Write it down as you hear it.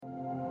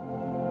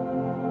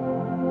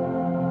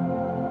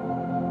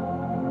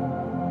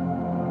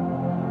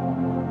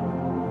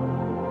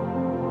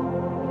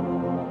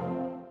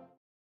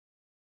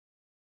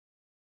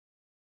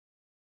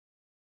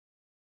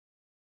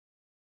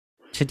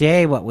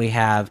Today, what we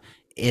have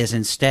is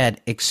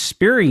instead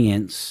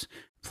experience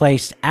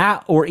placed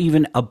at or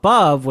even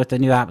above with the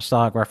New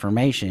Apostolic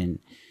Reformation,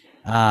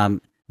 the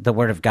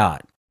Word of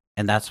God.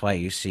 And that's why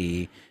you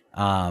see,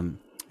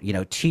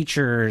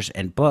 teachers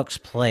and books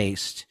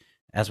placed,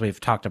 as we've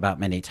talked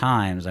about many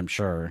times, I'm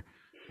sure,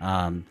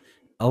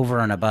 over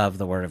and above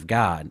the Word of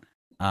God.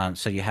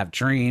 So you have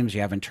dreams,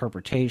 you have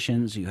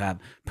interpretations, you have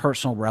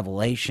personal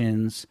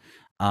revelations,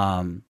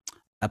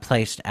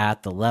 placed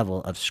at the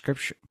level of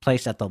Scripture,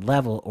 placed at the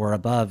level or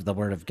above the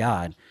Word of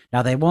God.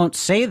 Now, they won't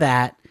say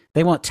that,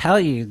 they won't tell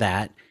you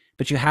that,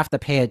 but you have to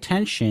pay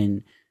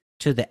attention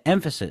to the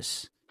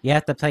emphasis. You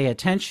have to pay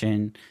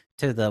attention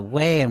to the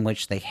way in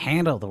which they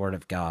handle the Word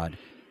of God.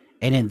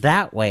 And in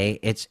that way,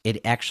 it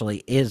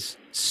actually is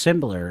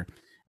similar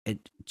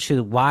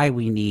to why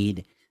we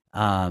need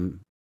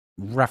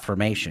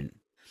Reformation.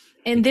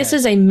 And this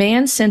is a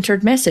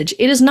man-centered message.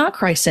 It is not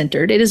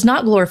Christ-centered. It does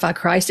not glorify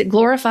Christ. It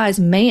glorifies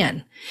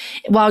man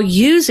while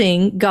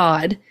using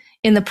God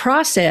in the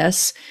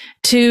process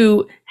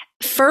to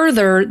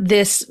further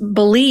this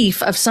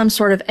belief of some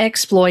sort of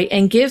exploit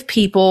and give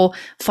people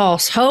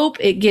false hope.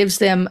 It gives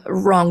them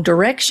wrong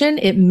direction.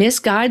 It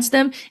misguides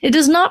them. It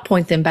does not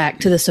point them back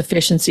to the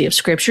sufficiency of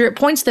Scripture. It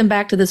points them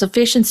back to the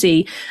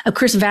sufficiency of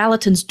Chris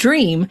Valentin's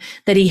dream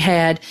that he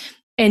had,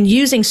 and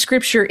using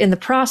Scripture in the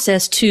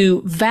process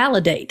to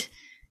validate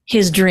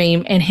his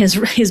dream and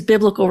his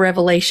biblical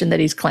revelation that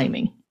he's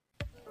claiming.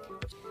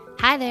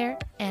 Hi there,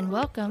 and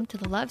welcome to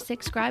the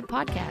Lovesick Scribe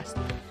podcast,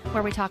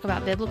 where we talk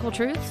about biblical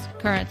truths,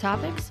 current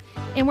topics,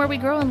 and where we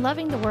grow in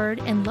loving the Word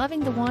and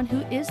loving the one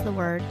who is the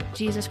Word,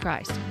 Jesus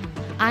Christ.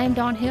 I am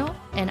Dawn Hill,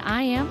 and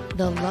I am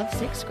the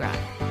Lovesick Scribe.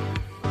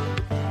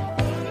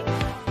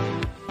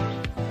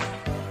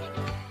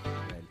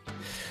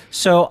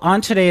 So on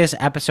today's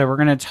episode, we're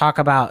going to talk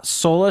about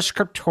Sola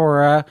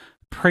Scriptura,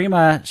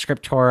 Prima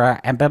Scriptura,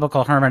 and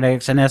biblical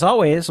hermeneutics. And as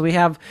always, we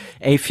have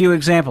a few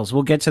examples.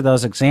 We'll get to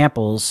those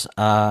examples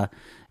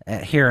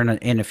here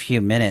in a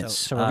few minutes.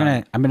 So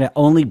I'm gonna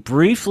only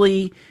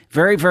briefly,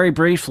 very, very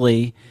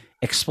briefly,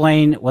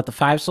 explain what the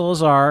five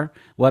solas are,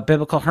 what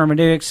biblical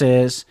hermeneutics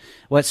is,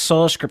 what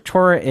Sola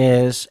Scriptura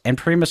is, and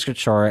Prima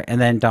Scriptura,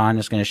 and then Dawn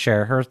is going to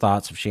share her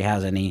thoughts if she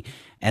has any,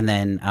 and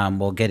then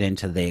we'll get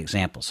into the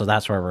example. So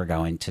that's where we're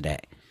going today.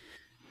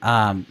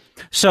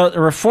 So the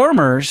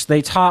Reformers,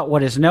 they taught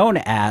what is known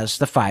as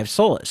the five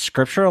solas: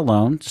 Scripture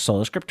alone,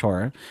 Sola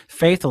Scriptura;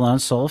 faith alone,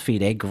 Sola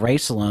Fide;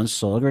 grace alone,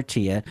 Sola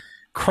Gratia;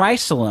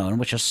 Christ alone,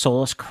 which is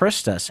Solus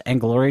Christus;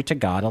 and glory to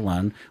God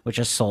alone, which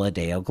is Sola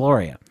Deo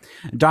Gloria.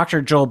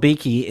 Dr. Joel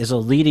Beeke is a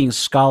leading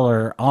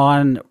scholar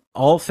on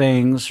all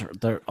things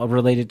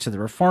related to the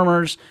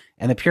Reformers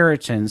and the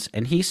Puritans,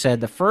 and he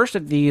said the first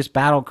of these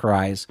battle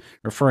cries,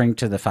 referring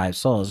to the five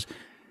solas,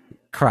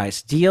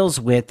 Christ, deals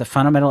with the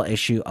fundamental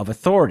issue of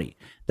authority.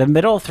 The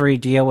middle three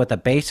deal with the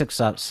basics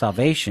of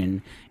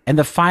salvation, and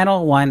the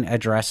final one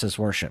addresses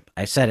worship.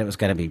 I said it was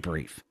going to be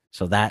brief.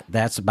 So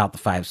that's about the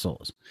five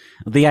solas.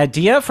 The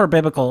idea for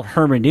biblical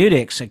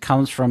hermeneutics, it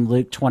comes from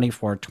Luke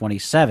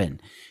 24:27,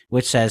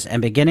 which says,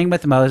 "And beginning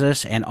with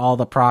Moses and all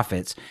the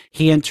prophets,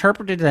 he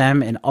interpreted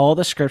them in all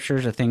the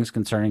scriptures of things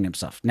concerning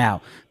himself."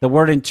 Now, the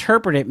word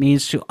interpret, it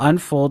means to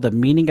unfold the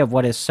meaning of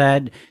what is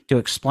said, to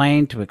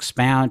explain, to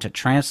expound, to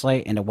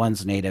translate into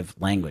one's native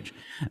language.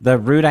 The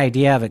root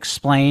idea of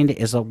explained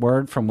is a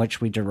word from which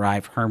we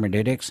derive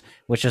hermeneutics,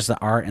 which is the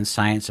art and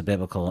science of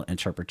biblical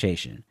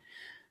interpretation.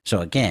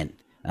 So again,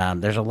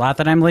 there's a lot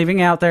that I'm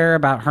leaving out there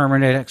about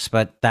hermeneutics,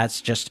 but that's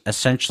just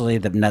essentially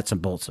the nuts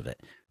and bolts of it.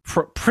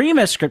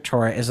 Prima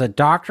Scriptura is a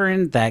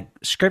doctrine that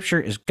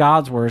Scripture is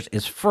God's words,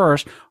 is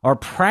first or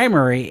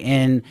primary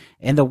in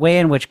the way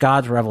in which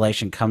God's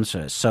revelation comes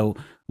to us. So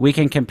we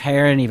can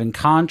compare and even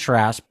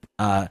contrast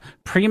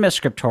Prima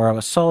Scriptura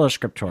with Sola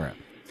Scriptura.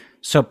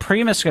 So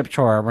Prima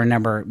Scriptura,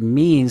 remember,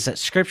 means that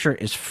Scripture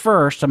is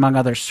first among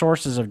other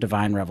sources of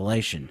divine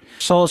revelation.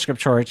 Sola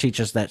Scriptura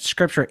teaches that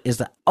Scripture is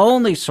the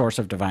only source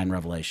of divine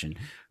revelation.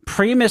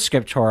 Prima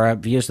Scriptura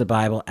views the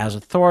Bible as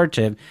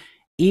authoritative,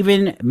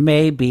 even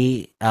may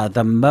be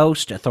the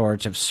most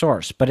authoritative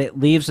source, but it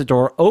leaves the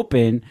door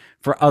open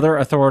for other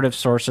authoritative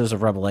sources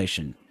of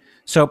revelation.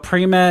 So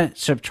Prima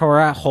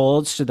Scriptura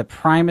holds to the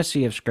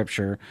primacy of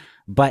Scripture,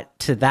 but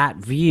to that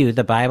view,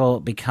 the Bible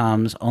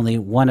becomes only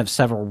one of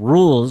several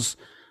rules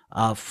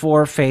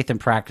for faith and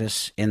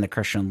practice in the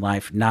Christian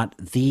life, not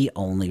the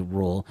only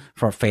rule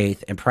for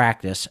faith and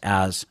practice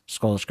as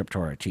Sola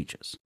Scriptura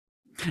teaches.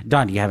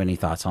 Don, do you have any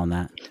thoughts on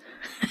that?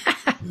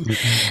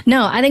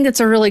 No, I think it's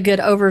a really good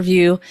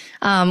overview.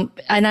 And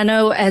I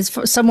know as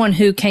someone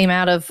who came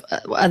out of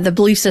the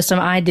belief system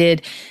I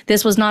did,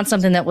 this was not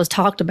something that was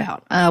talked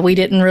about. We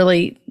didn't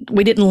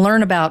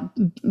learn about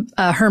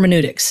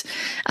hermeneutics.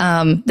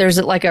 There's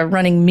like a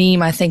running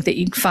meme, I think, that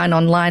you can find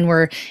online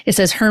where it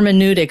says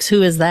hermeneutics.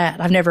 Who is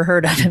that? I've never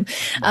heard of him.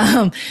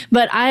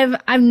 But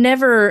I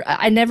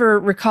never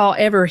recall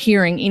ever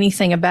hearing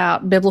anything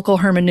about biblical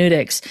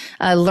hermeneutics,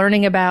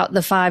 learning about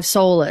the five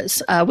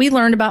solas. We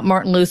learned about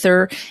Martin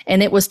Luther,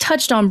 and it was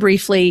touched on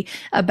briefly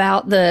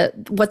about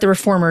what the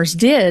Reformers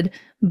did,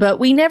 but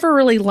we never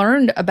really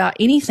learned about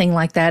anything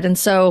like that. And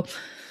so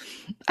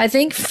I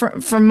think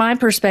from my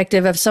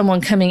perspective of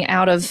someone coming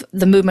out of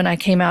the movement I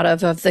came out of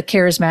the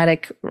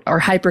charismatic or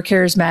hyper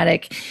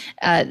charismatic,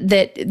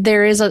 that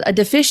there is a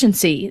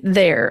deficiency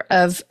there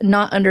of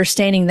not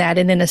understanding that.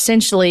 And then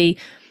essentially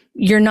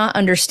you're not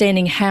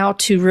understanding how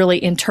to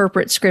really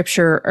interpret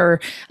scripture or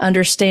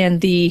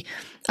understand the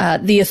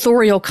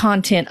authorial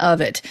content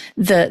of it,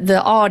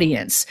 the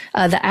audience,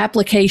 the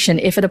application,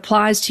 if it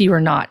applies to you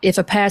or not, if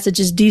a passage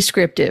is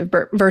descriptive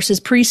versus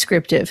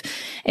prescriptive.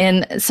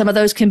 And some of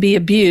those can be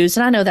abused.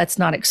 And I know that's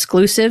not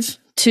exclusive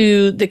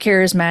to the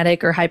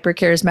charismatic or hyper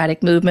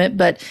charismatic movement,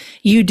 but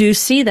you do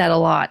see that a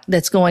lot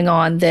that's going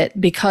on, that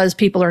because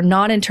people are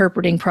not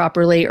interpreting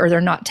properly or they're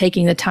not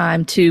taking the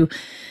time to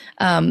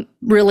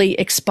really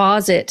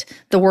exposit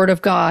the word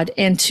of God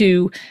and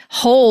to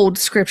hold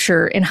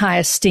scripture in high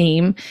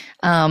esteem,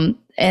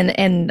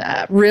 and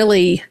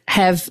really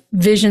have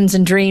visions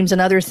and dreams and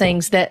other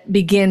things that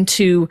begin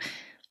to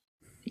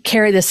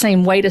carry the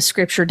same weight as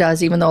scripture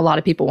does, even though a lot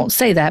of people won't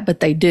say that, but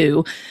they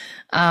do.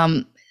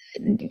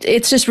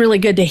 It's just really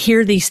good to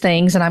hear these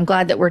things. And I'm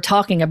glad that we're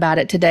talking about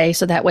it today.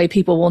 So that way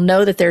people will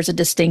know that there's a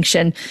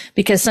distinction,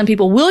 because some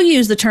people will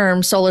use the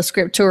term sola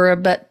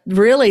scriptura, but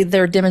really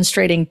they're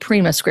demonstrating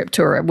prima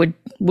scriptura.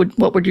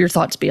 What would your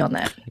thoughts be on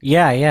that?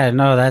 Yeah,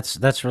 no,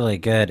 that's really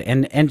good.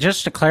 And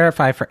just to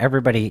clarify for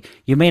everybody,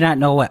 you may not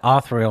know what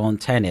authorial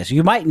intent is.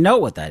 You might know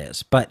what that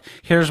is, but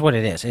here's what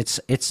it is.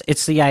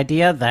 It's the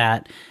idea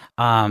that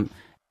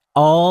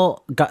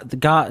all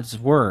God's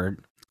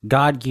word,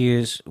 God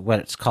used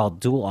what's called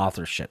dual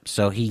authorship.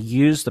 So he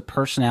used the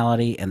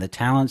personality and the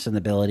talents and the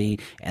ability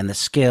and the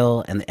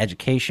skill and the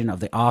education of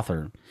the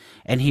author,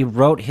 and he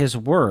wrote his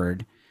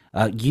word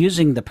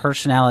using the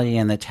personality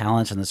and the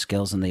talents and the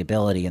skills and the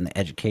ability and the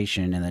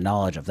education and the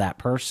knowledge of that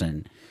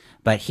person,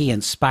 but he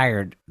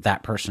inspired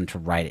that person to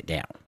write it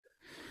down.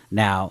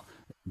 Now,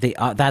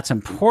 that's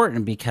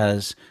important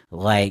because,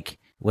 like,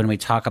 when we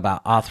talk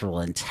about authorial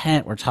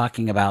intent, we're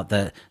talking about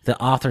the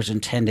author's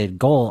intended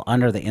goal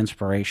under the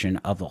inspiration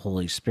of the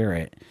Holy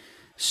Spirit,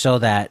 so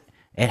that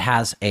it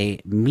has a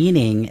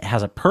meaning, it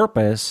has a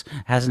purpose,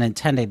 has an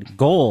intended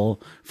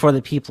goal for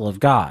the people of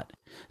God.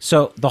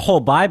 So the whole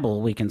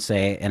Bible, we can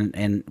say,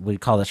 and we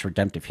call this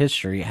redemptive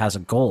history, has a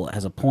goal, it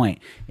has a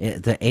point.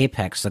 The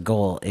apex, the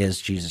goal is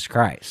Jesus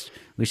Christ.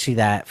 We see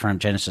that from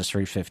Genesis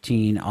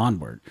 3:15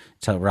 onward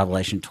to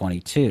Revelation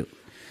 22.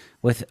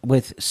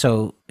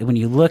 So when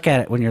you look at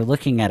it, when you're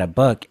looking at a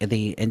book,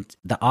 the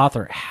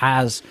author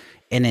has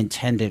an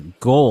intended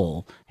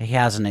goal, he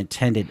has an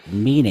intended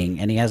meaning,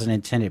 and he has an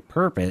intended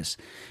purpose.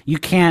 You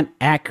can't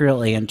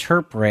accurately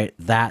interpret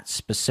that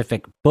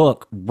specific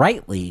book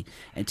rightly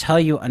until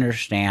you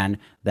understand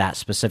that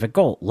specific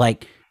goal.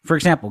 Like, for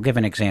example, give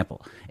an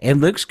example. In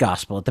Luke's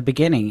gospel, at the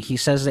beginning, he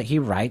says that he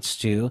writes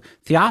to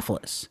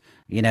Theophilus.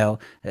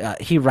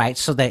 He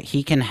writes so that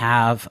he can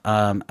have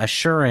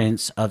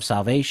assurance of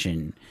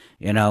salvation,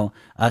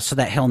 so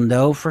that he'll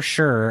know for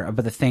sure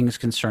about the things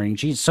concerning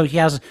Jesus. So he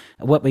has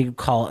what we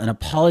call an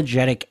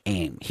apologetic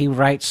aim. He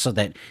writes so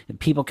that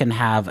people can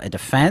have a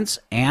defense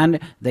and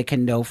they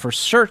can know for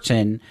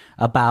certain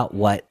about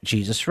what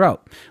Jesus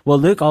wrote. Well,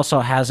 Luke also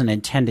has an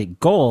intended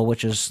goal,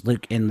 which is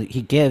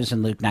he gives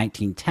in Luke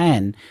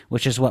 19:10,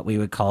 which is what we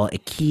would call a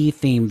key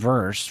theme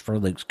verse for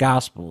Luke's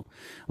gospel,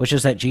 which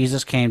is that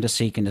Jesus came to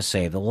seek and to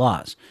save the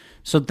lost.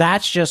 So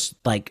that's just,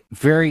 like,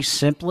 very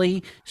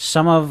simply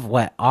some of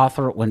what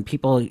when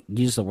people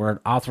use the word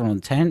authorial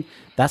intent,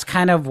 that's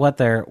kind of what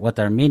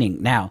they're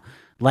meaning. Now,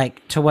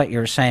 like, to what you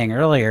were saying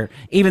earlier,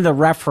 even the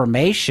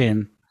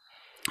Reformation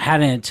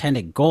had an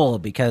intended goal,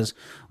 because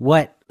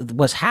what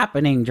was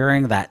happening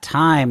during that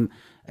time,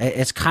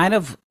 it's kind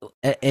of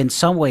in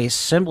some ways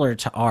similar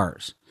to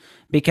ours.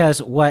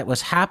 Because what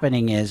was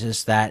happening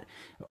is that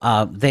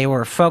they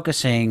were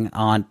focusing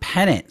on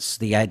penance,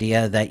 the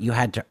idea that you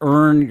had to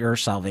earn your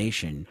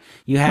salvation.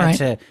 You had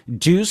to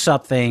do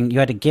something. You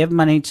had to give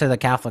money to the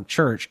Catholic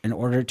Church in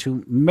order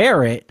to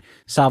merit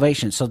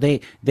salvation. So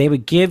you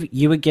would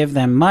give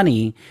them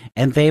money,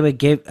 and they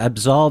would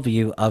absolve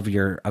you of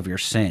your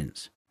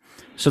sins.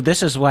 So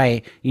this is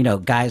why,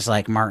 guys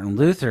like Martin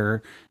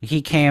Luther,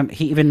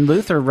 even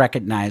Luther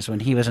recognized when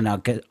he was an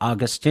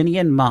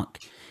Augustinian monk,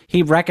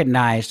 he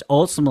recognized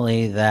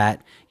ultimately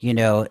that,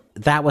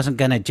 that wasn't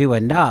going to do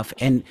enough.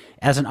 And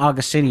as an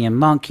Augustinian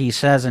monk, he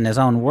says in his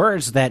own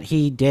words that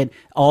he did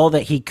all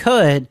that he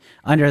could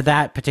under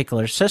that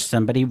particular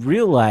system, but he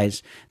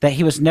realized that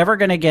he was never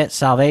going to get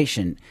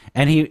salvation.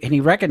 And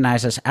he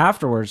recognized this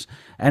afterwards.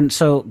 And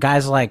so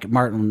guys like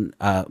Martin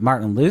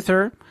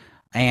Luther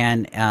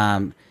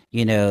and,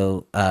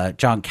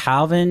 John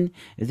Calvin,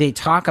 they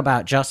talk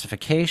about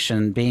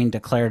justification being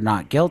declared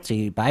not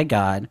guilty by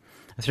God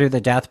through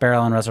the death,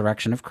 burial, and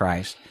resurrection of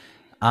Christ,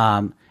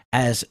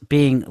 as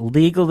being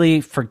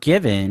legally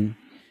forgiven,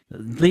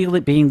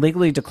 being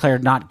legally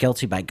declared not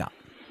guilty by God,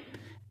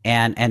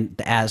 and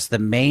as the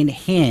main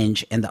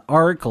hinge and the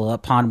article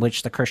upon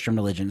which the Christian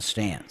religion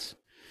stands.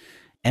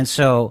 And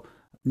so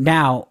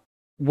now,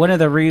 one of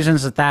the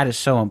reasons that is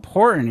so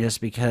important is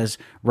because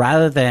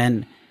rather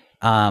than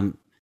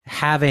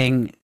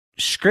having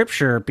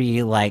Scripture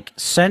be like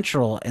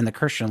central in the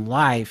Christian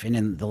life and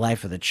in the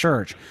life of the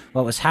church,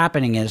 what was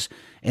happening is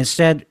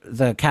instead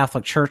the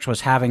Catholic Church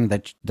was having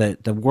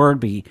the word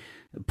be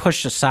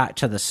pushed aside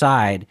to the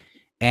side,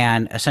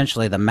 and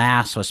essentially the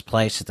Mass was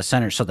placed at the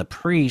center. So the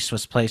priest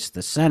was placed at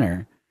the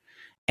center.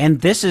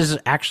 And this is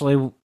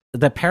actually,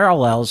 the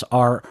parallels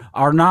are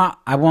not,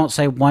 I won't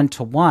say one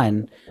to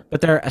one, but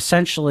they're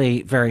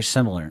essentially very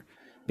similar,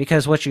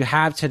 because what you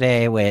have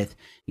today with,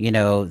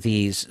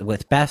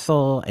 with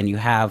Bethel, and you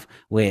have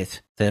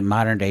with the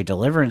modern day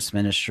deliverance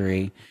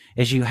ministry,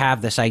 is you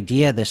have this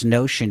idea, this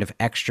notion of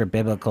extra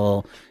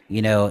biblical,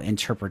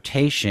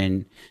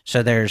 interpretation.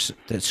 So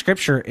the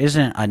Scripture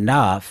isn't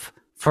enough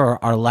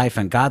for our life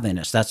and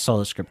godliness. That's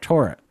Sola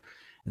Scriptura.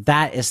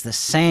 That is the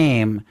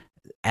same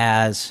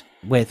as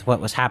with what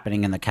was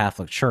happening in the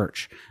Catholic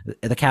Church.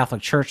 The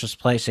Catholic Church was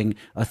placing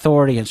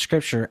authority in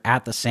Scripture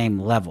at the same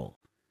level.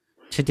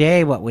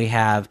 Today, what we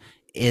have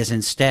is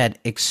instead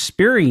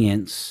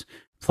experience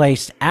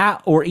placed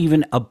at or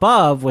even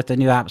above, with the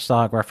New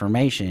Apostolic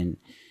Reformation,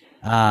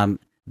 the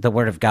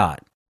Word of God.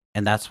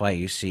 And that's why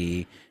you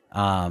see,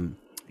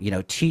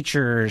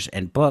 teachers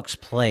and books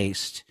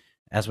placed,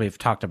 as we've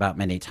talked about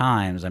many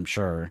times, I'm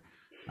sure,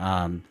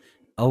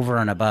 over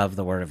and above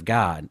the Word of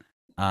God.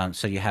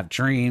 So you have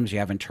dreams, you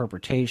have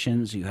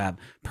interpretations, you have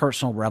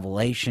personal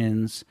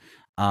revelations,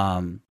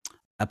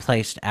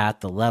 placed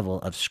at the level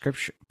of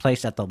Scripture,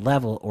 placed at the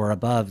level or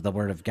above the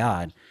Word of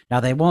God. Now,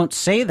 they won't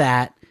say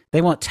that,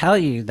 they won't tell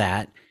you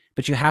that,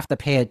 but you have to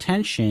pay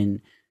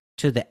attention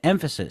to the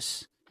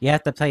emphasis. You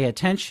have to pay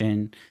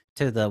attention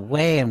to the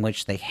way in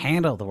which they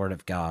handle the Word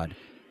of God.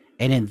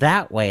 And in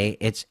that way,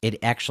 it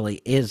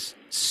actually is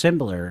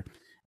similar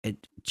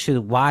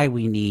to why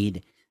we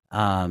need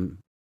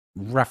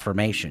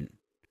Reformation.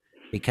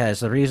 Because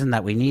the reason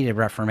that we needed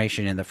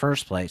Reformation in the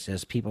first place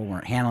is people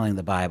weren't handling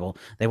the Bible.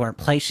 They weren't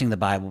placing the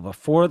Bible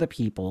before the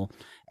people,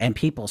 and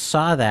people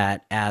saw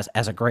that as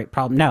a great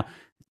problem. Now,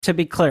 to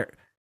be clear,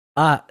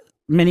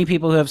 many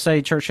people who have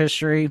studied church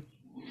history,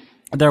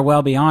 they're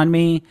well beyond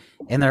me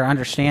in their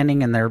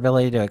understanding and their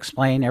ability to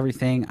explain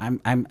everything.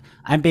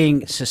 I'm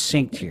being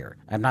succinct here.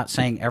 I'm not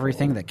saying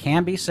everything that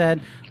can be said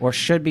or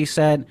should be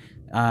said,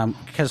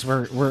 because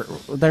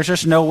there's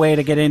just no way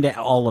to get into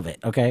all of it.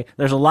 Okay,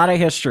 there's a lot of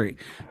history,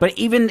 but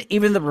even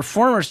the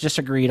Reformers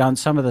disagreed on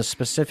some of the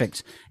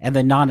specifics and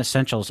the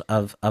non-essentials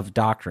of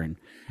doctrine,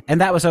 and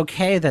that was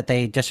okay that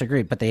they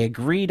disagreed, but they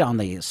agreed on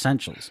the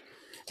essentials,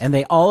 and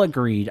they all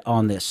agreed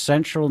on this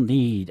central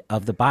need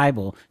of the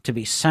Bible to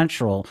be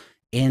central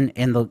in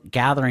the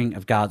gathering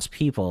of God's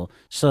people,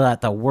 so that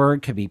the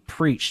word could be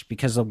preached,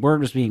 because the word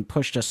was being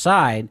pushed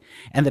aside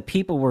and the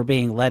people were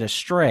being led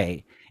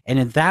astray. And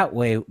in that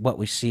way, what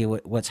we see,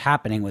 what's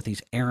happening with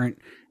these errant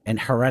and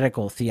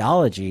heretical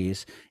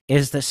theologies,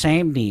 is the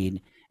same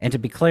need. And to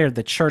be clear,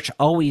 the church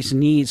always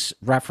needs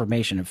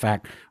Reformation. In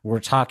fact,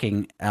 we're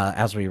talking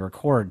as we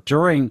record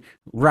during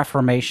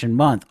Reformation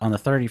Month. On the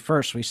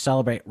 31st, we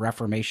celebrate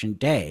Reformation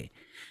Day.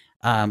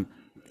 And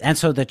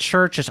so the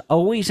church is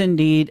always in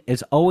need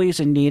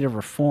of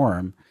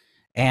reform,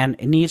 and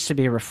it needs to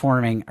be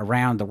reforming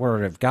around the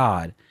Word of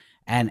God.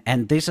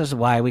 And this is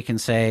why we can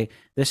say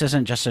this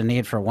isn't just a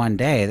need for one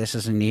day. This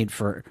is a need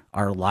for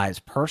our lives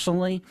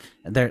personally.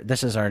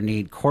 This is our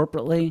need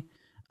corporately.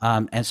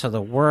 And so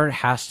the Word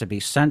has to be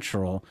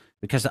central,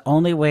 because the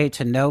only way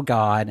to know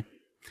God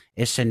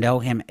is to know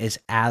Him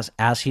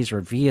as He's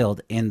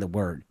revealed in the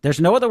Word.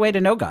 There's no other way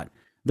to know God.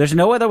 There's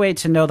no other way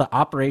to know the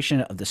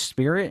operation of the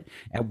Spirit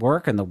at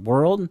work in the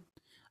world.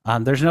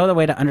 There's no other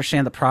way to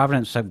understand the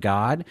providence of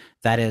God,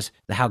 that is,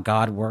 how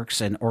God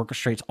works and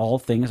orchestrates all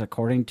things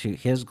according to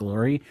His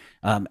glory,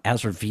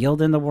 as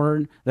revealed in the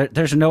Word.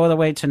 There's no other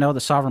way to know the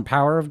sovereign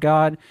power of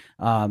God,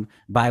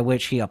 by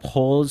which He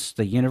upholds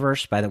the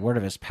universe by the word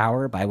of His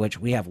power, by which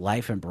we have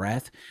life and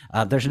breath.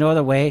 There's no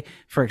other way,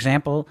 for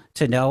example,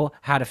 to know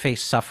how to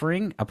face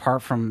suffering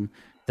apart from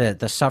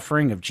the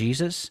suffering of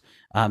Jesus.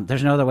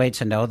 There's no other way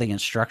to know the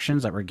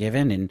instructions that were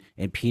given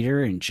in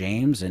Peter and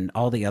James and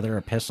all the other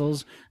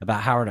epistles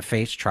about how to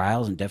face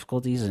trials and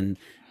difficulties and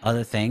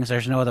other things.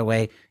 There's no other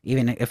way.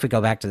 Even if we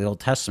go back to the Old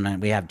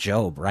Testament, we have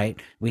Job, right?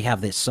 We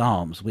have the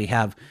Psalms. We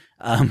have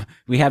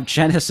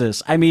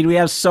Genesis. I mean, we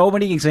have so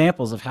many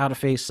examples of how to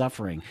face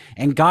suffering,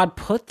 and God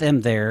put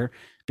them there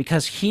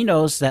because He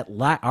knows that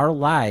our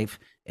life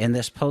in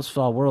this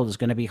post-fall world is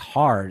going to be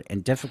hard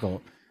and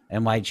difficult.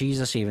 And why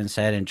Jesus even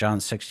said in John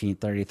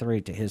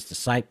 16:33 to His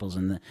disciples,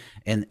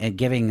 and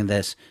giving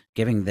this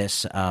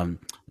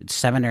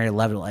seminary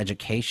level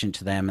education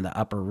to them in the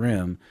upper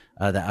room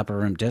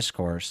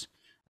discourse,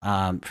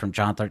 from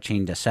John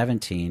 13 to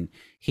 17,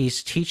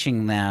 He's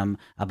teaching them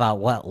about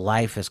what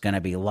life is going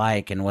to be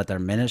like and what their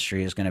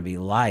ministry is going to be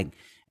like.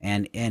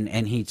 And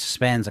He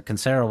spends a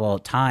considerable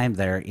time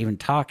there, even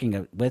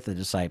talking with the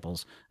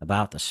disciples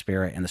about the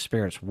Spirit and the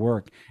Spirit's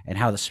work, and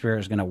how the Spirit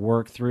is going to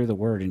work through the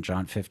Word in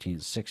John 15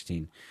 to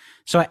 16.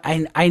 So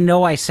I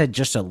know I said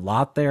just a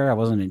lot there. I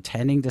wasn't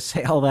intending to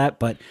say all that,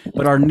 but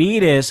our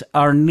need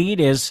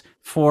is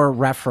for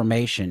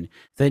reformation.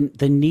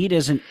 The need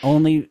isn't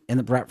only in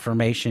the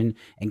reformation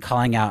and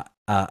calling out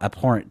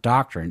abhorrent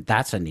doctrine.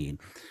 That's a need,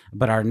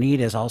 but our need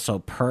is also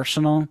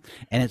personal,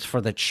 and it's for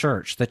the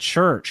church. The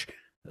church.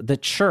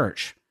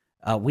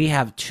 We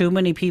have too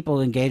many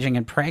people engaging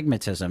in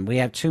pragmatism. We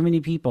have too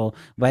many people,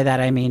 by that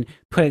I mean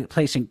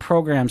placing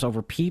programs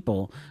over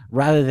people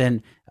rather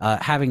than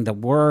having the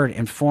word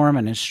inform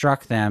and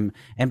instruct them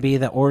and be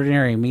the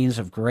ordinary means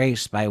of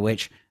grace by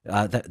which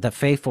the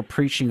faithful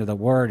preaching of the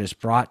word is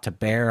brought to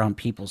bear on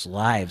people's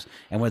lives,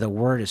 and where the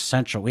word is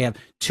central. We have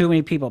too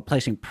many people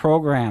placing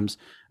programs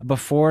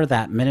before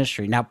that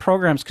ministry. Now,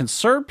 programs can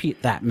serve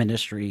that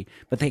ministry,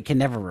 but they can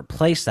never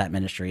replace that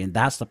ministry, and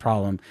that's the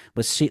problem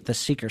with the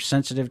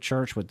seeker-sensitive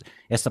church.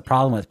 It's the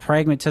problem with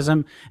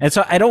pragmatism. And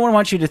so I don't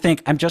want you to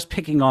think I'm just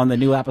picking on the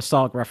New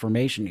Apostolic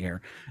Reformation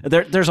here.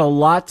 There's a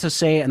lot to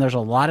say, and there's a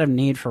lot of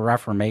need for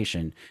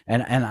reformation,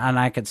 and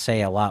I could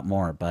say a lot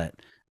more, but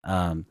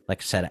like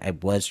I said, I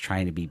was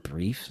trying to be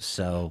brief,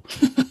 so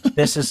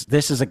this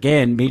is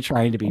again me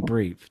trying to be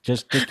brief.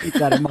 Just keep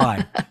that in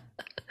mind.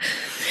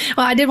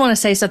 Well, I did want to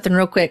say something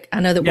real quick. I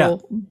know that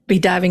we'll be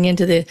diving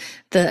into the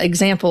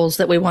examples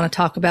that we want to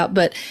talk about,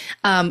 but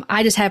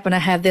I just happen to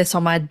have this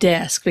on my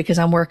desk because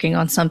I'm working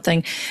on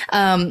something.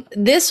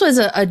 This was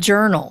a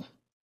journal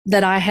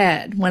that I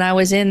had when I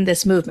was in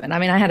this movement. I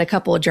mean, I had a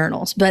couple of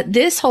journals, but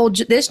this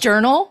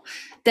journal,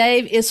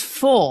 Dave, is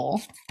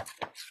full.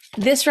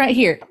 This right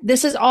here,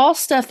 this is all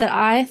stuff that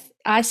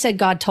I said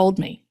God told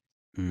me.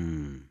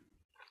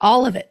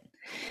 All of it.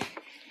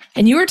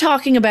 And you were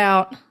talking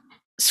about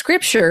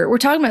Scripture. We're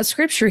talking about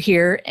Scripture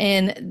here,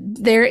 and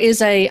there is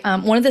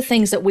one of the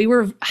things that we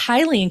were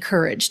highly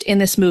encouraged in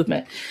this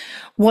movement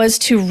was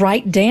to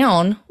write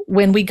down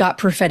when we got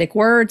prophetic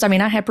words. I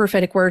mean, I had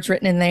prophetic words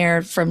written in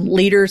there from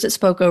leaders that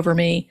spoke over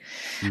me.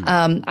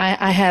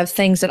 I have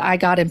things that I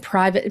got in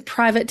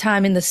private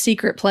time in the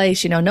secret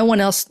place. You know, no one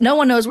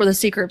knows where the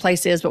secret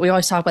place is, but we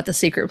always talk about the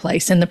secret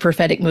place in the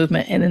prophetic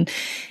movement and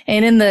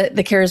in the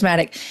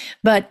charismatic.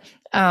 But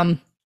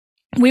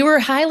we were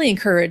highly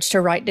encouraged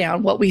to write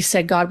down what we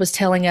said God was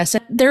telling us.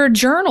 And there are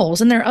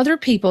journals, and there are other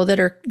people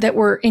that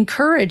were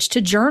encouraged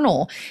to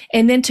journal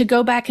and then to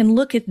go back and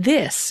look at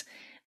this.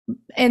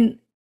 And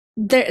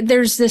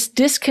there's this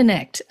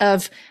disconnect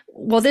of,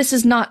 well, this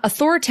is not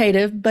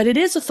authoritative, but it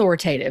is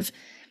authoritative.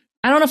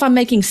 I don't know if I'm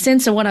making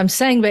sense of what I'm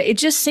saying, but it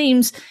just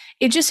seems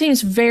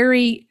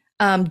very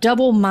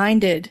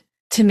double-minded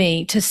to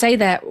me to say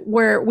that,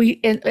 where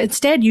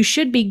instead you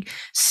should be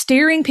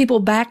steering people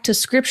back to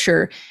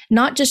Scripture,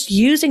 not just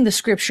using the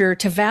Scripture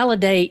to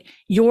validate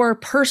your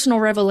personal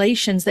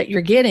revelations that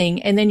you're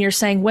getting. And then you're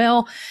saying,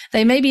 well,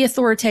 they may be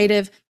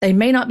authoritative. They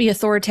may not be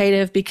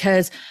authoritative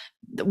because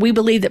we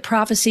believe that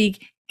prophecy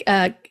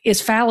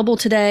is fallible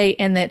today,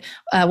 and that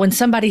when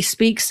somebody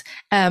speaks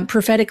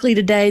prophetically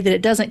today, that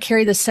it doesn't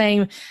carry the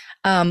same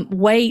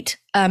weight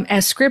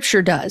as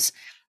Scripture does.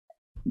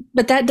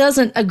 But that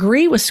doesn't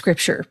agree with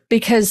Scripture,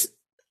 because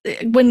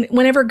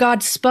whenever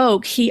God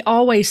spoke, he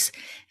always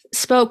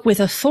spoke with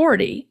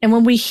authority. And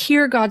when we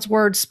hear God's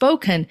word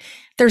spoken,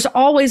 there's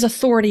always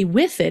authority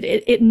with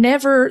it.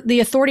 The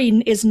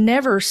authority is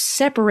never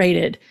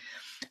separated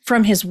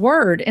from his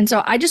word. And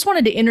so I just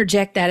wanted to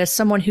interject that as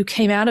someone who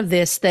came out of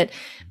this, that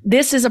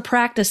this is a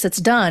practice that's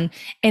done,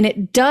 and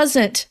it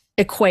doesn't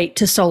equate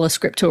to sola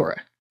scriptura.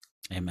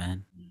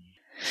 Amen.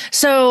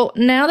 So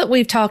now that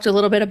we've talked a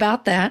little bit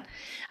about that,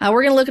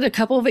 we're going to look at a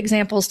couple of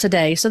examples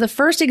today. So the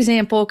first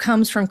example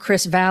comes from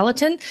Chris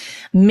Valentin.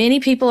 Many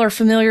people are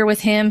familiar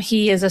with him.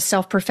 He is a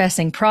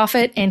self-professing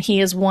prophet, and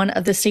he is one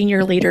of the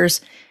senior leaders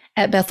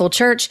at Bethel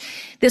Church.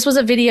 This was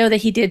a video that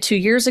he did 2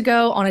 years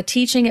ago on a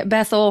teaching at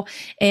Bethel,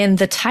 and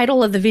the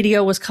title of the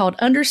video was called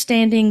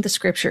Understanding the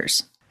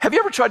Scriptures. Have you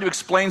ever tried to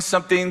explain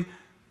something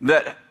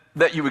that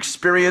you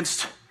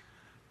experienced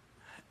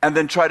and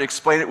then try to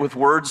explain it with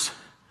words?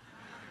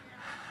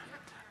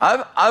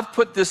 I've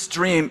put this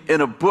dream in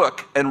a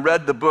book and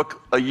read the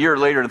book a year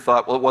later and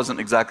thought, well, it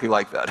wasn't exactly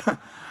like that.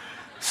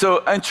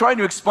 So I'm trying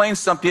to explain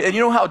something, and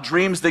you know how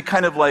dreams, they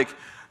kind of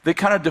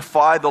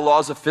defy the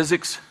laws of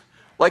physics?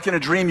 Like in a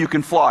dream, you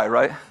can fly,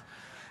 right?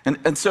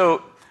 And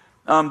so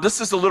this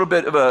is a little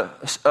bit of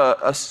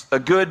a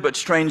good but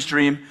strange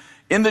dream.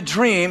 In the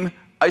dream,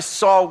 I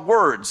saw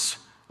words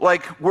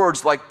like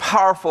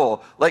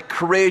powerful, like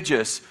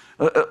courageous,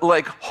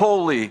 like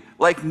holy,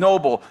 like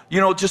noble,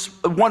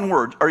 just one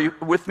word. Are you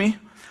with me?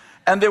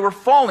 And they were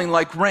falling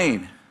like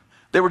rain.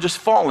 They were just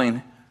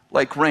falling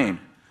like rain.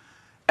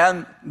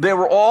 And they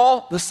were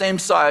all the same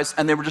size,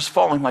 and they were just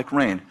falling like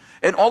rain.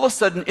 And all of a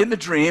sudden, in the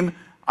dream,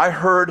 I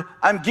heard,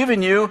 I'm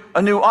giving you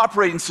a new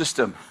operating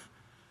system.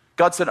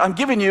 God said, I'm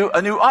giving you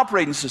a new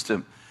operating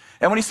system.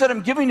 And when he said,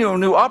 I'm giving you a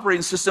new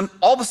operating system,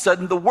 all of a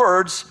sudden the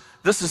words,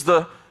 this is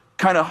the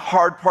kind of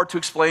hard part to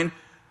explain,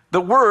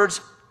 the words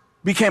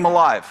became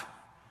alive.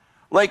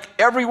 Like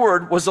every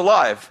word was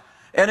alive.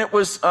 And it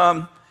was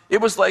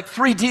like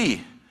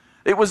 3D.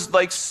 It was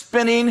like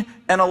spinning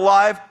and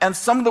alive, and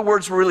some of the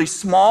words were really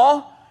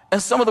small,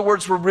 and some of the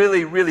words were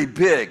really, really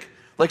big.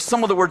 Like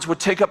some of the words would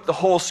take up the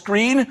whole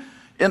screen,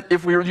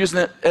 if we were using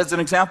it as an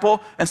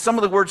example, and some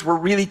of the words were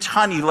really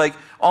tiny, like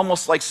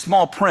almost like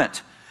small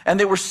print, and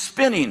they were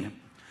spinning.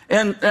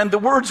 And the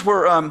words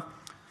were,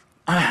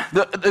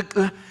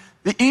 the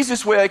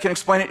easiest way I can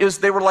explain it is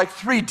they were like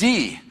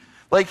 3D.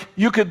 Like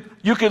you could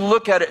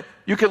look at it,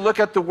 you could look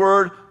at the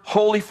word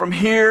holy from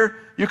here,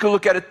 you could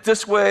look at it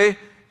this way,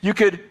 you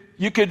could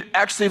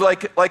actually,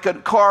 like a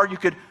car, you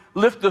could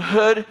lift the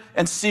hood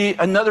and see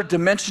another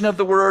dimension of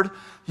the word.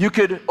 You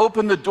could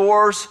open the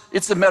doors.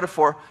 It's a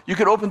metaphor. You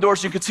could open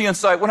doors, you could see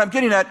inside. What I'm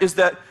getting at is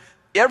that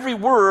every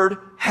word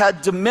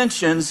had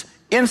dimensions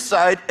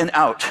inside and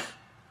out.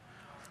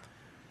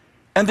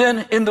 And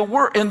then in the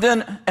word, and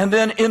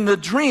then in the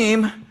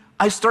dream,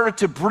 I started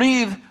to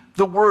breathe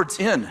the words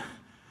in.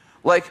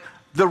 Like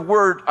the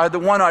word, the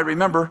one I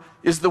remember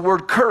is the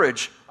word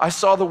courage. I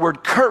saw the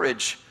word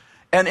courage.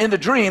 And in the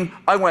dream,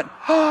 I went,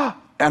 ah,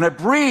 and I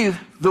breathed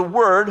the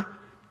word.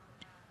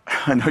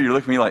 I know you're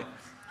looking at me like,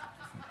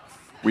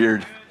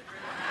 weird.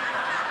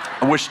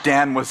 I wish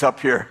Dan was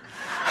up here.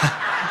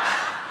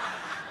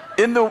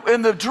 In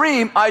the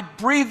dream, I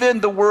breathed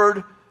in the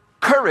word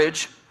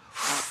courage.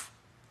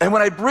 And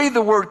when I breathed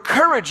the word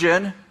courage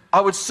in,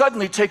 I would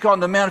suddenly take on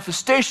the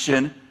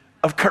manifestation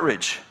of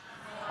courage.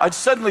 I'd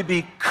suddenly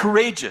be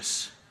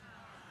courageous.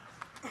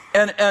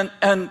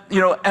 And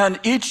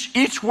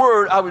each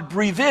word I would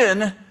breathe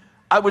in,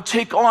 I would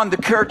take on the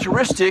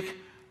characteristic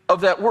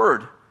of that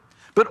word.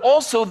 But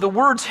also the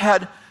words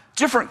had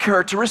different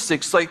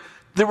characteristics. Like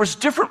there was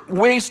different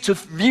ways to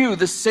view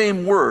the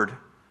same word.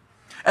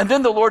 And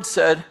then the Lord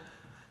said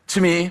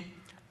to me,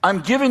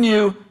 I'm giving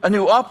you a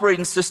new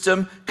operating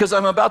system because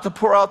I'm about to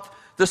pour out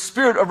the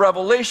spirit of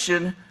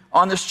revelation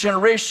on this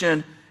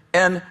generation,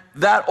 and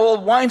that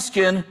old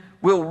wineskin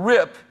will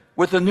rip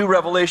with a new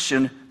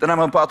revelation that I'm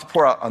about to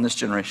pour out on this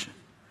generation.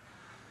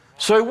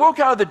 So I woke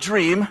out of the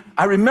dream.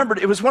 I remembered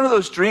it was one of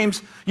those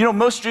dreams. You know,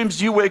 most dreams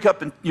you wake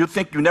up and you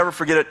think you never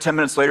forget it. 10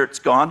 minutes later, it's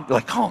gone. You're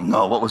like, oh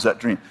no, what was that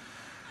dream?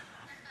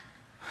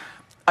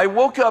 I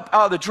woke up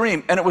out of the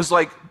dream and it was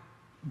like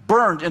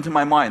burned into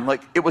my mind.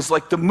 Like it was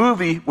like the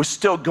movie was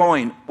still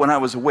going when I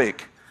was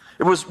awake.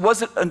 It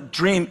wasn't a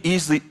dream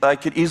I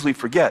could easily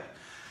forget.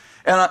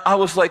 And I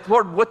was like,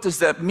 Lord, what does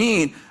that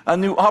mean? A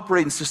new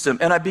operating system.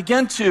 And I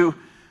began to,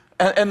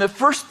 and the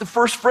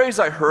first phrase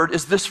I heard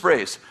is this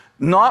phrase: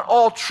 not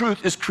all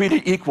truth is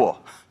created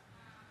equal.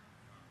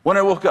 When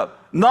I woke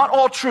up, not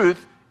all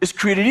truth is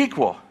created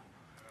equal.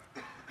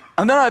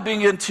 And then I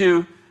began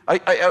to,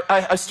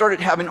 I started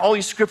having all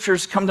these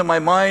scriptures come to my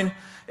mind,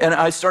 and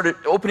I started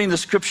opening the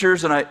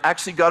scriptures, and I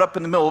actually got up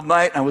in the middle of the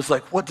night, and I was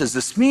like, what does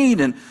this mean?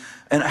 And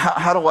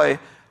how do I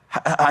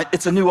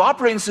it's a new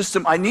operating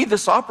system. I need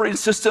this operating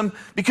system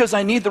because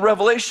I need the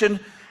revelation.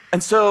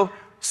 And so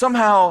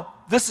somehow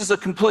this is a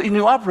completely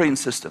new operating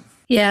system.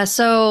 Yeah.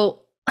 So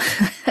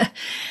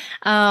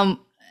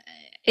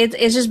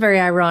it's just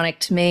very ironic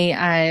to me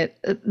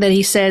that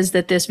he says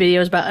that this video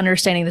is about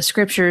understanding the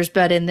scriptures,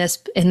 but in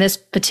this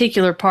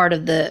particular part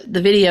of the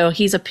video,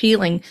 he's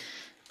appealing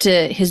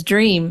to his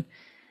dream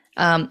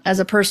as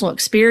a personal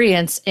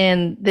experience,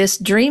 and this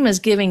dream is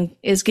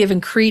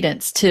given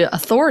credence to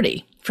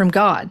authority from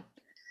God.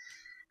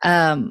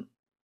 And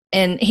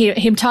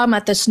him talking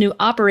about this new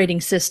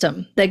operating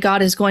system that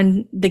God is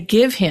going to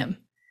give him,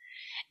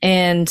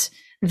 and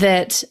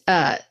that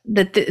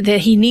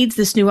he needs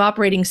this new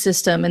operating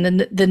system, and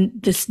then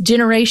this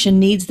generation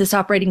needs this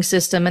operating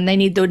system, and they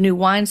need the new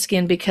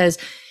wineskin, because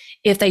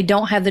if they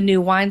don't have the new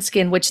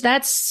wineskin, which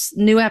that's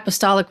New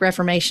Apostolic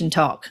Reformation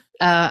talk,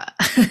 that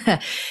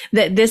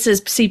this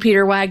is C.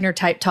 Peter Wagner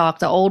type talk,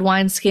 the old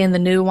wineskin, the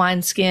new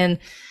wineskin,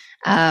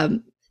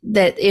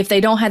 that if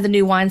they don't have the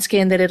new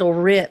wineskin, that it'll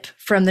rip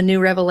from the new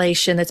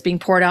revelation that's being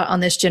poured out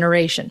on this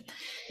generation.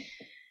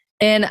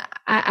 And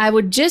I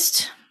would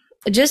just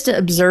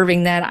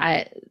observing that,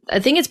 I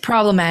think it's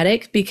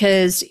problematic,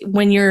 because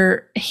when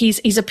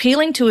he's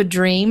appealing to a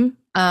dream,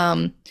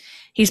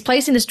 he's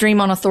placing this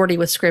dream on authority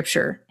with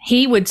scripture.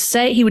 He would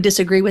say he would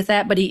disagree with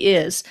that, but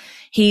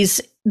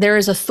there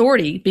is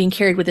authority being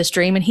carried with this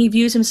dream, and he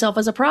views himself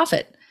as a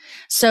prophet.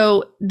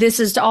 So this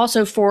is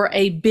also for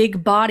a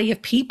big body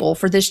of people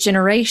for this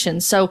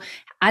generation. So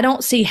I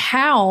don't see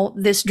how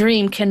this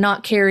dream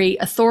cannot carry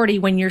authority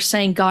when you're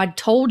saying God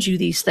told you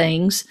these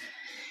things.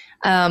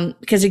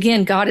 Because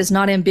again, God is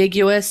not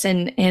ambiguous,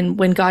 and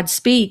when God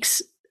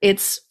speaks,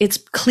 it's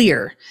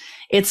clear.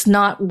 It's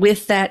not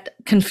with that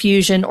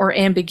confusion or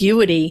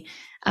ambiguity.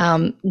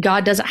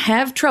 God doesn't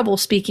have trouble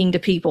speaking to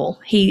people.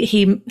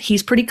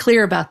 He's pretty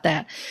clear about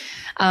that.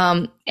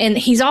 And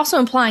he's also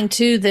implying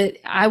too that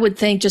I would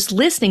think, just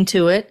listening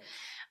to it,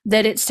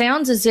 that it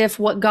sounds as if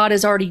what God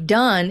has already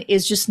done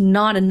is just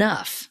not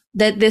enough,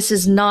 that this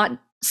is not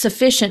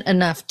sufficient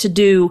enough to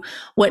do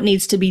what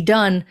needs to be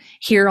done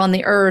here on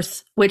the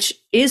earth, which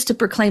is to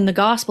proclaim the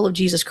gospel of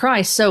Jesus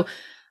Christ. So,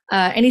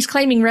 and he's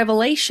claiming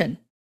revelation.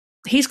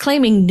 He's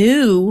claiming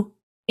new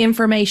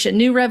information,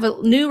 new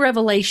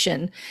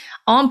revelation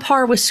on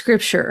par with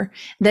Scripture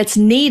that's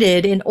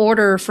needed in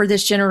order for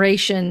this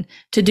generation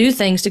to do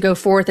things to go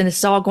forth. And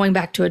it's all going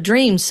back to a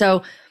dream.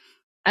 So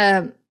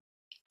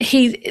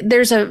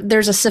there's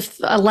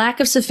a lack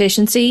of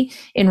sufficiency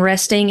in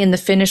resting in the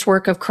finished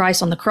work of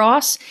Christ on the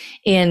cross,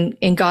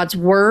 in God's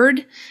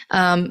word.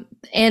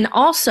 And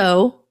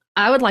also,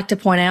 I would like to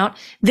point out,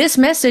 this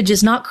message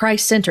is not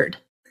Christ-centered.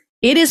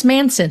 It is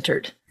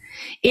man-centered.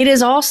 It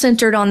is all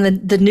centered on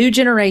the new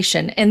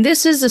generation. And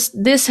this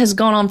has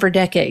gone on for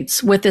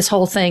decades with this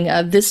whole thing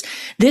of this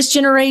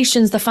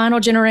generation's the final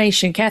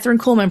generation. Catherine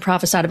Kuhlman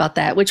prophesied about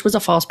that, which was a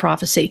false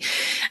prophecy.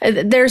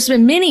 There's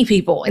been many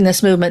people in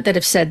this movement that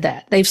have said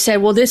that. They've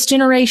said, well, this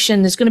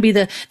generation is going to be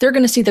they're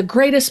going to see the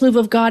greatest move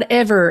of God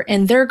ever.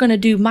 And they're going to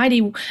do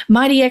mighty,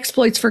 mighty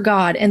exploits for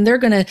God. And they're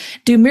going to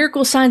do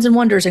miracle signs and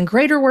wonders and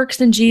greater works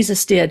than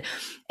Jesus did.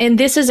 And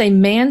this is a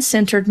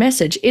man-centered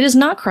message. It is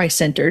not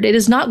Christ-centered. It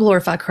does not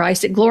glorify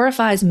Christ. It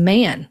glorifies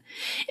man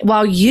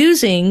while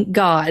using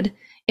God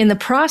in the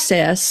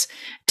process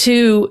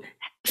to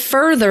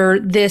further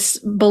this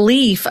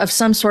belief of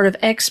some sort of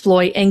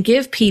exploit and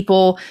give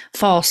people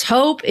false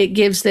hope. It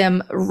gives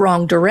them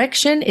wrong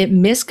direction. It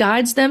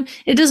misguides them.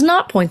 It does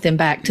not point them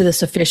back to the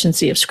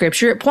sufficiency of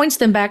Scripture. It points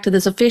them back to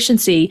the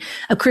sufficiency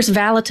of Chris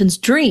Valentin's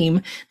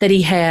dream that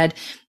he had,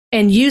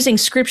 and using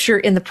Scripture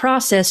in the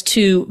process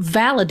to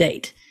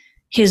validate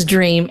his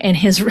dream and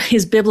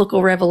his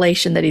biblical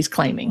revelation that he's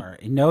claiming.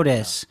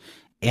 Notice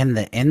in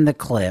the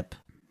clip,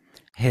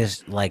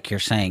 his, like you're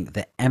saying,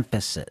 the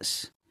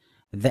emphasis.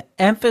 The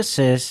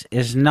emphasis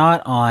is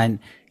not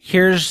on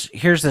here's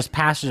this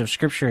passage of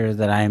Scripture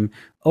that I'm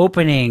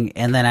opening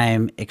and then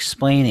I'm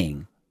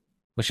explaining,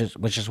 which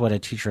is what a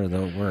teacher of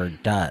the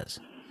word does.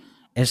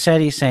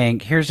 Instead, he's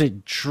saying, here's a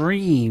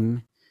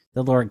dream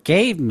the Lord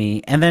gave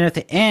me, and then at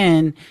the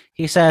end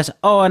he says,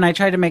 oh, and I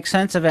tried to make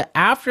sense of it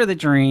after the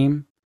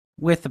dream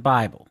with the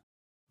Bible.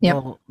 Yep.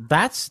 Well,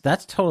 that's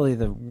totally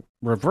the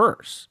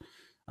reverse.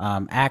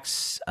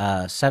 Acts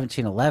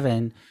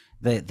 17:11,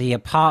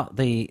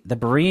 the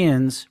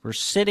Bereans were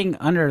sitting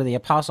under the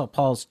Apostle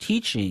Paul's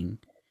teaching.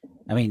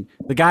 I mean,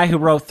 the guy who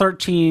wrote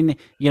 13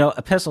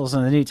 epistles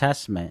in the New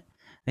Testament,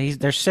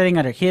 they're sitting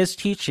under his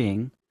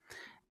teaching,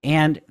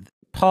 and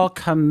Paul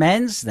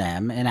commends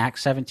them in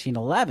Acts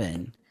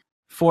 17:11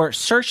 for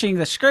searching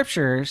the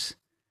Scriptures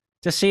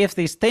to see if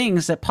these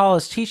things that Paul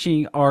is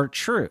teaching are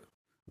true.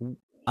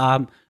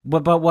 But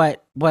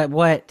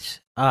what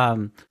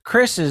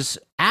Chris is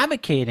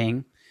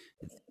advocating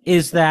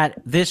is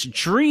that this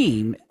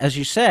dream, as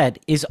you said,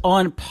 is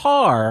on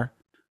par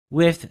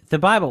with the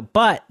Bible.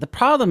 But the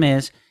problem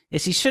is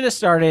he should have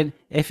started,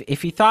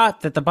 if he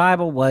thought that the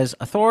Bible was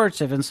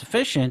authoritative and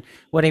sufficient,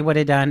 what he would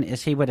have done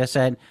is he would have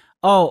said,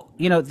 oh,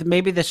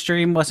 maybe this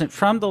dream wasn't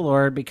from the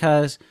Lord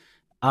because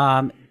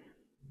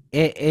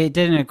it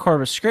didn't accord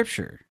with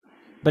Scripture.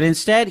 But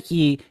instead,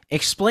 he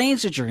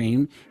explains the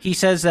dream. He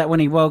says that when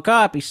he woke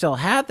up, he still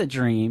had the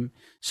dream.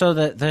 So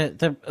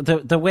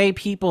the way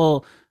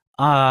people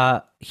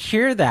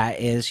hear that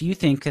is you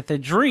think that the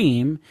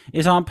dream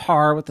is on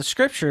par with the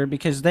Scripture,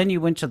 because then you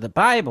went to the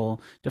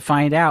Bible to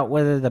find out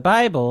whether the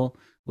Bible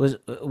was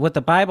what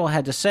the Bible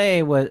had to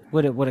say would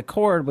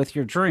accord with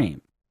your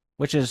dream,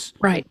 which is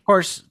right. Of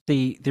course,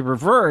 the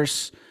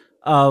reverse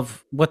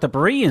of what the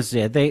Bereans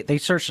did. They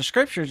searched the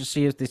Scriptures to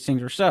see if these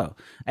things were so.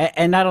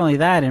 And not only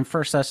that, in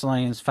 1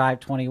 Thessalonians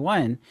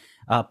 5:21,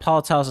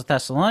 Paul tells the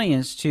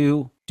Thessalonians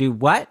to do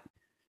what?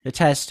 To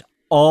test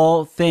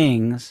all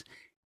things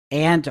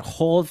and to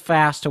hold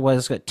fast to what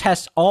is good.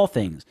 Test all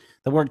things.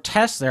 The word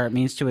test there, it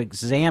means to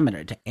examine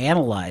or to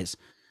analyze.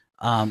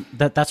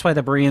 That's why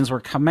the Bereans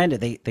were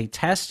commended. They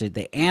tested,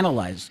 they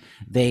analyzed,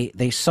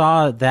 they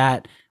saw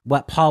that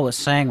what Paul was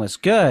saying was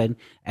good,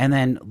 and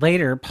then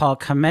later Paul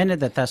commended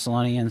the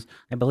Thessalonians,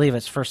 I believe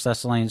it's 1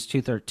 Thessalonians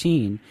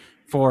 2:13,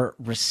 for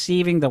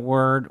receiving the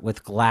word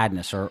with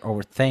gladness or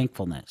with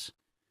thankfulness,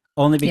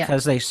 only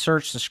because they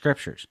searched the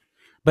Scriptures.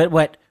 But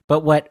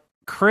what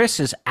Chris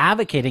is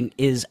advocating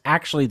is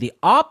actually the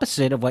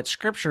opposite of what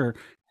Scripture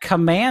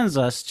commands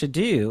us to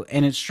do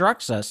and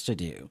instructs us to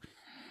do,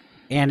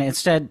 and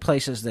instead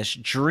places this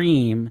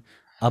dream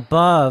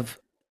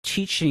above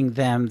teaching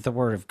them the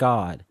Word of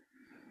God.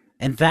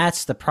 And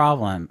that's the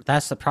problem.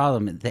 It's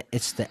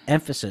the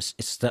emphasis.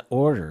 It's the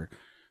order.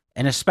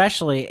 And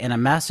especially in a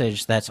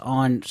message that's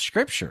on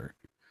Scripture.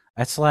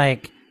 It's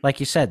like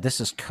you said,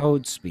 this is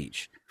code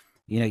speech.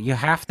 You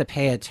have to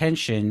pay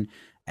attention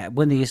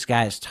when these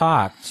guys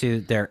talk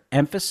to their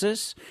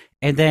emphasis.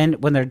 And then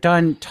when they're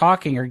done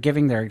talking or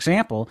giving their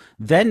example,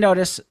 then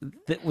notice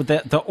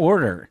the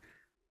order.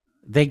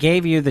 They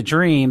gave you the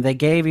dream, they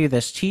gave you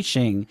this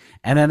teaching,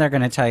 and then they're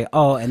going to tell you,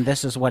 oh, and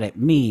this is what it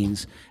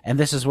means, and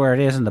this is where it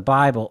is in the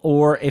Bible,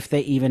 or if they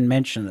even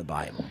mention the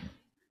Bible,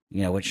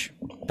 which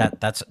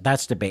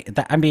that's debate.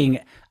 I'm being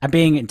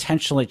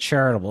intentionally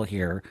charitable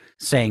here,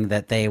 saying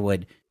that they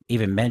would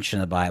even mention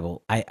the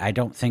Bible. I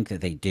don't think that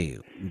they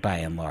do, by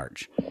and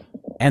large.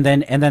 And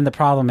then the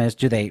problem is,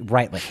 do they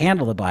rightly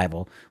handle the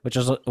Bible,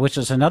 which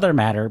is another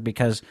matter,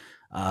 because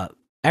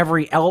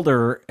every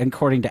elder,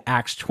 according to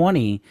Acts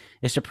 20,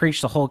 is to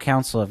preach the whole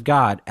counsel of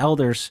God.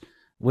 Elders,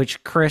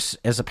 which Chris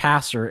as a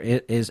pastor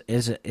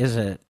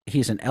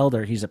he's an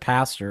elder, he's a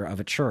pastor of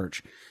a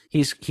church.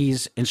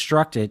 He's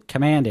instructed,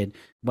 commanded,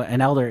 but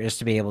an elder is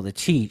to be able to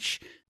teach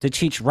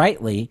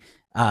rightly,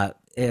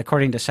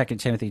 according to 2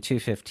 Timothy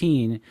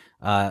 2:15,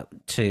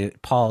 to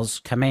Paul's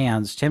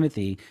commands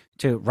Timothy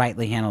to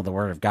rightly handle the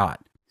word of God,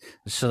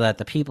 so that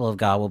the people of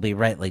God will be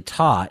rightly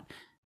taught,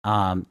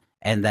 and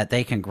that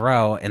they can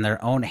grow in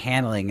their own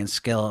handling and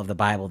skill of the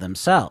Bible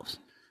themselves.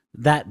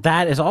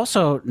 That is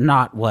also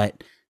not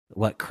what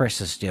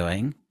Chris is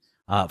doing.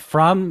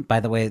 From, by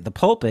the way, the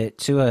pulpit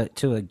to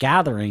a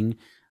gathering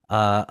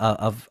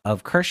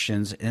of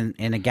Christians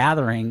in a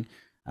gathering.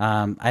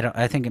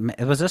 I think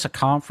was this a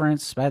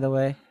conference, by the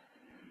way?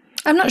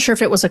 I'm not sure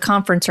if it was a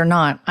conference or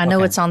not. I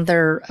know it's on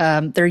their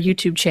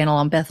YouTube channel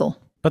on Bethel.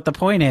 But the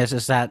point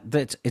is that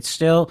it's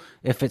still,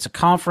 if it's a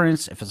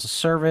conference, if it's a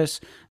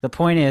service, the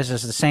point is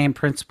the same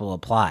principle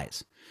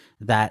applies.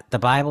 That the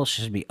Bible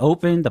should be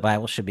open, the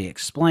Bible should be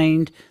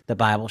explained, the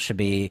Bible should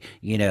be,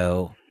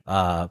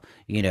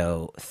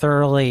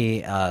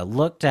 thoroughly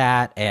looked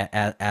at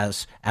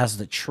as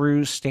the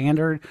true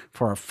standard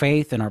for our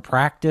faith and our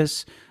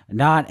practice.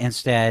 Not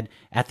instead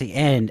at the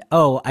end,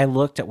 I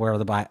looked at where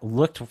the Bible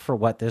looked for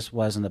what this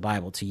was in the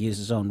Bible, to use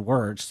his own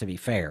words, to be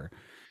fair.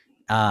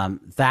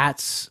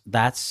 That's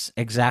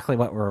exactly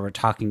what we were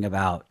talking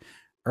about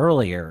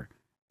earlier.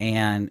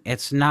 And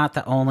it's not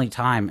the only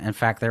time. In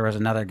fact, there was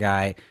another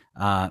guy,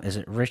 is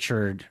it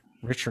Richard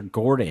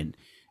Gordon?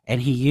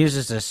 And he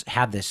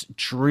had this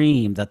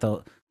dream that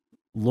the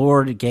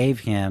Lord gave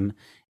him,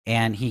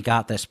 and he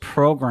got this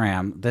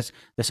program, this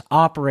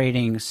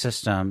operating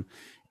system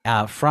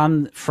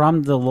from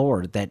the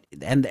Lord,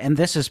 and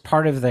this is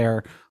part of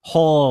their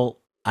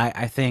whole,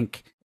 I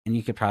think, and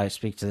you could probably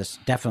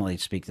definitely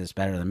speak to this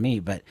better than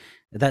me, but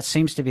that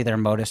seems to be their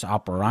modus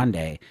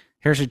operandi.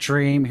 Here's a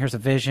dream, here's a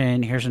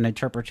vision, here's an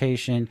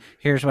interpretation,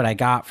 here's what I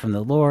got from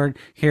the Lord,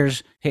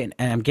 and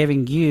I'm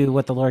giving you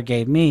what the Lord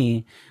gave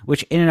me,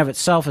 which in and of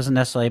itself isn't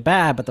necessarily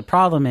bad, but the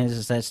problem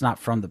is that it's not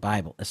from the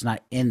Bible. It's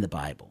not in the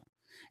Bible.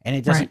 And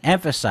it doesn't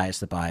emphasize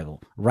the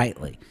Bible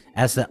rightly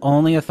as the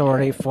only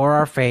authority for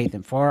our faith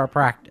and for our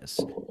practice.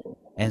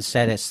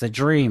 Instead, it's the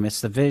dream, it's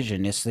the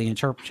vision, it's the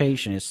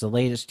interpretation, it's the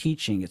latest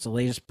teaching, it's the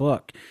latest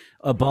book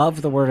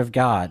above the Word of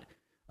God.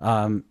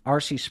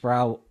 R.C.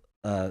 Sproul,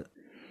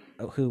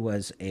 who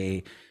was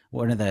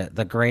one of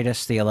the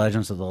greatest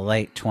theologians of the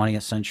late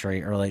 20th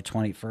century, early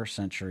 21st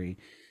century,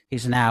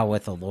 he's now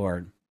with the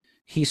Lord.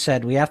 He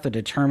said, we have to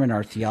determine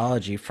our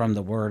theology from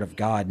the Word of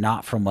God,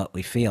 not from what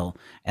we feel.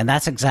 And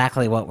that's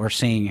exactly what we're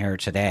seeing here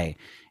today,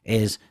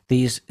 is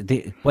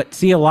what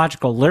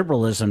theological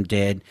liberalism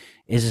did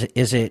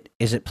is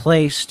it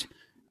placed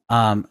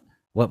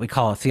what we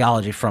call a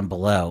theology from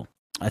below.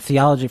 A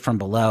theology from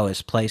below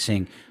is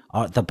placing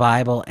the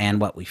Bible and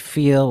what we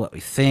feel, what we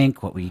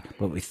think, what we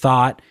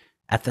thought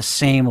at the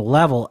same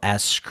level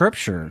as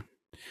Scripture.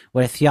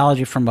 What a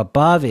theology from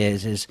above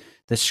is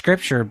the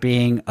Scripture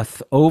being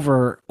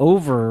over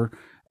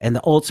and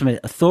the ultimate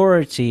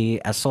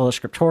authority, as Sola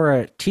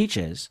Scriptura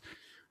teaches,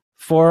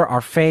 for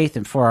our faith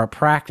and for our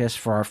practice,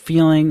 for our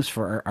feelings,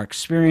 for our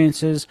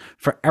experiences,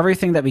 for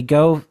everything that we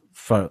go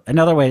for.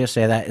 Another way to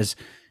say that is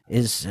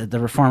the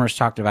Reformers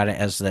talked about it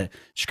as the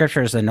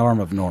Scripture is the norm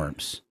of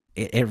norms.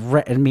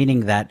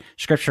 Meaning that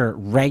Scripture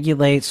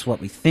regulates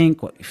what we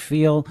think, what we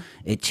feel.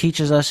 It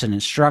teaches us and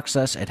instructs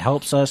us. It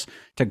helps us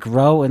to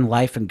grow in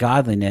life and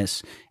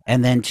godliness,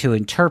 and then to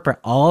interpret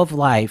all of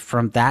life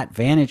from that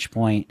vantage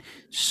point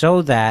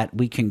so that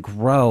we can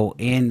grow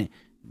in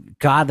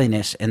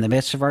godliness in the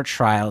midst of our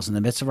trials, in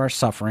the midst of our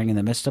suffering, in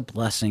the midst of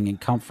blessing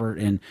and comfort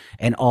and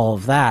all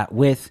of that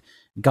with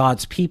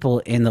God's people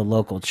in the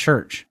local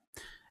church.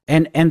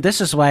 And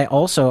this is why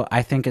also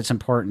I think it's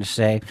important to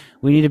say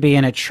we need to be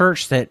in a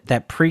church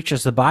that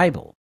preaches the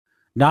Bible,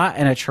 not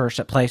in a church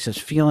that places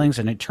feelings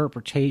and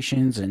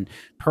interpretations and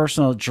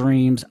personal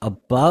dreams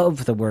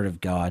above the Word of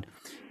God.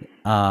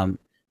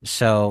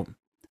 This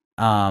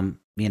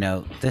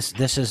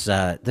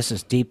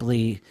is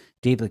deeply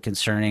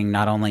concerning,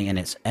 not only in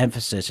its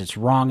emphasis, it's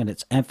wrong in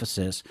its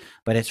emphasis,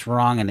 but it's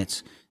wrong in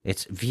its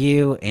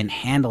view and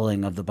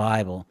handling of the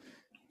Bible.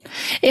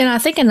 And I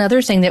think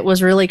another thing that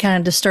was really kind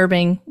of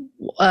disturbing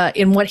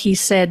in what he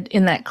said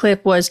in that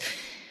clip was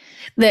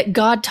that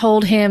God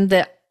told him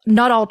that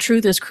not all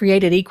truth is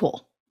created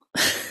equal.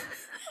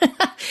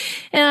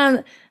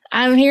 And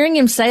I'm hearing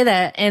him say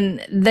that,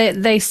 and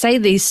they say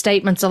these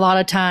statements a lot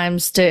of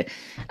times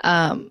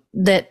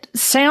that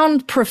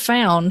sound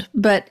profound,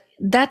 but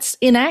that's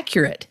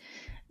inaccurate.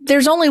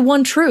 There's only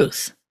one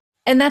truth,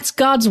 and that's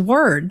God's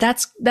word.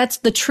 That's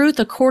the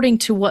truth according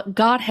to what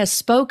God has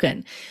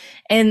spoken.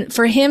 And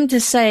for him to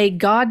say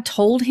God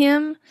told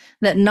him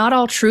that not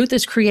all truth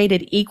is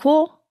created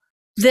equal,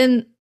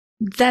 then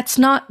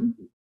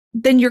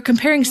you're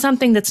comparing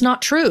something that's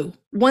not true.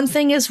 One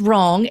thing is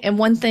wrong and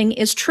one thing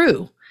is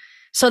true.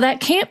 So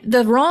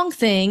the wrong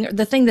thing,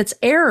 the thing that's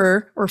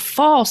error or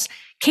false,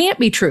 can't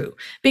be true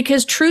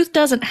because truth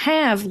doesn't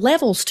have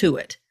levels to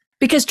it.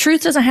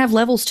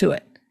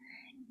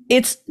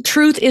 It's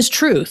truth is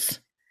truth.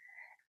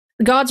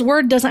 God's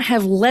word doesn't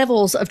have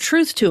levels of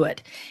truth to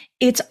it.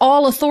 It's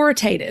all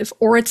authoritative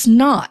or it's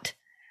not.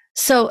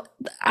 So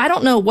I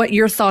don't know what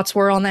your thoughts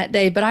were on that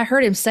day, but I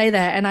heard him say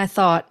that and I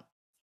thought,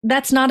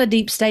 that's not a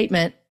deep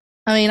statement.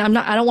 I mean, I'm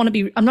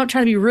not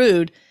trying to be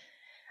rude,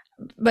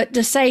 but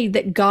to say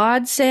that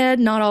God said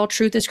not all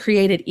truth is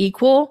created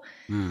equal,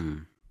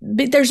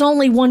 but there's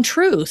only one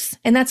truth,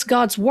 and that's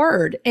God's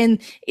word.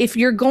 And if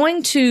you're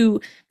going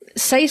to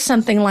say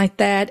something like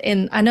that,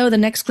 and I know the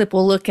next clip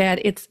we'll look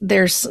at,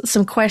 there's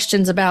some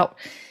questions about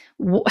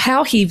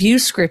how he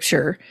views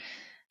Scripture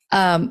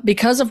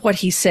because of what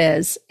he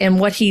says and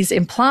what he's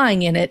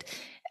implying in it.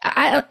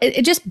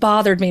 It just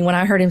bothered me when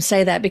I heard him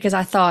say that, because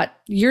I thought,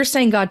 you're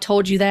saying God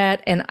told you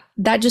that, and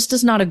that just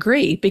does not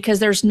agree, because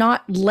there's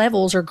not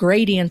levels or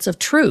gradients of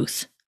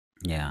truth.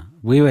 Yeah,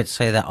 we would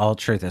say that all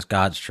truth is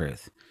God's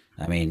truth.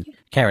 I mean,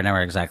 can't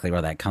remember exactly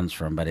where that comes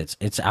from, but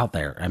it's out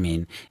there. I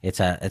mean,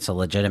 it's a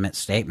legitimate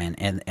statement,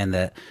 and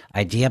the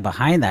idea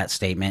behind that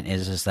statement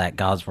is that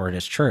God's word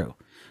is true,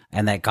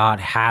 and that God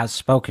has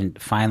spoken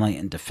finally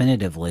and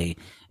definitively,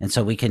 and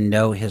so we can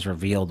know his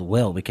revealed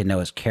will. We can know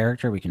his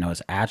character. We can know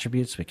his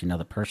attributes. We can know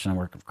the person and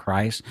work of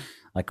Christ.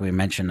 Like I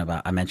mentioned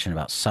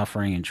about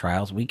suffering and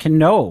trials. We can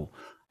know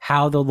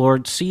how the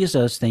Lord sees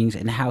those things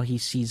and how he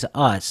sees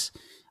us,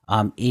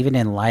 even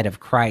in light of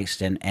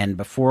Christ and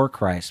before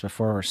Christ,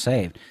 before we're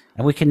saved.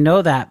 And we can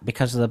know that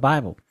because of the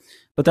Bible.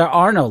 But there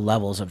are no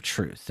levels of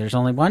truth. There's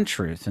only one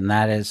truth, and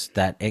that is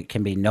that it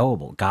can be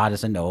knowable. God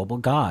is a knowable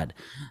God.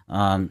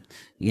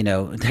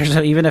 There's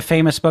even a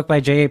famous book by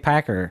J.A.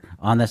 Packer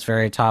on this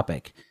very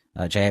topic.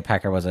 J.A.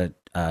 Packer was a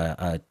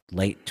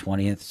late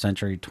 20th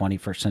century,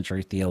 21st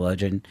century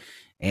theologian,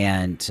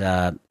 and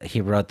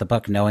he wrote the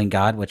book Knowing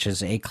God, which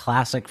is a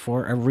classic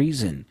for a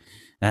reason.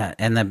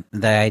 And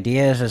the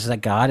idea is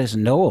that God is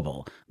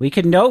knowable. We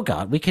can know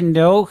God. We can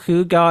know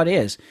who God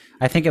is.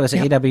 I think it was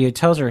A.W.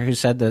 Tozer who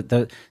said that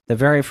the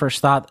very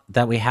first thought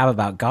that we have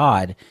about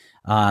God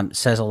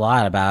says a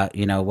lot about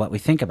what we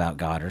think about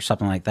God, or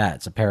something like that.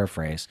 It's a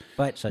paraphrase,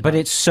 but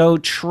it's so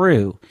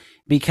true,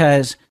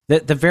 because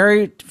the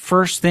very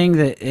first thing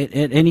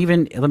and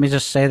even let me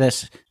just say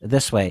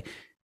this way: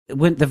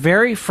 when the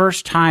very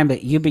first time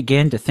that you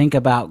begin to think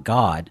about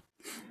God,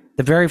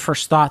 the very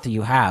first thought that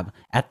you have,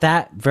 at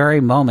that very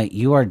moment,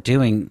 you are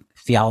doing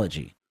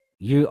theology.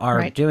 You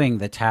are doing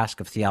the task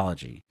of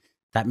theology.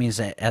 That means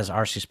that, as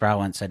R.C. Sproul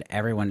once said,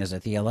 everyone is a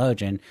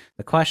theologian.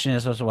 The question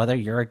is whether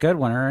you're a good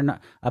one or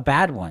a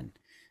bad one.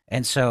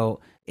 And so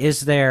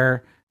is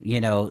there,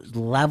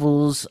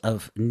 levels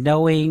of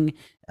knowing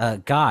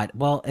God?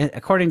 Well,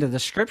 according to the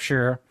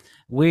Scripture,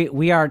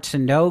 we are to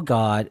know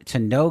God. To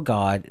know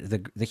God,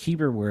 the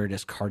Hebrew word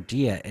is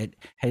cardia.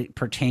 It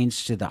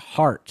pertains to the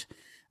heart.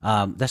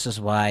 This is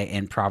why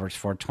in Proverbs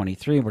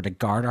 4:23 we're to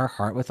guard our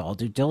heart with all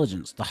due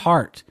diligence. The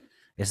heart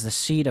is the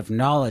seat of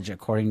knowledge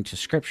according to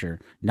Scripture,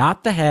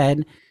 not the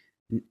head.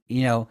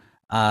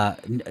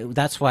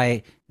 That's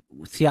why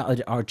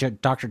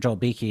Dr. Joel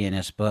Beakey in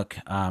his book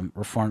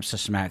Reformed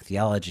Systematic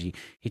Theology,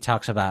 he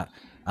talks about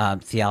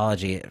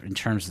theology in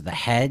terms of the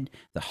head,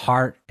 the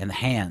heart, and the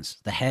hands.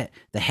 The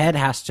head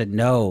has to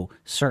know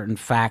certain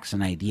facts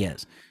and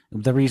ideas.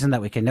 The reason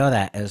that we can know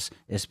that is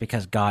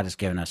because God has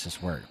given us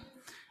his word.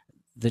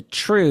 The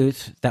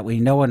truth that we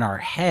know in our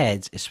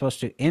heads is supposed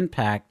to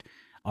impact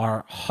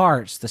our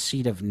hearts, the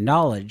seat of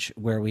knowledge,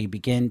 where we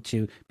begin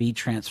to be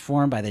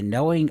transformed by the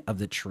knowing of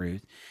the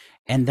truth.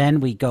 And then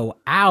we go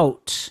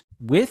out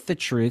with the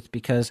truth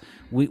because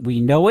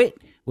we know it,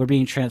 we're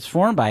being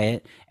transformed by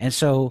it. And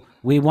so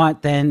we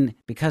want then,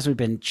 because we've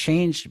been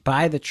changed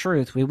by the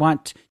truth, we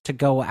want to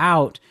go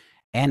out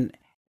and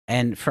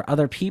for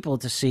other people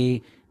to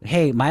see,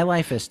 hey, my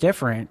life is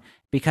different,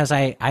 because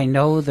I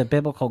know the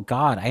biblical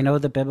God. I know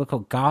the biblical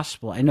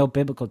gospel. I know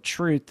biblical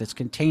truth that's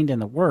contained in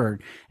the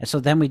word. And so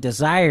then we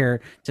desire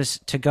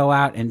to go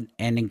out and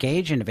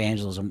engage in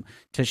evangelism,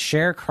 to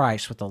share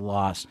Christ with the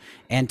lost,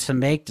 and to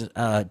make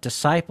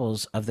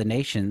disciples of the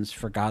nations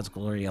for God's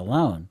glory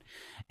alone.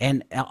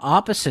 And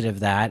opposite of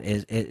that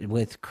is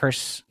with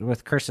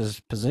Chris's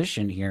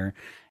position here,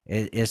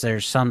 is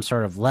there's some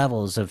sort of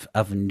levels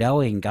of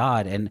knowing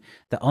God. And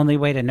the only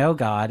way to know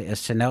God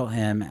is to know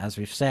him, as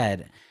we've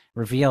said,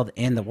 revealed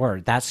in the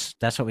word. That's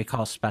what we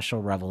call special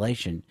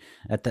revelation,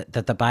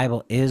 that the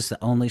Bible is the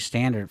only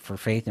standard for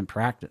faith and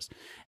practice.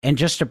 And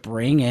just to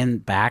bring in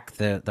back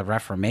the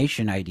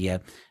Reformation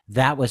idea,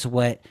 that was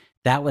what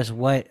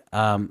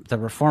the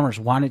Reformers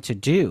wanted to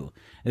do.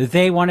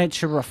 They wanted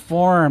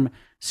to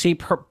see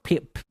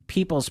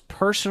people's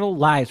personal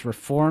lives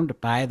reformed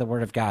by the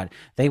word of God.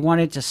 They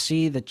wanted to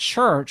see the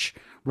church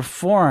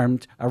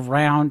reformed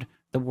around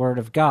the word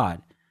of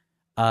God.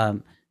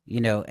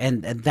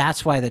 And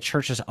that's why the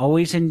church is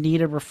always in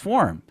need of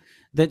reform.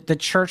 The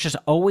church has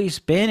always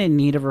been in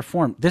need of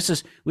reform.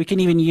 We can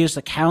even use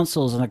the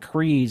councils and the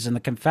creeds and the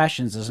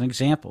confessions as an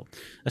example,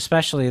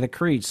 especially the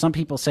creeds. Some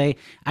people say,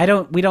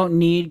 we don't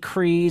need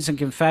creeds and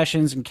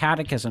confessions and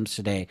catechisms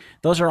today.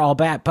 Those are all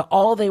bad. But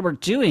all they were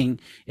doing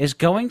is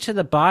going to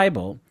the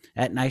Bible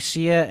at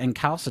Nicaea and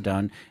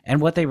Chalcedon, and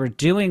what they were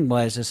doing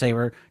is they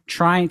were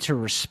trying to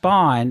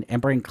respond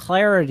and bring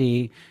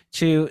clarity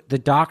to the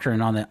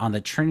doctrine on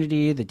the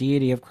Trinity, the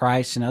deity of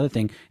Christ, and other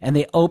things. And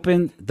they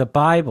opened the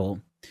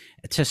Bible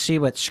to see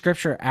what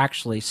Scripture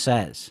actually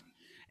says.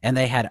 And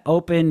they had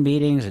open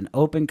meetings and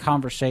open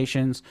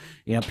conversations.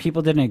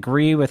 People didn't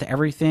agree with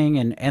everything,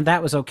 and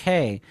that was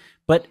okay.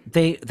 But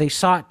they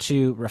sought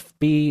to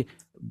be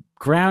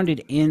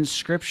grounded in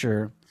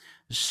Scripture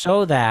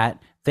so that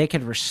they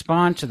could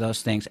respond to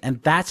those things. And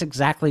that's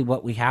exactly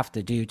what we have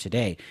to do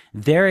today.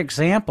 Their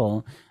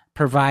example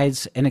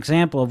provides an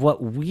example of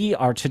what we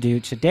are to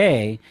do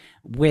today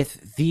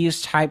with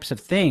these types of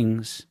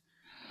things.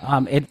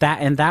 In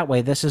that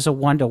way, this is a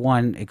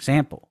one-to-one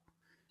example.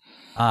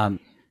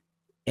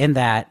 In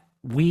that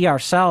we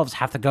ourselves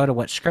have to go to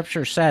what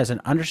Scripture says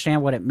and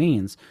understand what it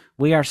means.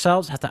 We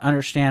ourselves have to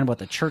understand what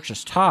the church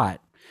has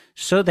taught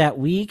so that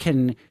we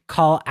can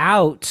call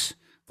out,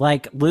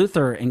 like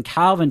Luther and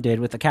Calvin did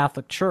with the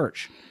Catholic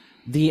Church,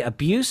 the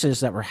abuses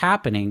that were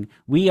happening.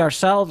 We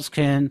ourselves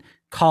can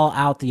call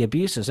out the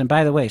abuses. And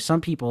by the way,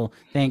 some people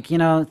think,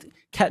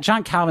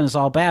 John Calvin is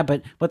all bad,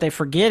 but what they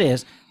forget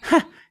is,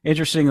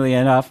 interestingly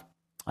enough,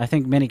 I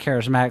think many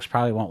charismatics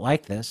probably won't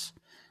like this,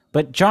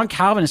 but John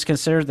Calvin is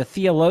considered the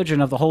theologian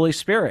of the Holy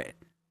Spirit.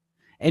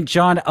 And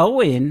John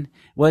Owen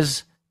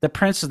was the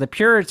Prince of the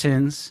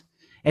Puritans,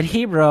 and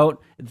he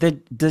wrote the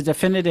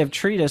definitive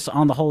treatise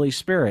on the Holy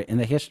Spirit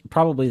in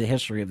probably the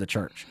history of the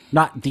church.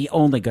 Not the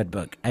only good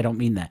book. I don't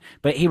mean that.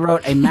 But he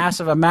wrote a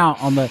massive amount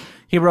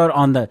he wrote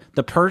on the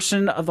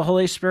person of the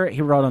Holy Spirit.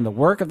 He wrote on the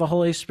work of the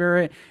Holy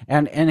Spirit.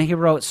 And he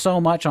wrote so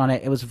much on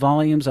it. It was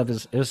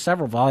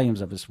several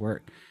volumes of his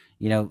work.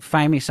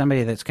 Find me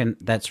somebody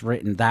that's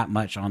written that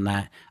much on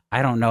that.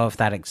 I don't know if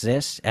that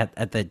exists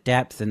at the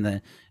depth and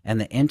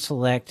the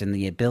intellect and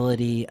the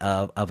ability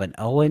of an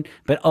Owen.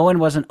 But Owen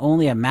wasn't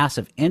only a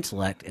massive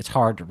intellect. It's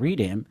hard to read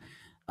him.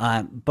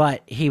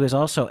 But he was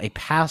also a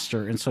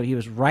pastor. And so he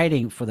was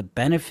writing for the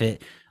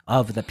benefit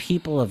of the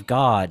people of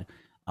God,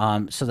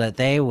 so that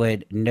they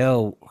would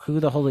know who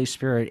the Holy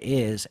Spirit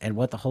is and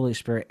what the Holy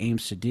Spirit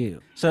aims to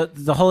do. So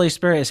the Holy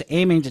Spirit is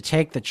aiming to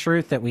take the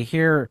truth that we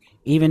hear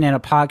even in a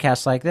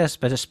podcast like this,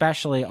 but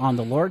especially on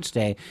the Lord's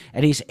Day,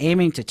 and he's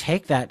aiming to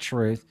take that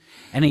truth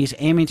and he's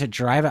aiming to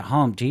drive it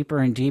home deeper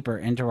and deeper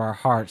into our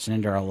hearts and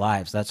into our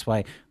lives. That's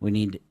why we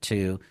need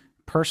to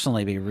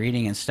personally be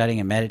reading and studying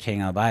and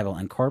meditating on the Bible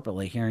and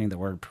corporately hearing the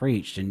word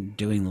preached and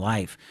doing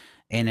life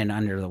in and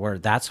under the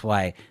word. That's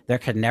why there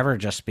could never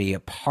just be a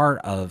part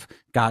of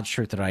God's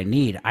truth that I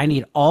need. I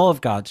need all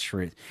of God's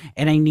truth,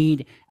 and I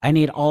need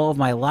all of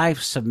my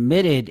life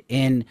submitted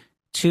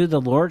to the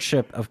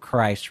lordship of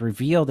Christ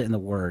revealed in the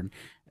word.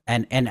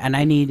 And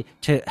I need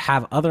to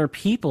have other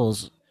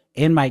peoples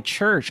in my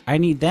church. I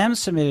need them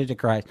submitted to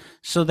Christ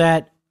so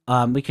that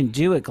we can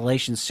do what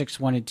Galatians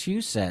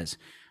 6:1-2 says.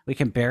 We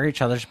can bear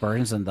each other's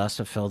burdens and thus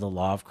fulfill the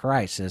law of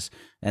Christ.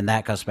 And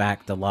that goes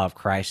back, the law of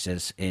Christ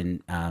is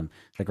in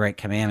the great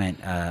commandment,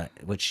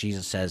 which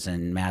Jesus says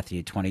in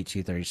Matthew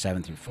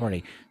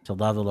 22:37-40, to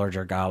love the Lord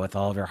your God with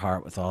all of your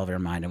heart, with all of your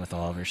mind, and with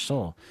all of your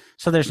soul.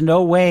 So there's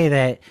no way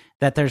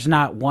that there's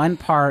not one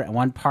part and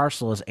one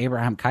parcel, as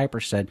Abraham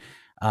Kuyper said,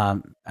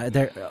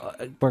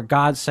 where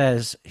God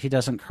says he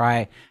doesn't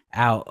cry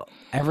out,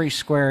 every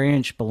square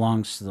inch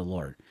belongs to the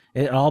Lord.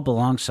 It all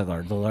belongs to the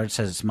Lord. The Lord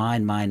says it's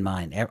mine, mine,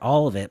 mine.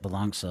 All of it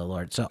belongs to the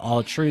Lord. So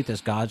all truth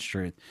is God's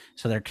truth.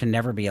 So there can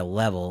never be a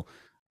level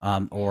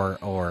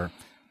or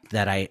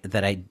that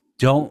I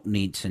don't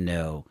need to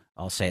know.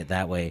 I'll say it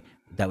that way,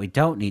 that we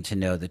don't need to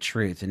know the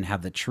truth and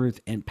have the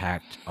truth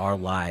impact our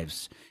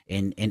lives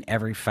in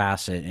every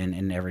facet and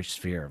in every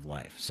sphere of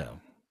life.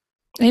 So,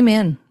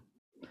 amen.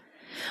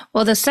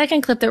 Well, the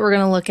second clip that we're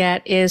going to look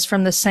at is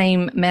from the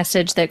same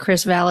message that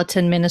Chris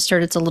Valentin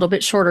ministered. It's a little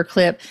bit shorter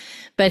clip,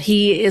 but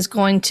he is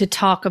going to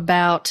talk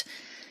about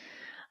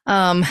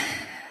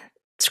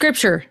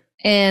Scripture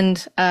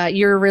and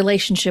your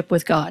relationship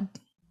with God.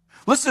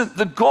 Listen,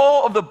 the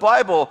goal of the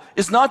Bible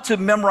is not to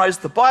memorize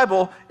the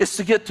Bible, it's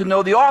to get to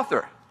know the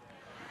author.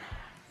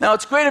 Now,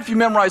 it's great if you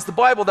memorize the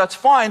Bible, that's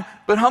fine,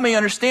 but how many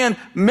understand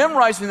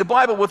memorizing the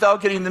Bible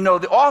without getting to know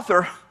the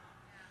author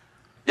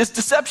is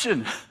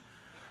deception?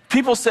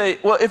 People say,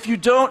 well, if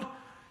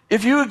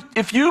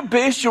you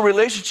base your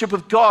relationship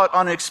with God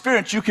on an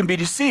experience, you can be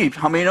deceived.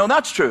 How many know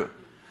that's true?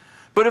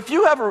 But if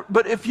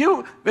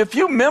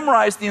you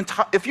memorize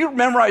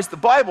the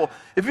Bible,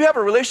 if you have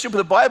a relationship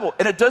with the Bible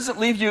and it doesn't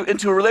lead you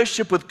into a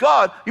relationship with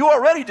God, you're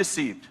already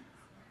deceived.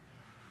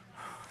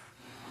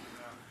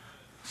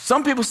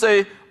 Some people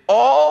say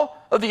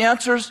all of the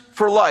answers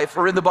for life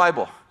are in the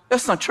Bible.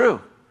 That's not true.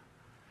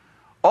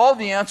 All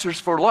the answers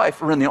for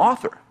life are in the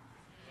author.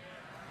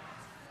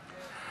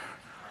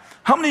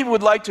 How many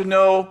would like to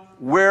know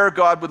where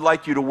God would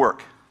like you to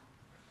work?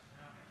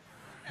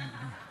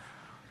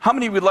 How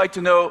many would like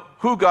to know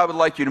who God would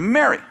like you to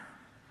marry?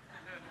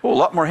 Oh, a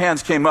lot more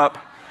hands came up.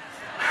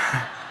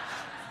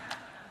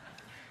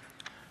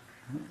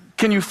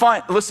 Can you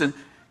find, listen,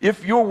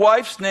 if your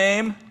wife's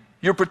name,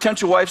 your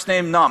potential wife's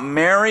name, not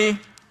Mary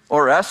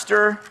or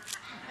Esther,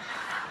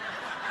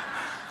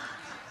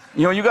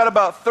 you got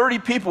about 30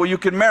 people you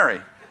can marry.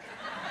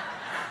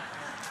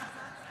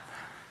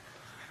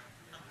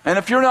 And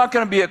if you're not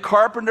going to be a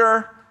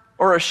carpenter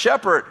or a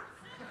shepherd,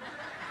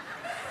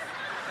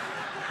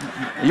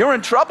 you're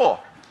in trouble.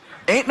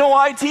 Ain't no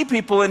IT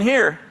people in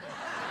here.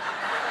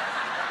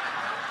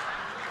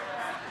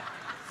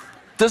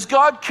 Does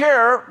God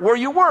care where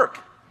you work?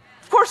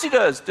 Of course he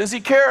does. Does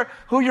he care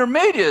who your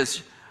mate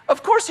is?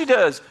 Of course he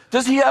does.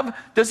 Does he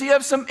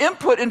have some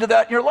input into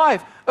that in your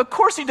life? Of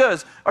course he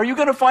does. Are you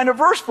going to find a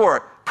verse for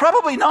it?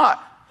 Probably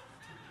not.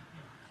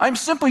 I'm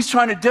simply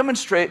trying to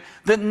demonstrate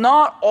that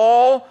not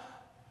all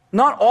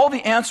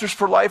the answers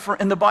for life are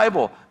in the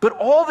Bible, but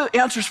all the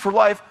answers for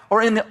life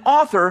are in the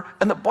author,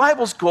 and the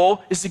Bible's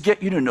goal is to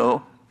get you to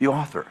know the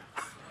author.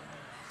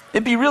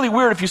 It'd be really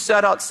weird if you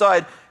sat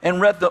outside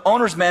and read the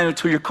owner's manual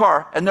to your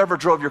car and never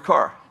drove your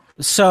car.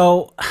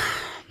 So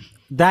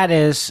that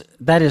is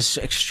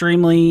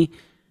extremely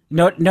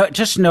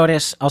just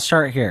notice, I'll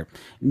start here.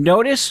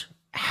 Notice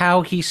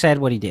how he said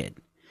what he did.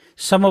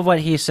 Some of what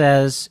he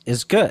says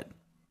is good,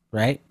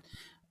 right?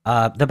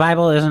 The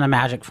Bible isn't a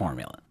magic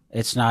formula.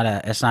 It's not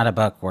a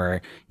book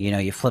where,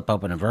 you flip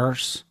open a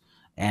verse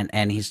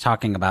and he's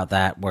talking about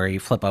that, where you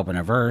flip open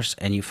a verse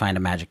and you find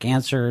a magic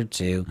answer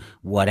to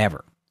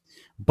whatever.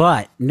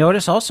 But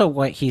notice also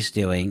what he's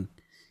doing,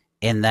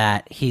 in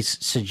that he's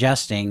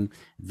suggesting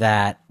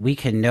that we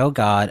can know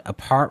God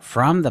apart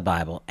from the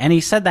Bible. And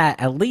he said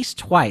that at least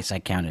twice, I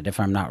counted,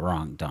 if I'm not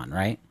wrong, Dawn,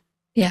 right?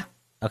 Yeah.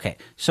 Okay.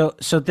 So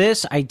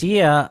this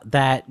idea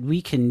that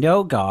we can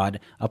know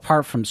God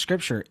apart from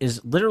Scripture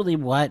is literally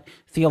what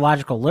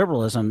theological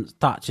liberalism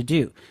thought to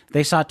do.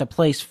 They sought to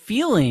place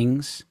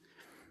feelings.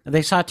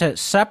 They sought to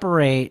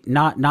separate,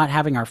 not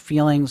having our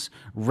feelings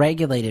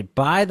regulated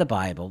by the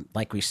Bible,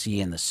 like we see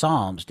in the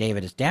Psalms.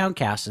 David is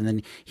downcast, and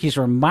then he's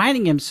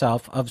reminding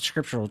himself of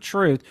scriptural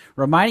truth,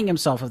 reminding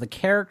himself of the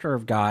character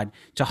of God,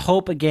 to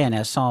hope again,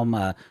 as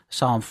Psalm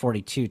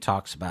 42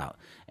 talks about,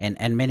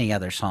 and many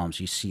other Psalms.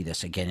 You see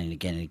this again and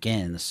again and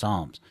again in the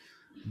Psalms.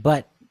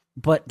 But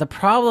the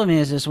problem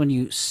is when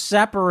you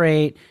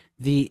separate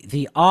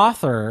the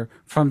author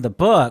from the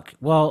book,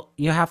 well,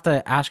 you have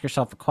to ask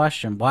yourself a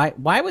question.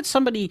 Why would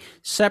somebody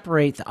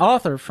separate the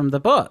author from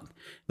the book?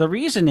 The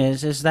reason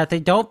is that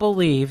they don't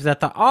believe that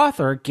the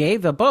author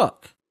gave the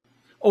book,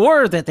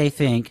 or that they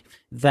think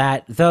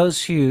that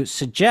those who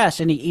suggest,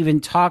 and he even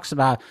talks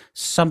about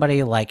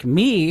somebody like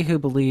me who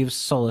believes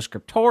Sola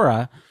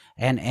Scriptura,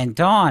 and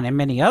Dawn and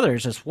many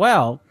others as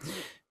well,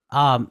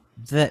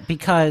 that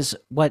because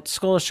what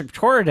Sola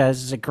Scriptura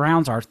does is it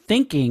grounds our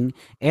thinking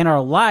and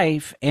our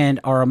life and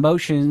our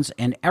emotions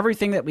and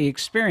everything that we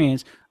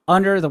experience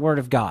under the Word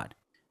of God.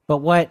 But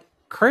what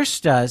Chris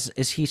does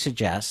is he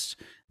suggests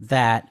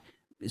that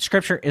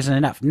Scripture isn't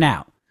enough.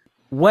 Now,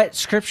 what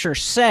Scripture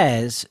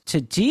says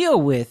to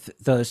deal with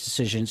those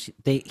decisions,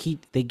 they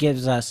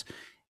gives us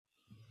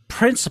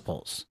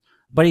principles,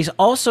 but he's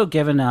also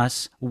given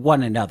us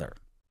one another.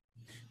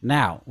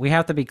 Now, we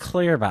have to be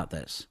clear about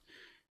this.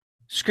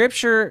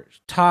 Scripture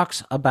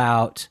talks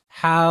about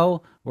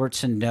how we're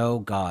to know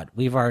God.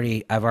 I've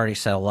already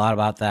said a lot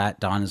about that.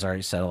 Don has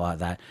already said a lot of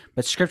that.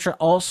 But Scripture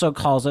also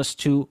calls us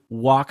to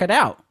walk it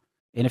out.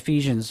 In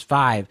Ephesians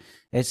 5,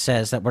 it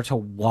says that we're to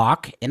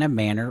walk in a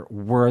manner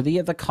worthy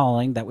of the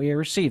calling that we have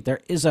received. There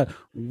is a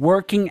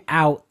working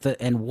out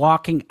and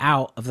walking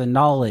out of the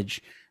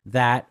knowledge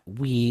that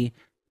we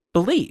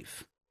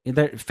believe.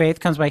 Faith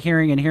comes by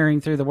hearing, and hearing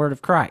through the word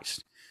of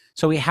Christ.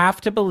 So we have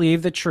to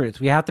believe the truth.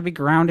 We have to be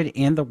grounded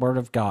in the Word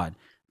of God.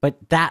 But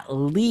that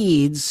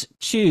leads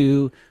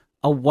to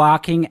a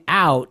walking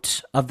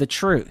out of the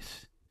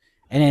truth.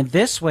 And in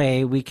this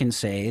way, we can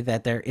say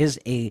that there is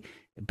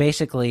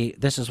basically,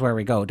 this is where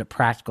we go to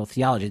practical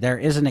theology. There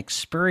is an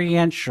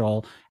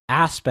experiential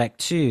aspect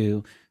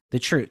to the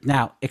truth.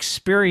 Now,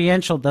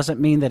 experiential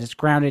doesn't mean that it's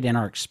grounded in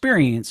our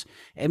experience.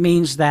 It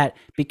means that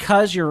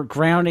because you're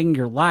grounding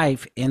your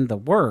life in the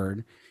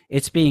Word,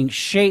 it's being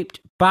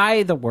shaped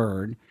by the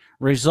Word,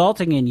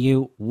 resulting in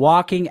you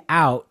walking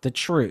out the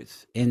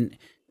truth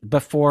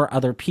before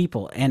other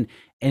people. And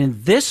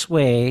in this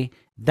way,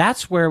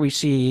 that's where we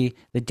see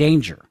the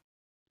danger.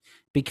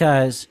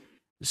 Because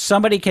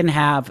somebody can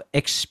have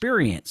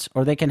experience,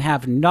 or they can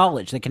have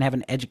knowledge, they can have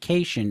an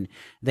education,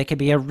 they could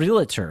be a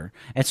realtor.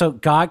 And so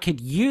God could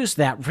use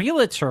that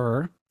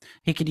realtor.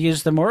 He could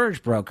use the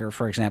mortgage broker,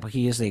 for example. He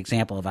used the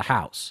example of a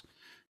house,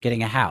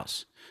 getting a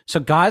house. So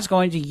God's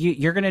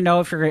you're going to know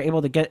if you're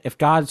able to if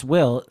God's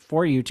will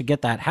for you to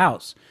get that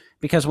house.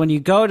 Because when you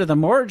go to the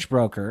mortgage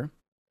broker,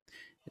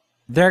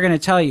 they're going to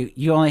tell you,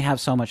 you only have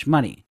so much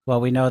money.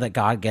 Well, we know that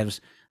God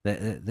gives,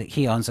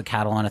 he owns the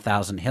cattle on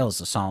 1,000 hills,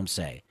 the Psalms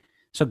say.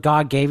 So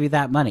God gave you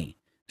that money.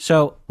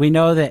 So we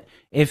know that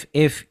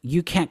if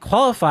you can't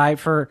qualify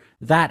for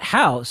that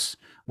house,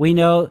 we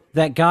know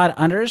that God,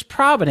 under his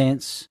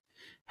providence,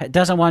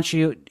 doesn't want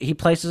you, he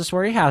places us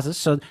where he has us.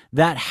 So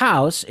that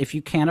house, if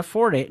you can't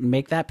afford it and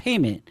make that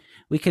payment,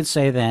 we can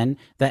say then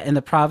that in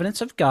the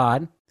providence of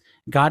God,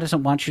 God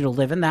doesn't want you to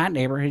live in that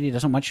neighborhood. He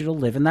doesn't want you to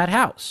live in that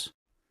house.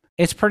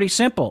 It's pretty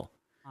simple.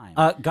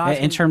 God,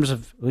 in terms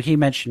of, he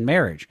mentioned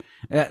marriage.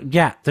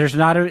 Yeah, there's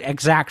not an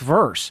exact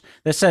verse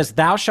that says,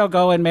 thou shalt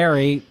go and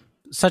marry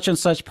such and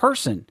such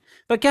person.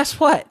 But guess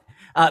what?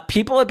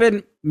 People have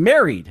been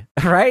married,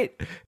 right?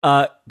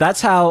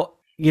 That's how,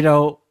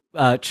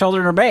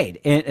 children are made.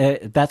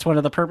 That's one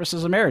of the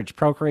purposes of marriage.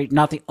 Procreate,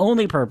 not the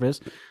only purpose,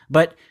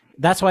 but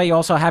that's why you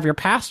also have your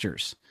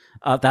pastors.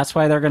 That's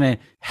why they're going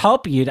to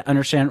help you to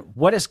understand,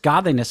 what does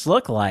godliness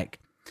look like?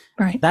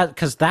 Right.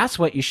 Because that's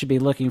what you should be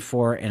looking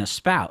for in a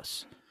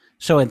spouse.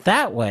 So in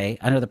that way,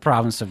 under the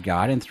providence of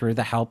God and through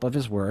the help of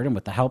his word and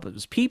with the help of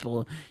his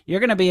people, you're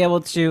going to be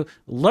able to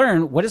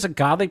learn, what does a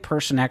godly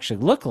person actually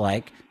look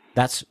like?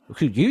 That's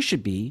who you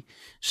should be,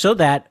 so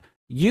that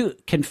you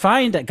can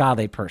find a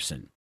godly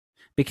person,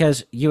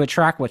 because you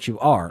attract what you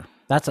are.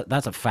 That's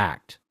a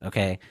fact,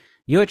 okay?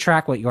 You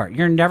attract what you are.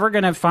 You're never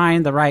going to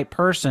find the right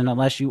person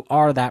unless you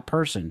are that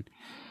person.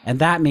 And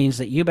that means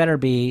that you better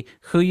be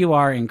who you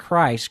are in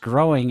Christ,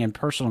 growing in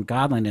personal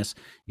godliness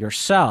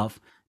yourself,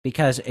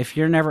 because if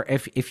you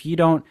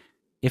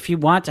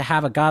want to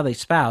have a godly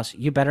spouse,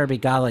 you better be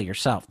godly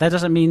yourself. That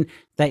doesn't mean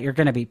that you're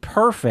going to be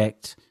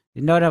perfect.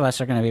 None of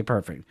us are going to be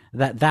perfect.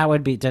 That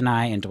would be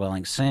deny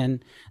indwelling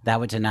sin. That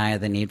would deny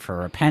the need for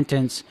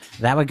repentance.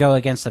 That would go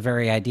against the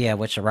very idea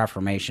which the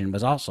Reformation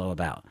was also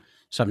about.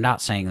 So I'm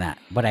not saying that.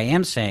 What I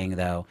am saying,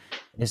 though,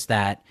 is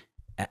that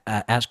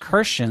as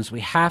Christians,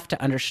 we have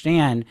to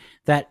understand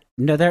that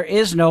there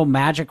is no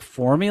magic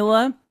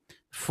formula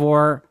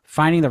for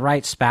finding the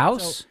right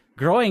spouse. So,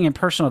 growing in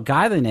personal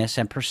godliness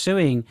and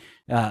pursuing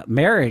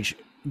marriage,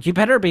 you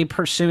better be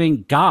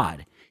pursuing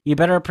God. You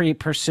better be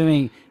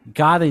pursuing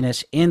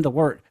godliness in the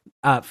Word.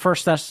 1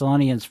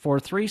 Thessalonians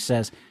 4:3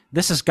 says,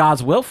 this is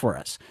God's will for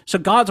us. So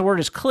God's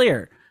Word is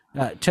clear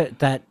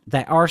that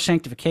our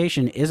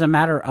sanctification is a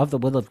matter of the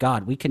will of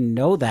God. We can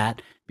know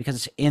that because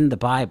it's in the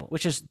Bible,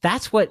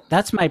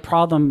 that's my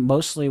problem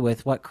mostly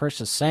with what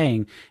Chris is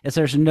saying, is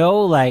there's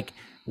no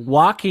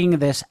walking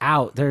this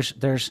out. There's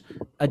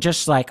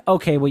just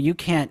okay, well, you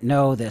can't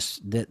know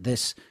this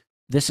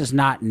is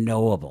not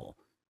knowable.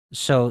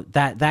 So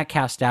that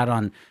casts doubt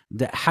on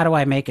how do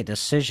I make a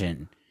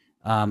decision?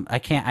 I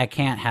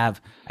can't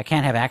have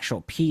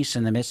actual peace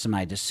in the midst of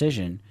my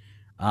decision.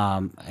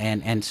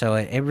 And so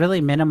it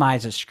really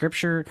minimizes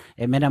Scripture.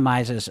 It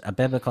minimizes a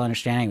biblical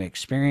understanding of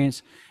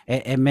experience.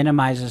 It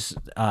minimizes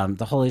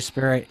the Holy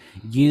Spirit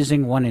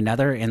using one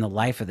another in the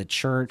life of the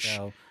church.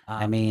 So,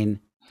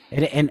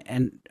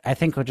 and I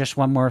think with just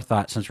one more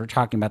thought, since we're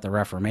talking about the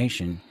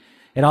Reformation,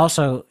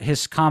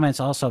 his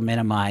comments also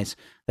minimize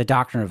the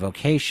doctrine of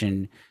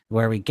vocation,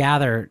 where we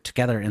gather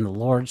together in the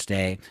Lord's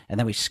Day and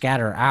then we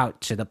scatter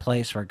out to the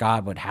place where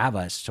God would have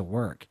us to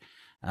work.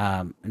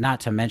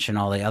 Not to mention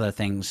all the other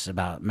things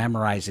about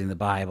memorizing the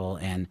Bible.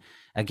 And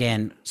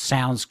again,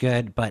 sounds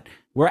good, but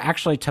we're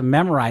actually to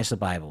memorize the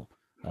Bible.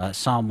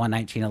 Psalm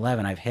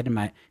 119:11, I've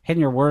hidden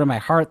your word in my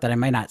heart that I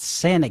might not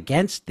sin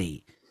against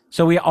thee.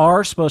 So we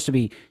are supposed to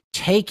be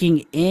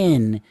taking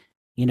in,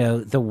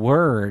 the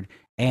word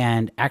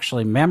and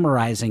actually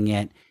memorizing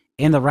it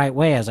in the right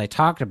way, as I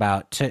talked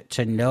about,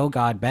 to know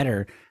God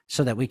better,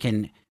 so that we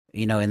can,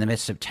 in the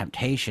midst of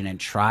temptation and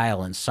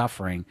trial and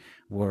suffering,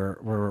 we're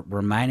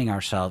reminding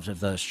ourselves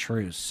of those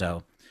truths.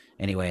 So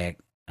anyway,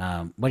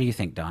 what do you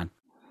think, Don?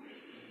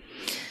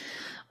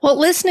 Well,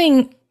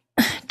 listening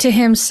to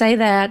him say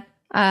that,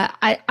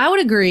 I would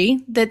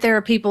agree that there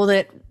are people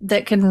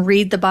that can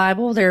read the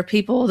Bible. There are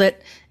people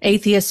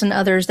atheists and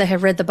others, that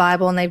have read the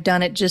Bible and they've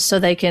done it just so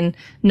they can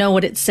know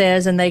what it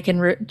says and they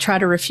can try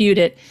to refute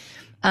it.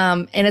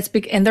 And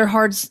their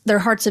hearts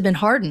have been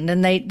hardened,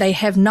 and they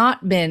have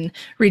not been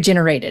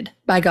regenerated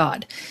by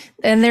God.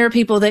 And there are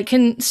people that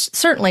can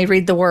certainly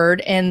read the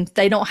Word, and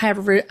they don't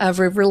have a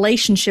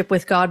relationship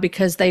with God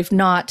because they've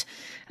not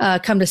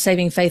come to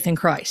saving faith in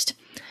Christ.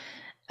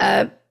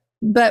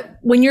 But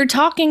when you're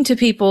talking to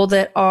people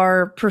that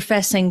are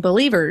professing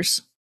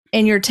believers,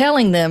 and you're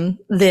telling them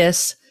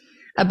this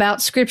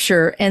about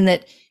Scripture, and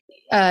that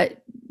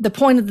the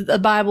point of the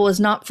Bible is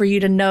not for you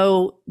to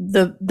know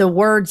the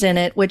words in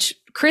it, which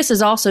Chris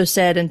has also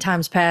said in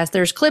times past.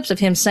 There's clips of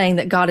him saying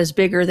that God is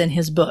bigger than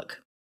his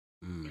book.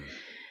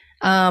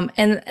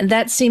 And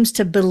that seems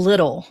to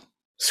belittle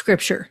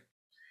Scripture.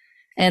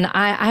 And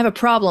I have a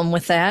problem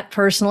with that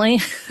personally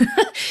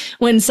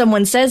when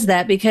someone says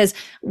that, because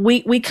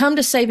we come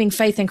to saving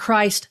faith in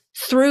Christ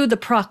through the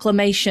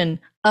proclamation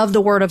of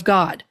the Word of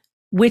God,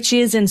 which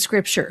is in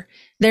Scripture.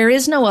 There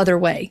is no other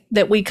way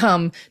that we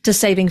come to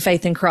saving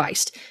faith in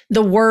Christ.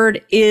 The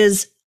Word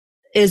is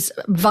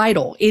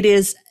vital. It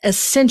is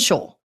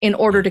essential in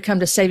order to come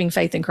to saving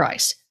faith in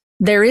Christ.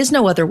 There is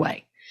no other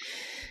way.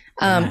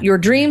 Your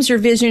dreams, your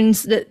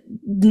visions,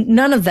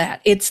 none of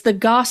that. It's the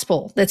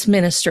gospel that's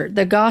ministered,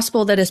 the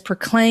gospel that is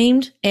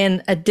proclaimed,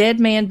 and a dead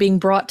man being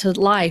brought to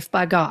life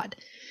by God.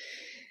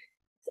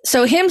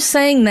 So him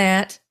saying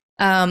that,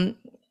 and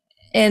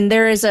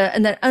there is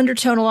an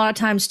undertone a lot of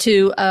times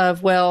too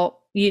of, well,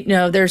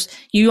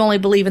 you only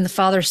believe in the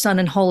Father, Son,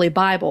 and Holy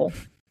Bible,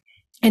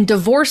 and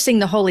divorcing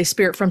the Holy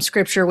Spirit from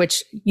Scripture,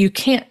 which you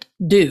can't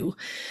do,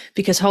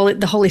 because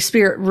the Holy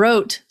Spirit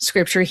wrote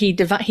Scripture. He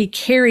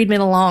carried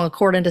men along,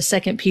 according to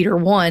 2 Peter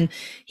 1.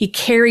 He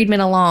carried men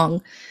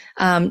along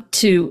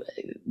to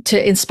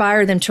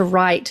inspire them to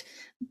write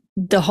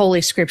the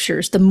Holy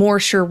Scriptures, the more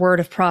sure word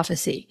of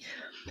prophecy.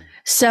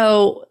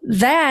 So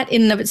that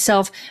in and of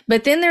itself,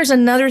 but then there's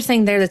another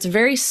thing there that's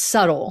very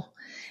subtle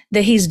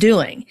that he's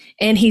doing.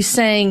 And he's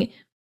saying,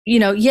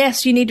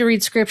 yes, you need to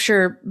read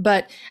Scripture,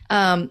 but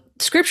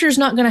Scripture is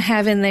not going to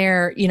have in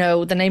there,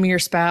 the name of your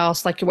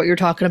spouse, like what you're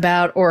talking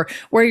about, or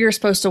where you're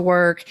supposed to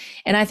work.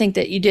 And I think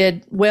that you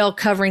did well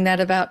covering that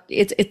about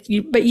it.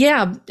 But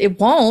yeah, it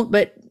won't,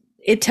 but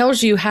it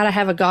tells you how to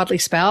have a godly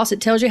spouse.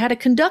 It tells you how to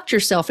conduct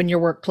yourself in your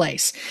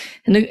workplace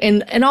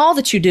and all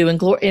that you do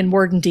in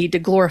word and deed to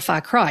glorify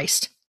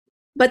Christ.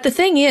 But the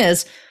thing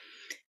is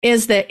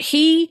that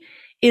he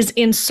is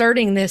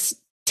inserting this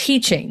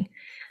teaching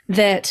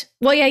that,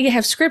 well, yeah, you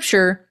have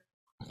Scripture,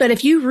 but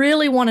if you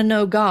really want to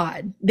know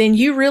God, then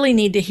you really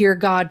need to hear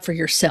God for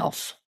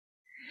yourself.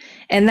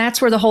 And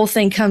that's where the whole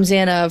thing comes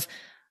in of,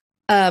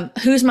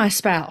 who's my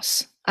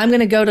spouse? I'm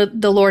going to go to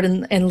the Lord,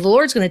 and the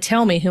Lord's going to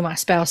tell me who my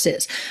spouse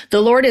is.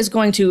 The Lord is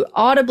going to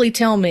audibly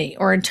tell me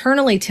or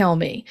internally tell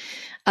me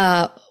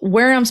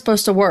where I'm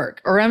supposed to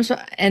work,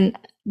 and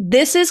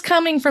this is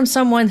coming from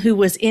someone who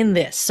was in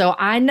this, so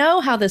I know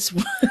how this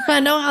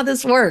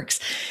works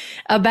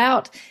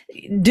about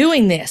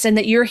doing this, and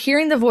that you're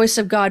hearing the voice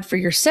of God for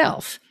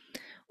yourself.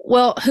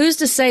 Well, who's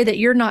to say that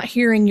you're not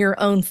hearing your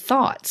own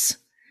thoughts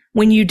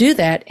when you do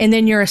that, and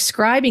then you're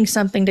ascribing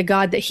something to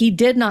God that He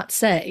did not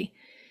say?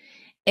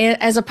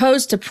 As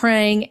opposed to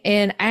praying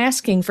and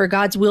asking for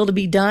God's will to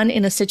be done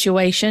in a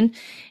situation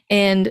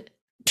and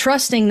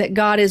trusting that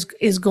God is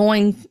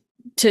going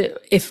to,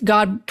 if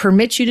God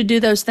permits you to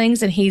do those things,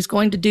 then He's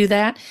going to do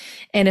that.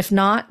 And if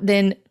not,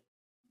 then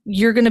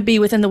you're going to be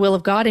within the will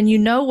of God, and you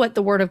know what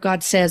the Word of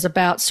God says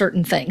about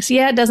certain things.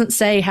 Yeah, it doesn't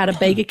say how to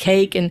bake a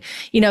cake and,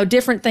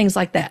 different things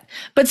like that.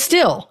 But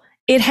still,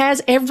 it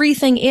has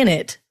everything in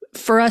it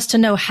for us to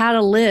know how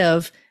to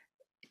live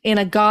in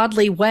a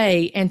godly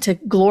way and to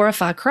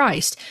glorify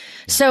Christ.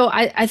 So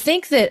I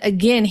think that,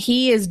 again,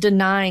 he is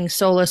denying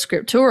sola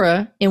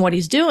scriptura in what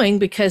he's doing,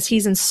 because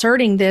he's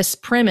inserting this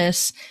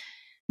premise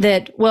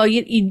that, well,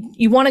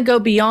 you want to go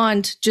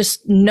beyond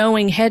just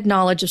knowing head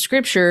knowledge of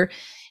Scripture.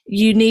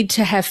 You need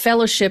to have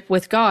fellowship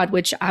with God,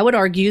 which I would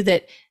argue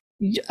that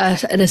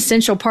an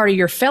essential part of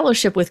your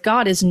fellowship with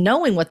God is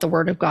knowing what the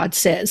Word of God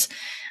says.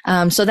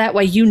 So that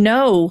way,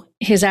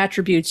 His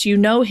attributes,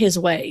 His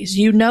ways,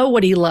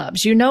 what He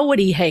loves, what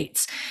He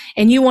hates,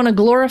 and you want to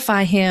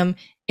glorify Him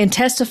and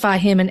testify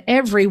Him in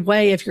every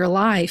way of your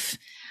life.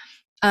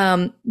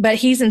 But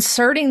he's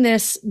inserting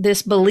this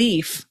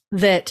belief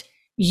that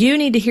you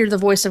need to hear the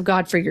voice of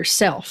God for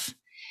yourself.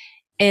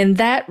 And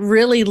that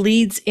really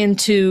leads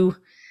into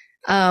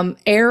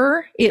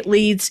error. It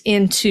leads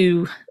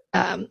into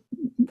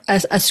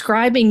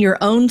ascribing your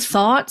own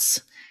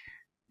thoughts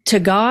to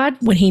God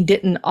when He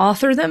didn't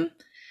author them.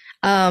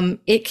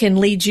 It can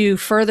lead you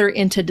further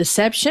into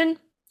deception.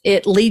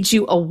 It leads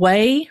you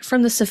away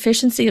from the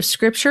sufficiency of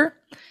Scripture.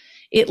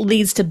 It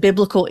leads to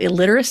biblical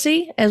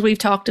illiteracy, as we've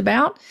talked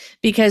about,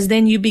 because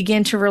then you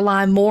begin to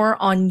rely more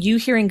on you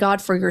hearing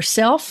God for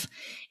yourself.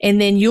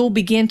 And then you'll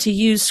begin to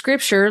use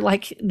Scripture,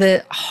 like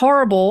the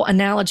horrible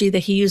analogy that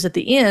he used at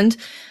the end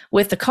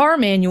with the car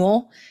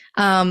manual.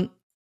 I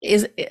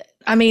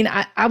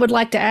would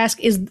like to ask,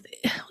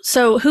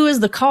 so who is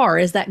the car?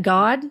 Is that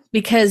God?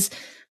 Because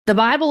the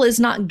Bible is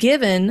not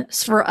given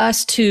for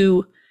us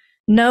to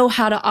know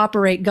how to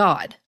operate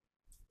God.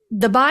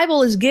 The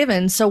Bible is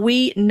given so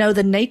we know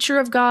the nature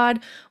of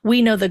God.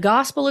 We know the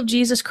gospel of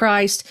Jesus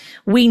Christ.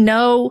 We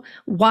know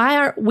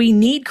why we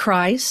need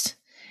Christ.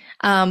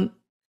 And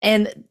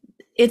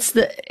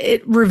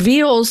it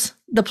reveals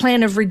the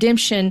plan of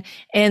redemption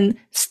and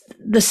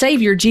the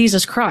Savior,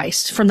 Jesus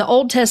Christ, from the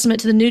Old Testament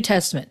to the New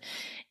Testament.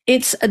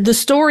 It's the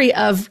story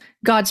of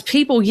God's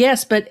people,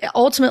 yes, but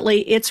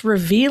ultimately it's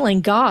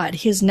revealing God,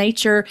 His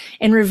nature,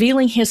 and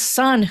revealing His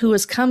Son who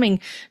is coming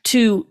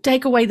to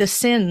take away the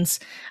sins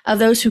of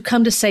those who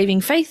come to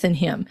saving faith in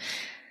Him.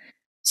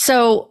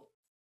 So,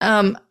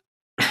 those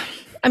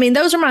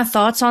are my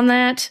thoughts on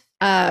that.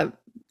 But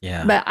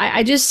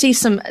I just see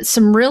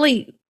some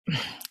really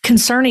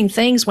concerning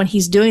things when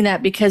he's doing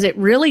that, because it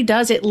really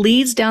does, it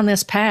leads down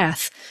this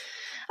path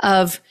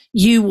of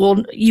you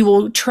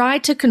will try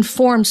to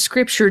conform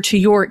Scripture to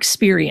your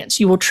experience.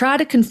 You will try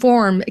to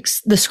conform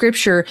the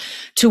Scripture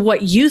to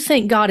what you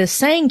think God is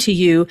saying to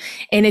you.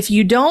 And if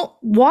you don't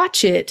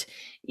watch it,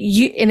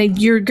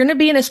 you're going to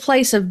be in this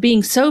place of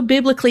being so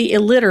biblically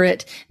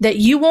illiterate that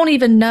you won't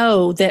even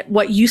know that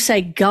what you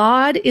say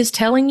God is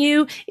telling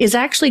you is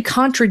actually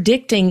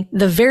contradicting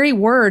the very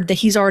word that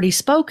He's already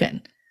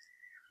spoken.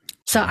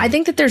 So I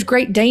think that there's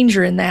great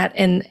danger in that,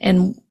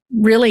 and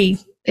really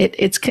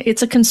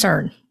it's a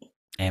concern.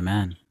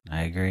 Amen.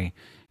 I agree.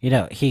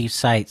 He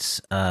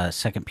cites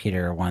 2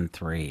 Peter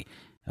 1:3,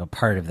 a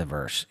part of the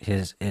verse.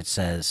 It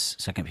says,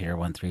 2 Peter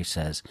 1:3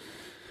 says,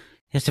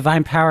 His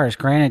divine power has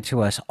granted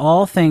to us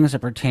all things that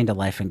pertain to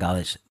life and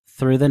godliness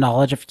through the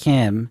knowledge of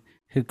Him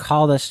who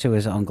called us to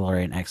His own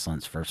glory and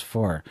excellence. Verse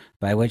 4,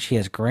 by which He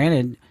has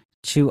granted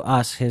to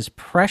us His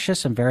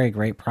precious and very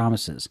great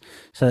promises,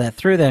 so that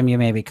through them you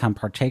may become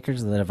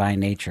partakers of the divine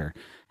nature,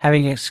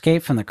 having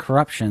escaped from the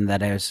corruption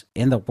that is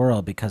in the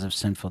world because of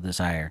sinful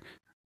desire.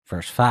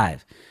 Verse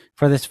 5,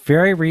 for this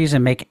very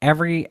reason make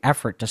every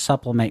effort to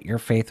supplement your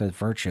faith with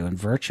virtue, and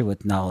virtue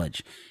with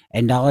knowledge,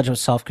 and knowledge with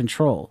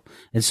self-control,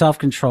 and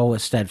self-control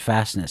with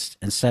steadfastness,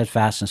 and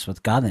steadfastness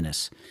with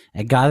godliness,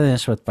 and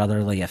godliness with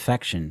brotherly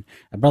affection,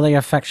 and brotherly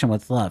affection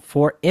with love.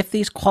 For if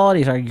these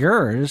qualities are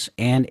yours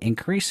and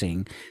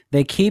increasing,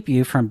 they keep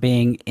you from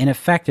being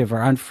ineffective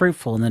or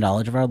unfruitful in the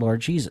knowledge of our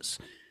Lord Jesus.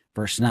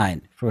 Verse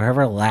 9, for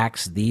whoever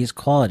lacks these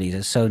qualities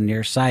is so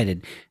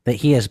nearsighted that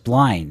he is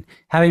blind,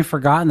 having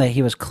forgotten that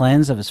he was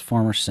cleansed of his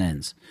former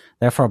sins.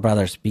 Therefore,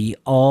 brothers, be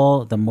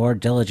all the more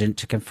diligent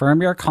to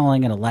confirm your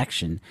calling and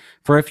election,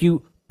 for if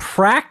you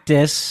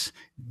practice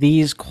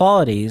these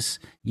qualities,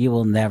 you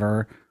will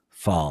never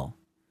fall.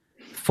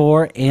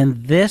 For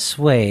in this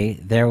way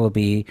there will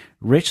be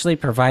richly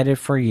provided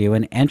for you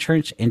an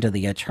entrance into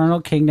the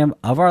eternal kingdom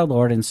of our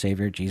Lord and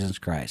Savior Jesus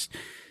Christ.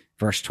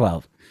 Verse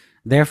 12,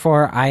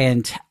 therefore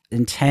I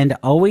intend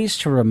always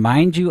to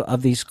remind you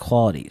of these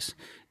qualities,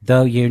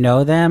 though you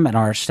know them and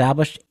are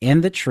established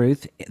in the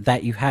truth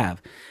that you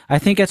have. I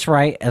think it's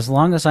right, as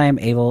long as I am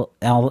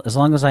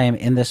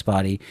in this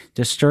body,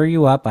 to stir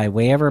you up by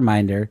way of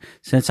reminder,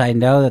 since I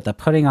know that the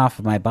putting off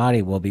of my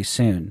body will be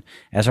soon,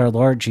 as our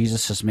Lord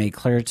Jesus has made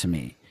clear to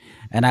me.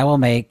 And I will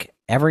make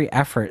every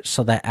effort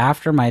so that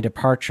after my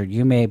departure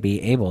you may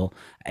be able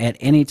at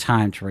any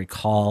time to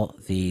recall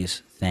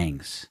these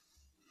things.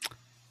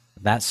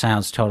 That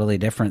sounds totally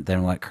different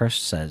than what Chris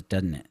says,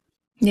 doesn't it?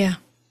 Yeah.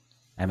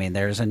 I mean,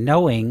 there's a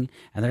knowing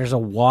and there's a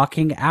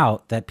walking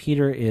out that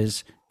Peter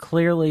is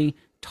clearly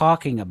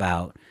talking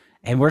about.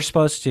 And we're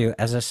supposed to,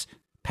 as this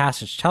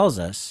passage tells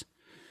us,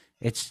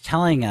 it's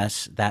telling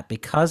us that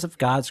because of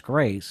God's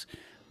grace,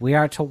 we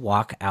are to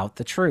walk out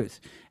the truth.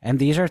 And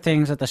these are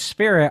things that the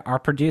Spirit are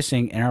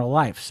producing in our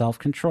life.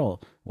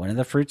 Self-control, one of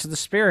the fruits of the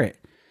Spirit.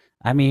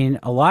 I mean,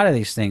 a lot of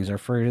these things are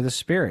fruit of the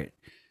Spirit.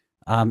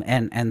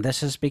 And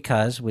this is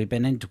because we've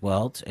been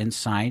indwelt and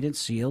signed and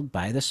sealed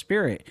by the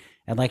Spirit.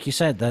 And like you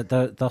said,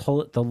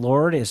 the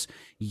Lord is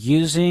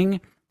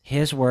using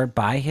His word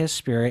by His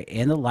Spirit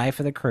in the life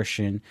of the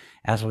Christian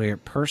as we are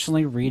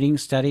personally reading,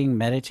 studying,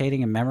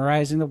 meditating, and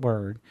memorizing the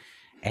word.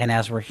 And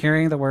as we're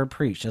hearing the word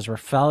preached, as we're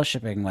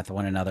fellowshipping with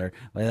one another,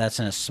 whether that's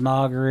in a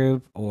small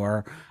group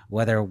or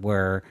whether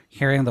we're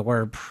hearing the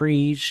word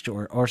preached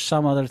or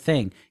some other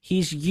thing,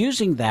 He's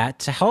using that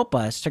to help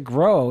us to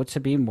grow to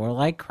be more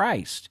like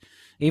Christ.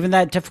 Even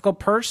that difficult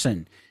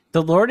person,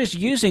 the Lord is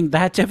using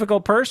that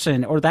difficult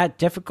person or that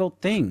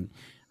difficult thing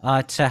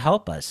to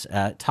help us.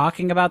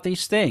 Talking about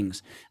these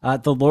things,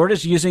 the Lord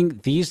is using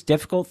these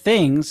difficult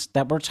things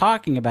that we're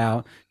talking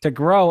about to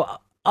grow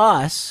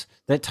us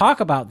that talk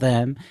about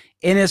them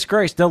in His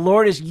grace. The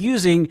Lord is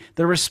using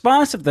the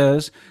response of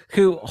those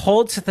who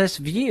hold to this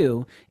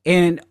view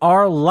in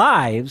our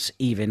lives,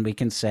 even, we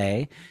can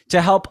say,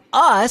 to help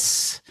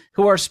us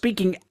who are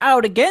speaking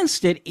out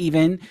against it,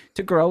 even,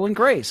 to grow in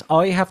grace. All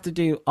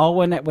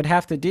one would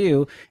have to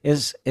do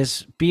is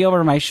be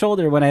over my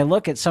shoulder when I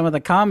look at some of the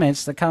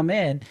comments that come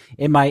in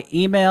my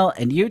email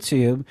and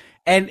YouTube,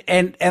 and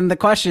the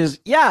question is,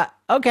 yeah,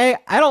 okay,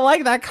 I don't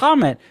like that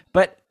comment,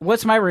 but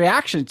what's my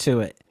reaction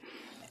to it?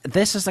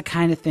 This is the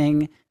kind of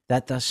thing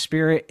that the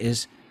Spirit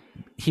is.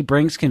 He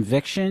brings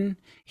conviction.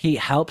 He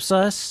helps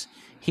us.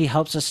 He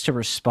helps us to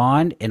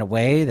respond in a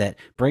way that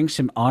brings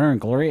Him honor and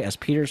glory, as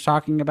Peter's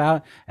talking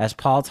about, as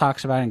Paul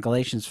talks about in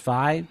Galatians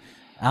 5,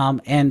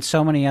 and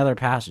so many other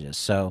passages.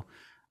 So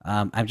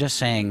I'm just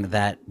saying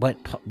that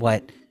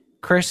what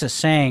Chris is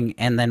saying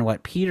and then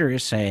what Peter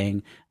is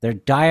saying, they're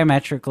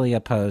diametrically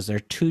opposed. They're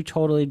two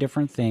totally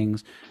different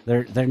things.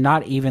 They're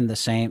not even the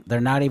same.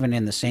 They're not even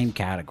in the same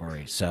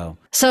category. So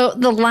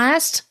the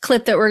last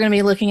clip that we're going to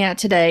be looking at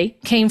today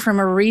came from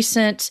a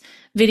recent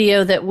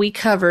video that we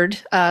covered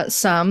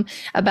some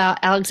about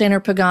Alexander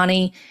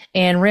Pagani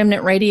and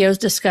Remnant Radio's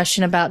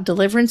discussion about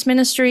deliverance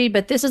ministry.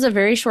 But this is a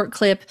very short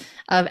clip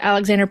of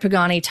Alexander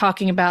Pagani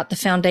talking about the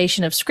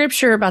foundation of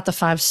Scripture, about the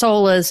 5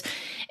 solas,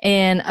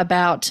 and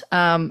about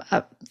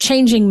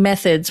changing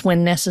methods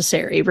when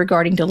necessary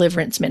regarding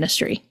deliverance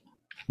ministry.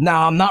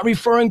 Now, I'm not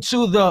referring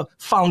to the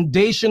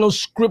foundational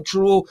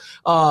scriptural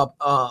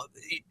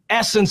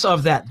essence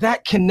of that.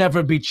 That can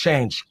never be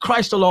changed.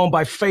 Christ alone,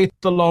 by faith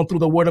alone, through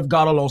the word of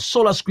God alone.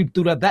 Sola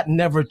Scriptura, that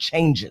never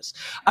changes.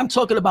 I'm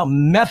talking about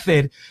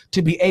method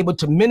to be able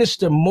to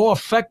minister more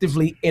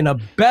effectively in a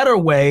better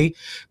way,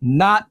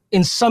 not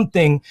in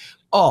something,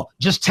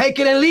 just take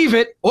it and leave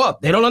it.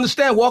 They don't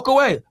understand, walk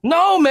away.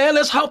 No, man,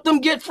 let's help them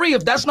get free.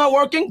 If that's not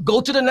working,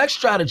 go to the next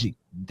strategy.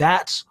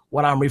 That's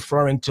what I'm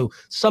referring to.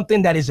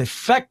 Something that is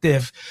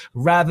effective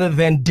rather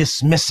than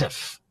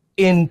dismissive.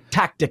 in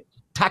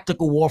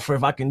tactical warfare,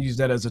 if I can use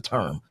that as a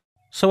term.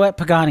 So what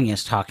Pagani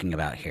is talking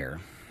about here,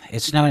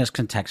 it's known as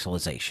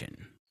contextualization.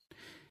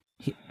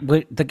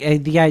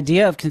 The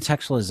idea of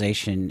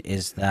contextualization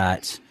is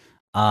that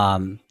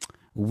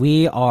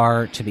we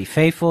are to be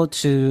faithful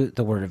to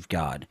the Word of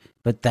God,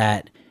 but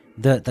that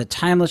the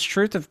timeless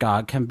truth of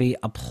God can be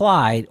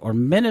applied or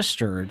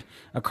ministered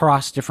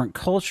across different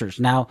cultures.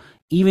 Now,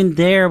 even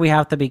there, we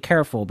have to be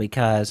careful,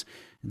 because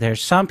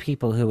there's some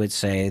people who would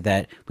say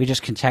that we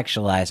just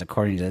contextualize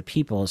according to the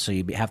people, so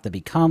you have to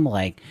become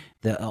like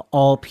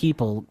all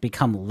people,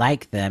 become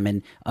like them,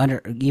 and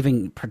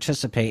even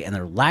participate in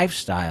their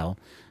lifestyle.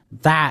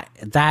 That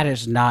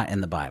is not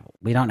in the Bible.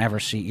 You don't ever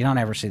see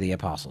the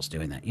apostles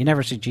doing that. You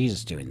never see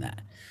Jesus doing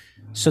that.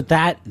 So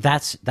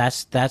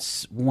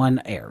that's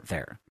one error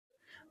there.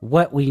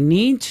 What we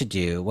need to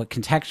do, what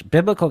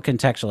biblical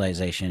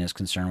contextualization is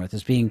concerned with,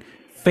 is being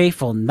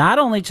faithful not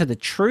only to the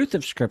truth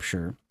of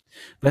Scripture,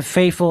 but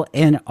faithful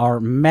in our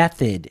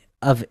method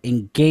of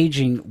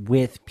engaging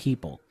with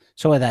people.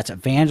 So whether that's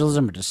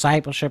evangelism or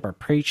discipleship or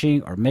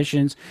preaching or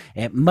missions,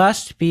 it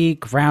must be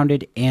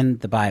grounded in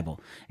the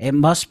Bible. It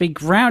must be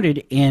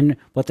grounded in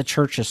what the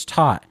church has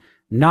taught,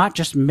 not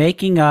just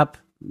making up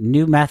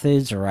new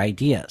methods or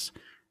ideas.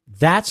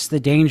 That's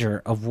the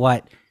danger of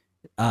what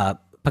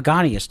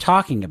Pagani is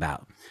talking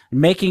about,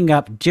 making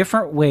up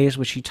different ways,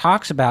 which he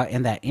talks about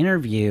in that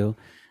interview,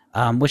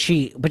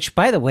 which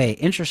by the way,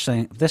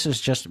 interesting, this is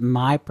just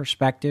my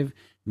perspective,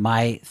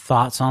 my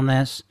thoughts on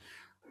this.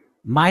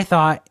 My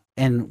thought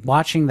in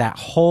watching that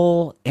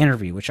whole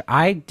interview, which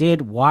I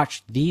did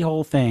watch the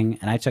whole thing,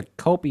 and I took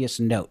copious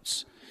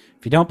notes.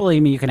 If you don't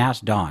believe me, you can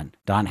ask Don.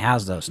 Don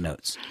has those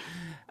notes.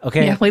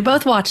 Okay. Yeah, we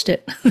both watched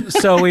it.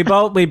 So we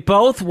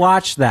both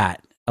watched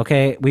that.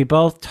 Okay. We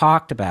both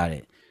talked about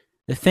it.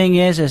 The thing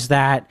is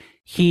that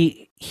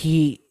he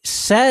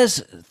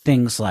says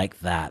things like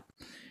that,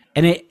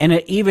 and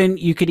it even,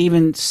 you could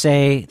even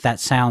say that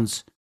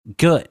sounds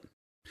good.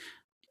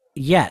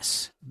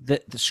 Yes,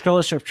 the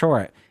Sola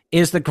Scriptura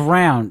is the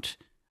ground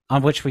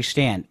on which we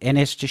stand, and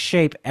it's to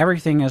shape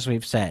everything, as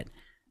we've said.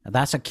 Now,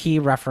 that's a key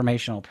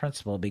reformational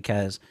principle,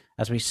 because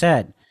as I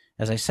said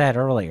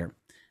earlier,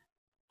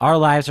 our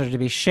lives are to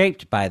be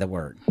shaped by the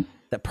Word,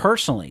 that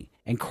personally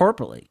and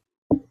corporately.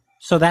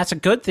 So that's a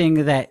good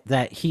thing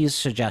that he's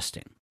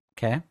suggesting.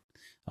 Okay,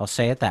 I'll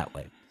say it that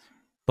way.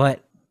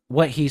 But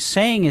what he's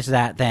saying is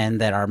that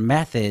our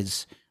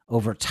methods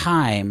over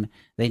time,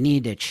 they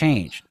need to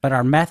change, but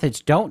our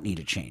methods don't need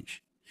to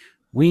change.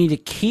 We need to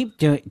keep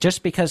doing.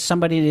 Just because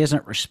somebody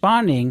isn't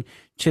responding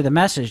to the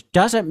message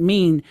doesn't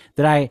mean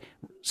that I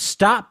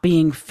stop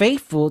being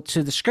faithful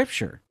to the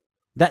Scripture.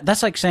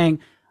 That's like saying,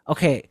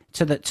 okay,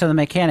 to the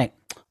mechanic,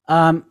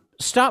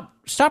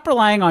 stop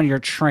relying on your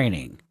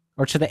training.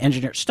 Or to the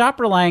engineer, stop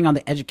relying on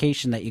the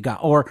education that you got.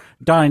 Or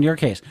Don, in your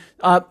case,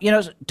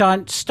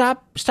 Don,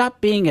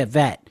 stop being a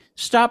vet.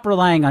 Stop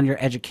relying on your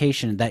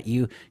education that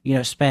you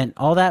spent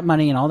all that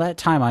money and all that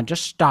time on.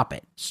 Just stop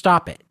it.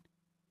 Stop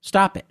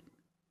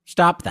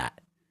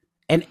that.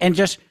 And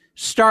just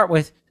start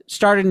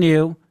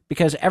anew,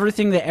 because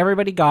everything that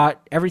everybody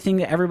got, everything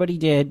that everybody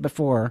did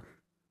before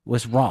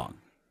was wrong,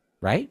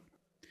 right?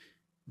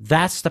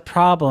 That's the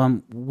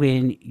problem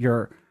when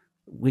your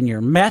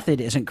method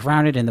isn't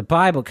grounded in the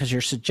Bible, because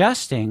you're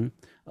suggesting,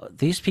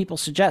 these people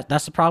suggest,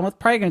 that's the problem with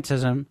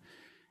pragmatism,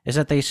 is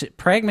that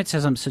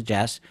pragmatism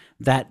suggests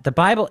that the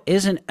Bible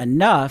isn't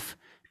enough,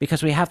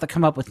 because we have to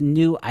come up with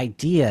new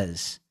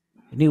ideas,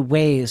 new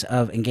ways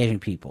of engaging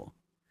people.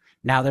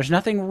 Now, there's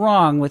nothing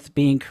wrong with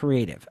being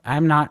creative.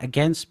 I'm not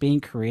against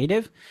being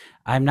creative.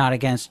 I'm not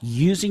against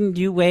using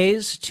new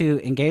ways to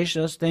engage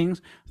those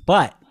things.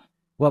 But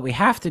what we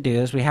have to do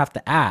is we have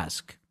to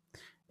ask,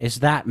 is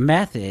that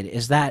method,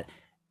 is that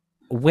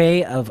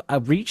way of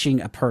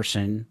reaching a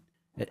person,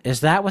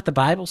 is that what the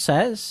Bible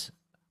says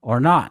or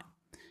not?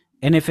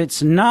 And if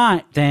it's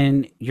not,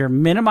 then you're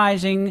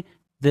minimizing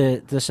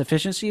the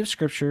sufficiency of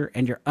Scripture,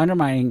 and you're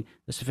undermining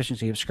the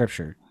sufficiency of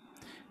Scripture.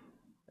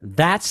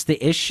 That's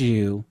the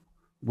issue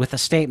with a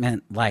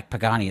statement like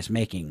Pagani is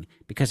making,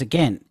 because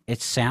again,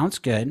 it sounds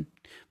good,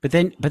 but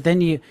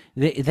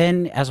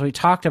then as we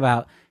talked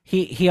about,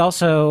 he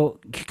also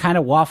kind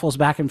of waffles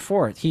back and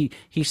forth.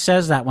 He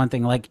says that one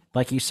thing,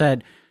 like you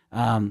said,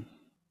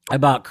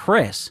 about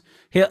Chris.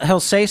 He'll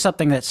say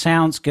something that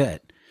sounds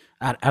good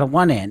out of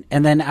one end,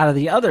 and then out of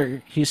the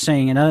other, he's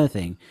saying another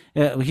thing.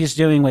 He's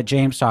doing what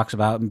James talks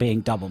about and being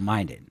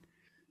double-minded.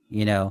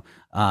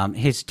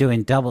 He's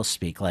doing double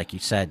speak, like you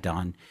said,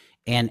 Don.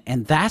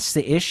 And that's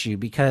the issue,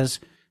 because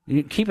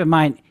keep in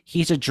mind,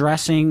 he's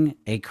addressing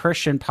a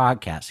Christian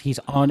podcast. He's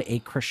on a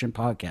Christian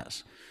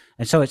podcast.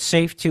 And so it's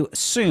safe to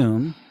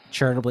assume,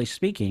 charitably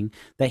speaking,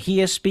 that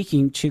he is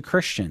speaking to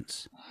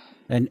Christians,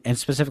 and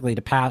specifically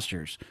to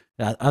pastors,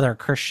 other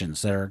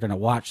Christians that are going to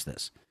watch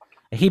this.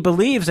 He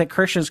believes that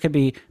Christians can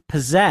be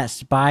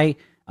possessed by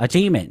a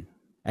demon,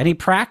 and he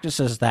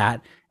practices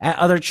that at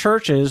other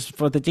churches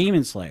for the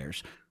demon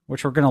slayers,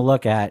 which we're going to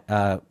look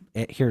at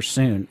here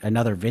soon,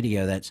 another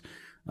video that's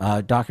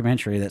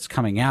documentary that's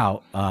coming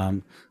out,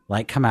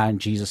 like Come Out in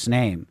Jesus'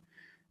 Name.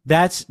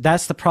 That's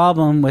the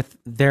problem with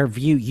their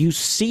view. You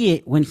see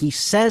it when he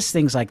says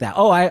things like that.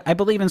 Oh, I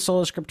believe in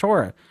Sola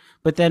Scriptura,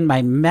 but then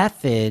my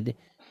method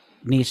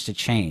needs to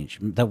change,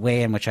 the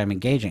way in which I'm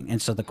engaging.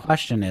 And so the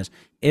question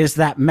is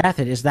that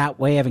method, is that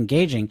way of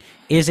engaging,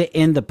 is it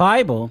in the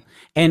Bible?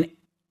 And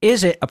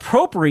is it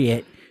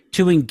appropriate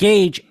to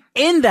engage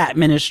in that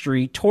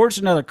ministry towards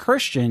another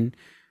Christian?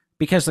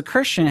 Because the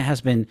Christian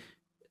has been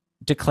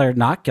declared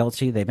not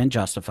guilty. They've been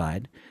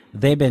justified.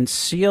 They've been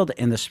sealed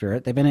in the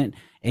Spirit. They've been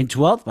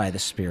indwelt by the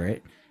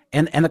Spirit.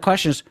 And the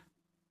question is,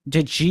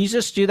 did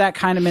Jesus do that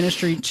kind of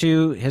ministry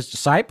to his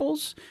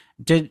disciples?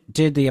 Did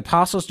the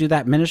apostles do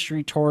that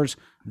ministry towards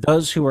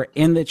those who are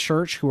in the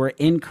church, who are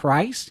in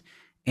Christ?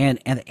 And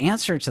the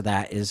answer to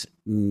that is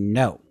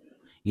no.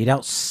 You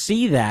don't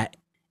see that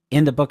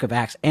in the book of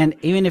Acts. And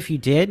even if you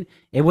did,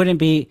 it wouldn't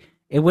be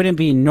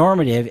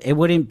normative. It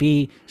wouldn't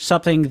be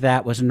something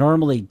that was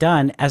normally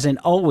done, as in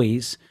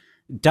always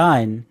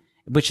done,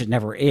 which it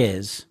never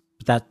is.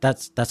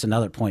 That's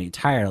another point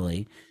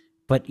entirely.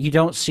 But you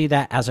don't see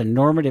that as a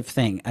normative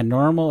thing, a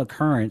normal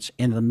occurrence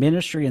in the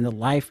ministry and the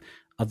life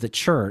of the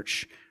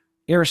church,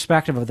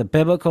 irrespective of the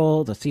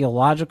biblical, the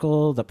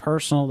theological, the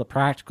personal, the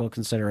practical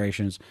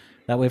considerations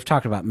that we've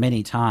talked about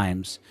many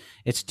times.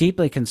 It's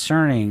deeply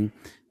concerning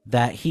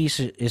that he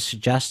is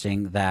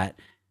suggesting that,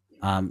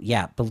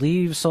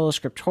 believe Sola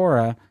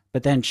Scriptura,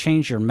 but then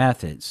change your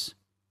methods.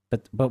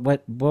 But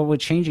what we're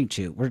changing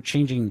to? We're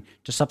changing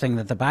to something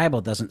that the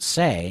Bible doesn't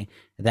say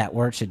that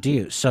we're to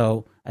do.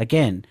 So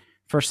again,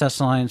 1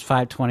 Thessalonians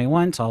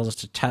 5:21 tells us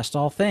to test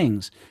all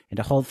things and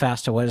to hold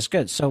fast to what is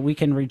good. So we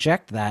can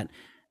reject that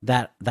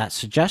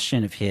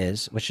suggestion of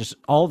his, which is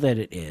all that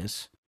it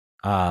is,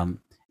 and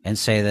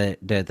say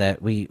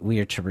that we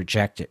are to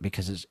reject it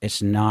because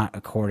it's not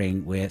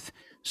according with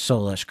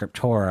Sola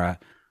Scriptura,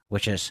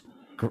 which is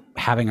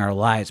having our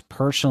lives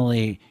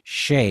personally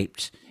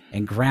shaped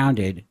and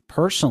grounded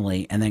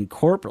personally and then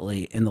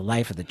corporately in the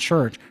life of the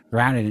church,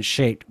 grounded and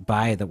shaped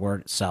by the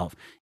word itself,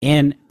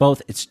 in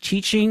both its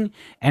teaching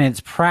and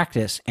its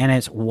practice and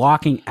its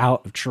walking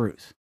out of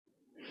truth.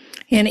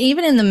 And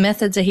even in the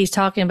methods that he's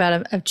talking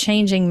about of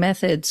changing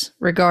methods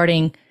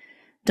regarding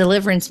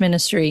deliverance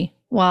ministry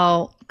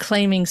while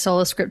claiming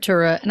Sola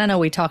Scriptura, and I know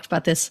we talked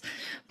about this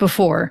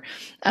before,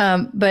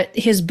 but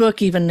his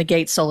book even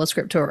negates Sola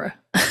Scriptura.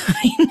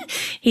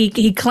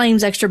 He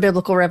claims extra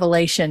biblical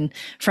revelation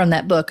from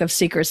that book of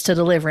Secrets to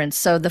Deliverance.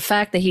 So the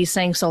fact that he's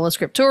saying Sola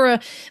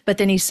Scriptura, but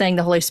then he's saying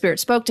the Holy Spirit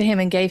spoke to him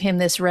and gave him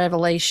this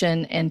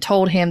revelation and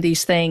told him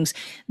these things,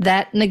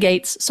 that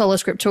negates Sola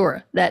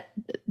Scriptura. That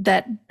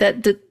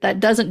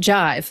doesn't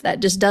jive. That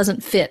just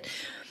doesn't fit.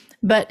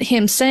 But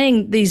him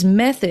saying these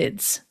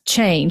methods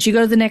change. You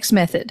go to the next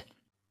method.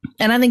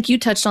 And I think you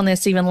touched on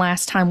this even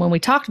last time when we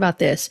talked about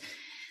this,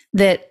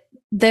 that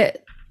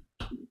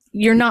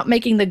you're not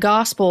making the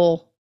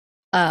gospel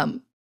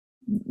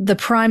the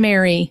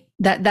primary,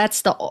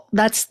 that's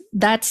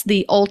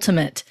the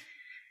ultimate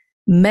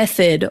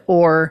method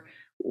or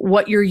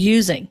what you're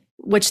using,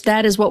 which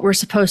that is what we're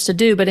supposed to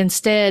do. But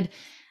instead,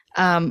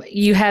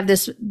 you have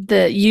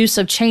the use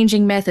of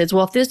changing methods.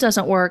 Well, if this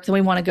doesn't work, then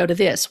we want to go to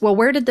this. Well,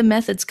 where did the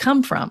methods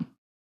come from?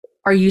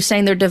 Are you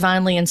saying they're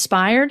divinely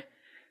inspired?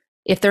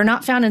 If they're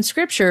not found in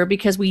Scripture,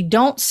 because we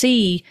don't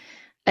see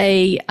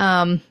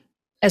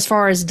as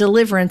far as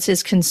deliverance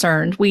is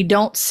concerned, we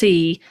don't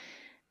see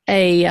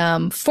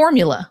a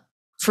formula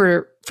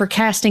for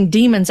casting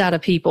demons out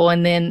of people.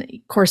 And then,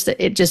 of course,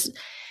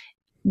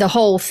 the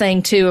whole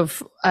thing too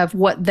of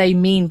what they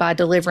mean by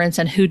deliverance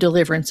and who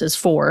deliverance is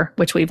for,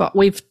 which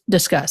we've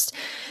discussed.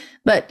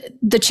 But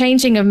the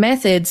changing of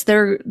methods,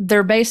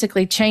 they're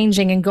basically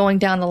changing and going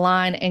down the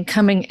line and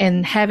coming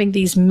and having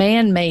these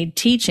man-made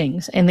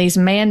teachings and these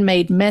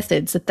man-made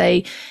methods that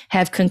they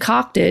have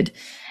concocted.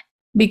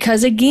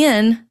 Because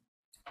again,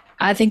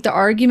 I think the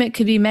argument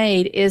could be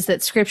made is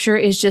that Scripture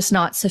is just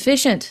not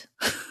sufficient.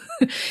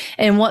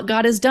 And what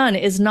God has done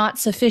is not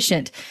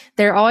sufficient.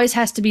 There always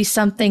has to be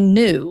something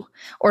new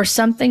or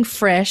something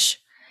fresh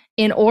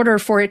in order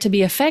for it to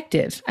be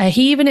effective.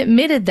 He even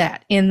admitted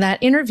that in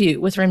that interview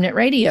with Remnant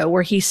Radio,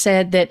 where he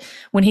said that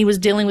when he was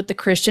dealing with the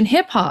Christian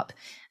hip hop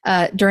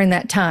during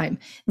that time,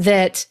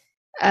 that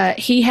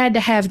he had to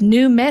have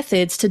new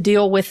methods to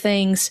deal with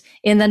things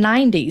in the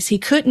 90s. He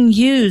couldn't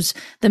use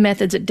the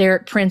methods that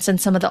Derek Prince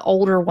and some of the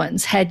older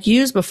ones had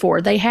used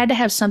before. They had to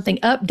have something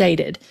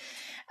updated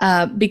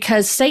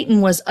because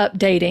Satan was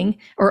updating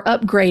or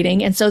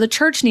upgrading, and so the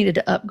church needed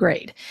to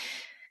upgrade.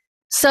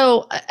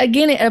 So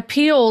again, it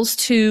appeals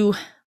to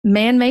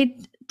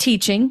man-made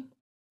teaching,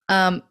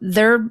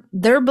 their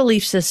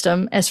belief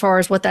system as far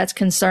as what that's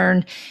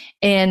concerned,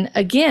 and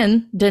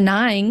again,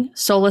 denying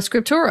Sola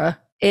Scriptura.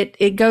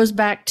 It goes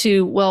back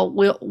to, well,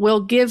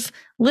 we'll give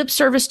lip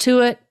service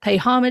to it, pay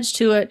homage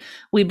to it.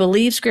 We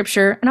believe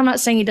Scripture, and I'm not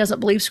saying he doesn't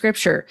believe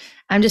Scripture.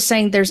 I'm just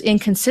saying there's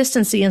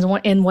inconsistency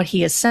in what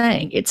he is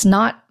saying. It's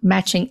not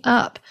matching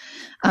up,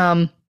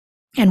 and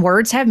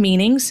words have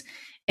meanings.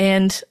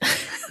 And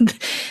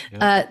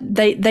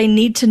they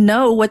need to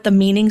know what the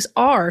meanings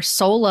are.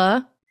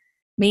 Sola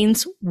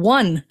means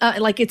one,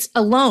 like it's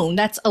alone.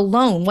 That's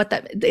alone.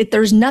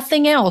 There's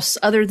nothing else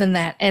other than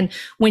that. And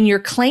when you're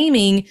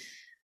claiming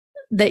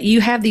that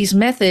you have these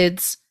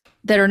methods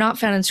that are not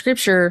found in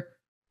Scripture,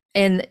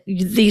 and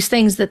these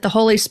things that the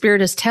Holy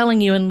Spirit is telling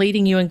you and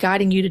leading you and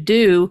guiding you to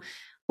do,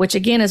 which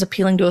again is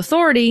appealing to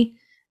authority,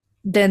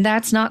 then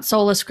that's not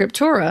sola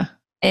scriptura.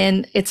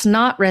 And it's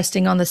not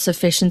resting on the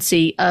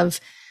sufficiency of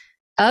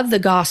the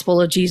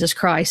gospel of Jesus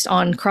Christ,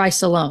 on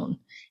Christ alone,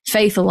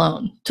 faith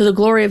alone, to the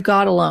glory of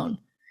God alone,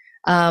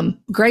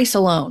 grace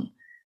alone,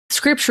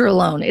 Scripture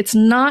alone. It's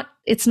not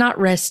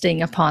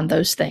resting upon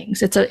those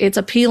things. It's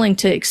appealing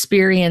to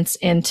experience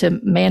and to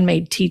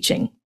man-made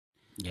teaching.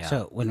 Yeah.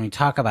 So when we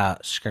talk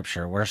about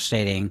Scripture, we're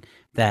stating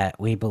that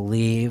we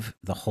believe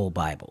the whole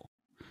Bible,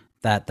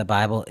 that the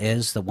Bible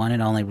is the one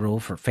and only rule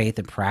for faith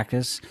and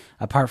practice,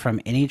 apart from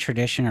any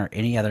tradition or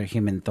any other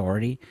human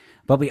authority.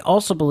 But we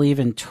also believe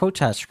in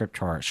tota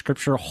scriptura,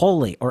 Scripture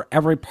wholly, or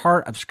every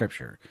part of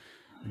Scripture,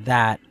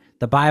 that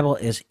the Bible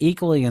is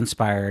equally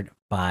inspired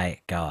by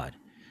God,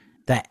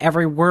 that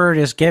every word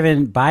is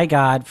given by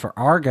God for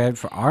our good,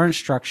 for our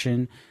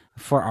instruction,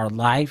 for our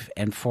life,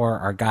 and for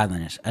our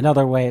godliness. In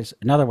other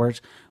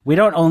words, we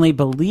don't only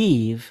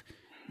believe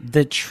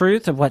the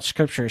truth of what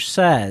Scripture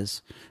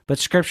says, but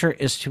Scripture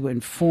is to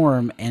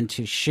inform and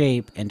to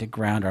shape and to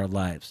ground our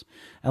lives.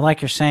 And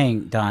like you're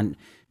saying, Don,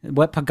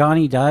 what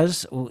Pagani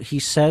does, he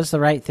says the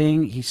right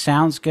thing, he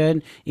sounds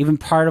good, even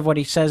part of what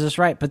he says is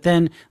right. But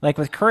then, like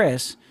with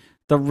Chris,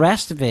 the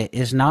rest of it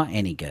is not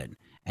any good.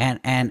 And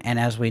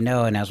as we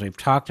know, and as we've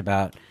talked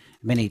about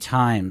many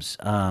times,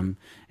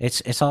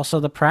 it's also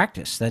the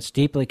practice that's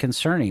deeply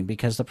concerning,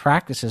 because the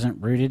practice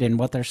isn't rooted in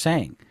what they're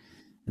saying.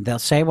 They'll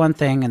say one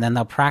thing and then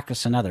they'll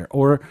practice another,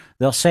 or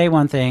they'll say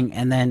one thing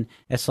and then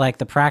it's like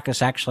the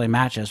practice actually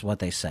matches what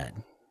they said.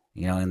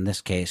 In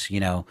this case,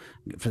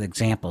 for the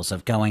examples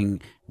of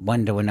going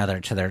one to another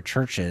to their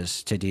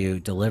churches to do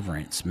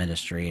deliverance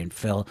ministry and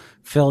fill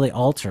the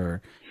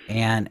altar,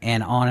 and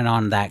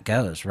on that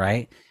goes,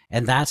 right?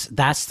 And that's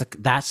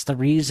the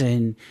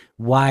reason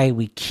why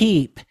we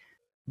keep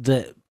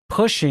the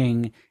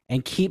pushing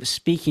and keep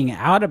speaking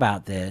out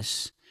about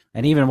this,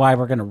 and even why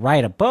we're going to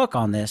write a book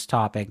on this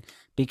topic,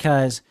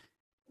 because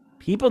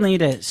people need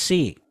to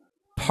see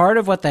part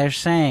of what they're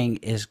saying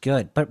is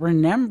good. But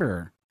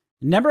remember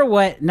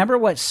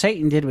what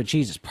Satan did with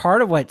Jesus.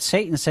 Part of what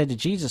Satan said to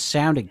Jesus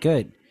sounded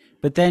good,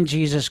 but then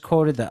Jesus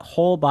quoted the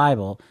whole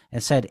Bible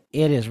and said,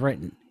 "It is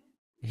written."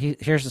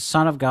 Here's the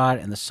Son of God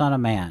and the Son of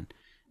Man,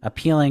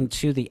 appealing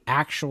to the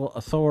actual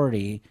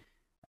authority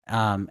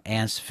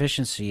and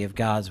sufficiency of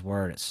God's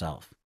word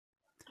itself.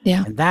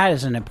 Yeah. And that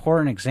is an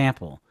important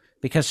example,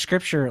 because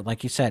Scripture,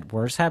 like you said,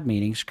 words have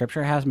meaning.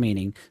 Scripture has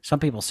meaning.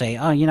 Some people say,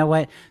 oh, you know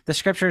what? The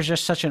Scripture is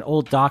just such an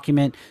old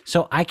document,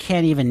 so I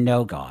can't even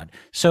know God.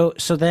 So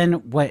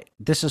then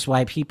this is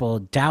why people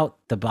doubt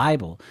the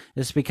Bible,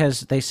 is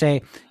because they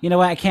say, you know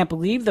what? I can't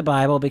believe the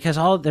Bible because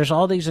there's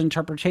all these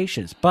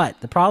interpretations.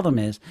 But the problem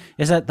is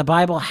that the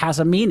Bible has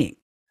a meaning.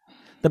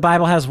 The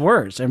Bible has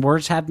words, and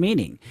words have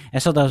meaning.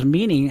 And so those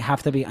meaning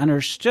have to be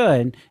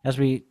understood, as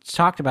we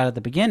talked about at the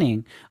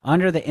beginning,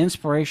 under the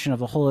inspiration of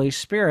the Holy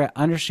Spirit,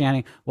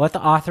 understanding what the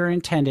author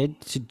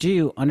intended to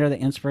do under the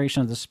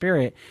inspiration of the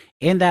Spirit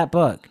in that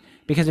book.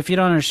 Because if you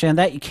don't understand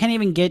that, you can't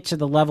even get to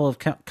the level of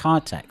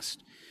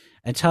context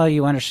until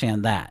you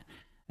understand that.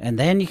 And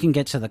then you can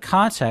get to the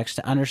context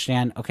to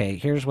understand, okay,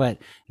 here's what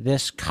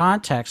this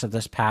context of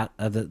this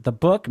of the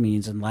book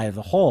means in light of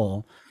the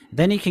whole.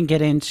 Then you can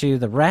get into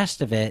the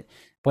rest of it.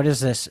 What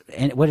is this?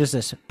 And what is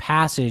this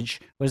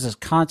passage? What does this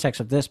context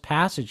of this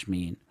passage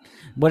mean?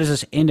 What does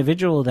this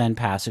individual then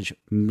passage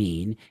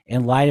mean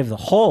in light of the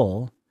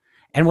whole?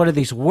 And what do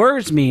these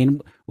words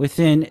mean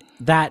within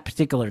that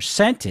particular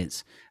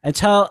sentence?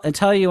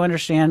 Until you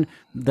understand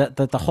that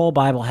the whole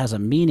Bible has a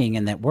meaning,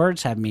 and that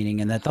words have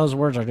meaning, and that those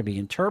words are to be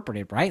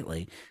interpreted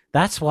rightly.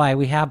 That's why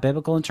we have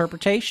biblical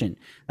interpretation.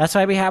 That's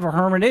why we have our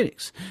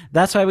hermeneutics.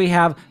 That's why we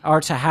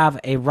are to have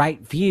a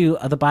right view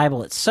of the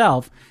Bible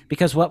itself,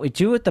 because what we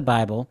do with the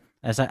Bible,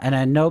 and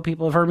I know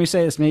people have heard me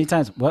say this many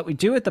times, what we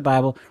do with the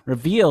Bible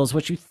reveals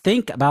what you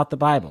think about the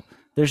Bible.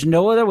 There's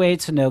no other way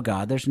to know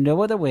God. There's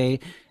no other way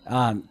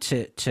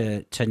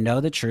to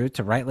know the truth,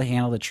 to rightly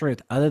handle the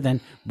truth, other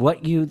than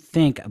what you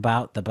think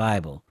about the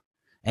Bible.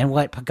 And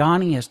what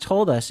Pagani has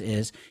told us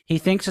is he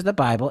thinks that the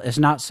Bible is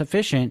not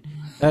sufficient.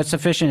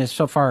 Sufficient as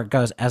so far it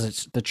goes as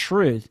it's the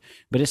truth,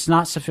 but it's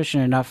not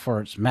sufficient enough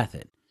for its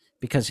method,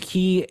 because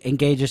he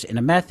engages in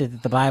a method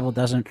that the Bible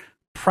doesn't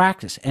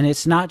practice. And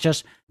it's not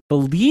just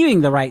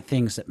believing the right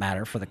things that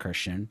matter for the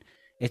Christian,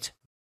 it's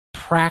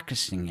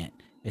practicing it.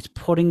 It's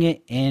putting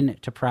it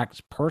into practice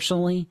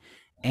personally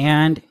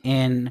and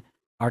in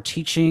our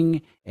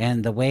teaching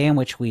and the way in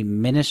which we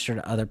minister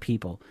to other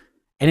people.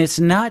 And it's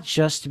not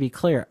just, to be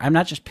clear, I'm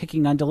not just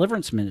picking on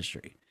deliverance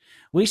ministry.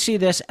 We see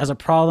this as a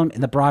problem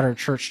in the broader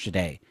church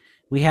today,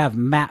 we have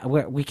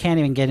we can't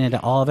even get into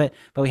all of it,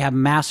 but we have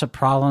massive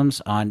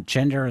problems on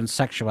gender and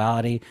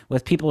sexuality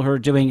with people who are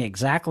doing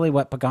exactly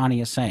what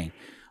Pagani is saying.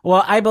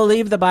 Well, I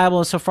believe the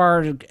Bible is so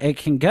far as it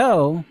can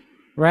go,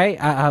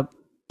 right?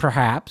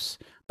 Perhaps,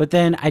 but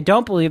then I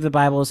don't believe the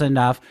Bible is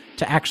enough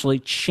to actually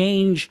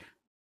change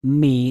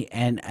me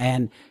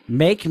and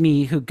make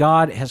me who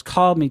God has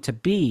called me to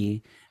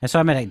be. And so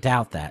I'm going to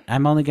doubt that.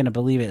 I'm only going to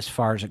believe it as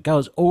far as it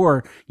goes.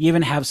 Or you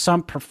even have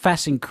some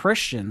professing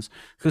Christians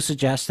who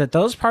suggest that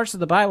those parts of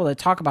the Bible that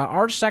talk about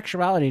our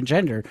sexuality and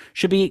gender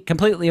should be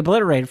completely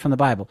obliterated from the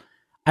Bible.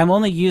 I'm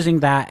only using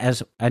that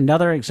as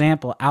another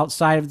example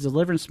outside of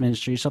deliverance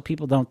ministry, so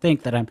people don't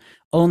think that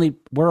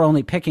we're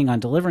only picking on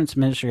deliverance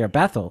ministry or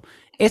Bethel.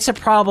 It's a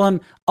problem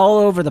all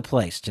over the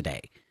place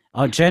today.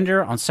 On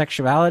gender, on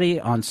sexuality,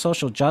 on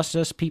social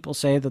justice, people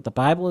say that the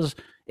Bible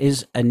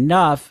is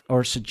enough,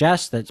 or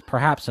suggests that it's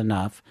perhaps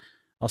enough.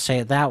 I'll say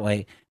it that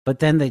way. But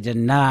then they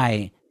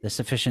deny the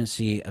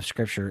sufficiency of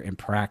Scripture in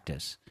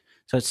practice.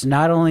 So it's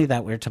not only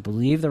that we're to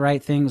believe the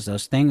right things,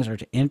 those things are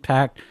to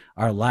impact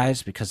our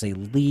lives because they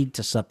lead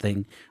to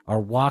something, or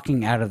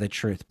walking out of the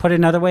truth. Put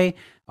another way,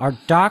 our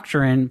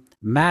doctrine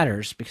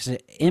matters because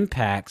it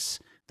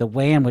impacts the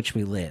way in which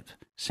we live.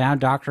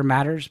 Sound doctrine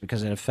matters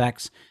because it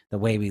affects the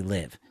way we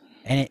live.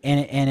 And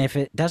if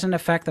it doesn't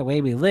affect the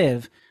way we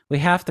live, we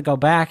have to go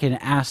back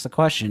and ask the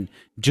question,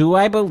 do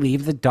I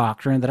believe the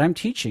doctrine that I'm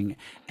teaching?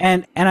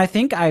 And I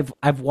think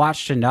I've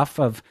watched enough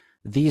of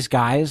these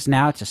guys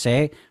now to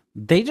say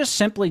they just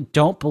simply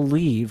don't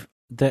believe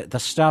the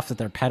stuff that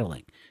they're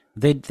peddling.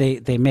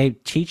 They may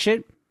teach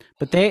it,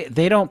 but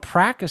they don't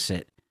practice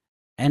it.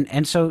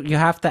 And so you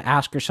have to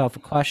ask yourself a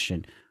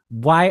question.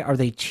 Why are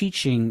they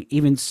teaching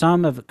even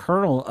some of the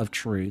kernel of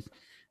truth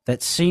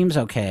that seems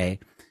okay,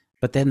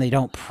 but then they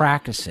don't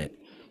practice it?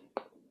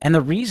 And the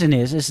reason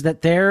is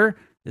that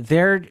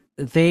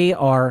they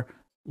are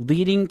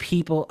leading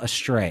people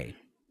astray.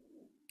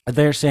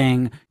 They're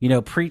saying,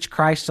 preach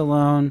Christ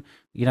alone.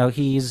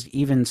 He's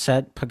even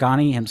said,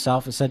 Pagani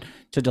himself has said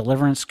to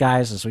deliverance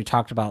guys, as we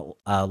talked about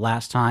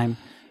last time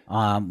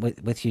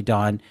with you,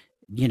 Don,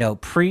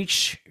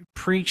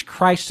 preach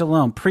Christ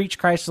alone, preach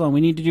Christ alone.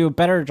 We need to do a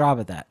better job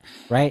at that,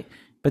 right?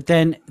 But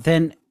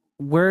then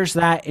where's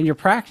that in your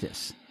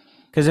practice?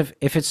 Because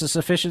if it's the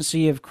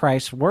sufficiency of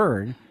Christ's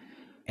word,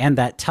 and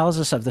that tells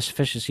us of the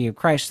sufficiency of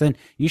Christ, then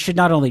you should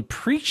not only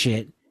preach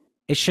it,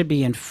 it should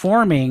be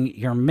informing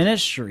your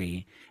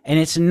ministry. And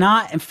it's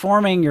not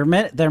informing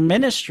their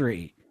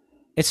ministry.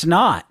 It's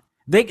not.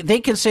 They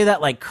can say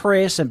that like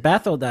Chris and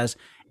Bethel does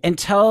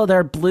until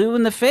they're blue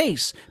in the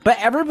face. But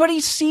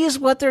everybody sees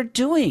what they're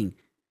doing.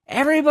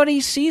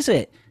 Everybody sees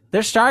it.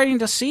 They're starting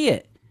to see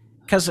it.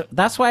 Because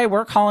that's why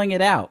we're calling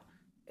it out.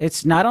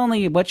 It's not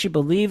only what you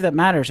believe that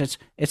matters,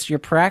 it's your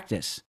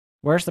practice.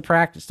 Where's the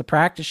practice? The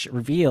practice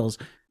reveals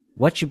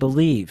what you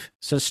believe.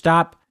 So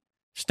stop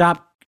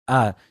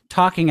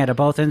talking out of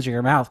both ends of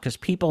your mouth, because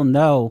people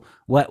know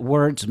what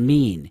words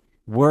mean.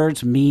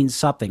 Words mean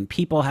something.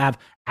 People have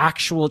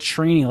actual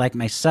training, like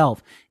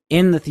myself,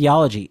 in the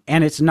theology,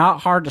 and it's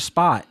not hard to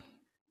spot.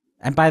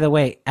 And by the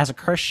way, as a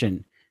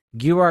Christian,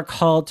 you are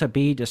called to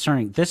be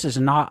discerning. This is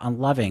not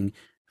unloving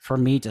for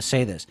me to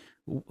say this.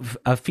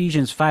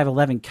 Ephesians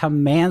 5:11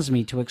 commands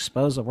me to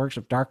expose the works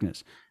of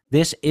darkness.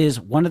 This is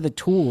one of the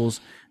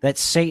tools that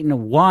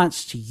Satan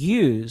wants to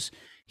use.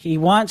 He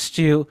wants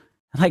to,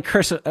 like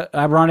Chris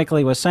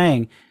ironically was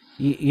saying,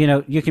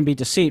 you can be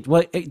deceived.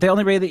 Well, the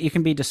only way that you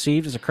can be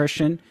deceived as a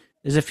Christian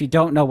is if you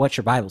don't know what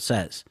your Bible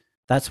says.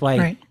 That's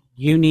why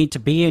you need to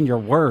be in your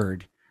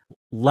word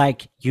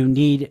like you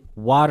need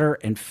water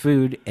and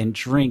food and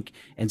drink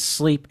and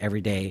sleep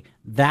every day.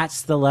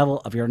 That's the level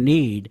of your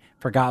need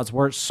for God's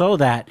word, so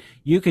that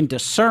you can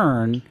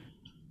discern,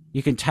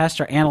 you can test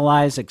or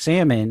analyze,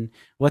 examine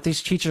what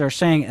these teachers are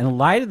saying in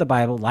light of the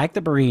Bible, like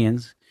the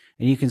Bereans,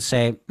 and you can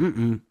say,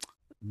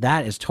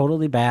 that is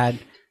totally bad.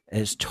 It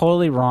is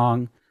totally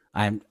wrong.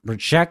 I'm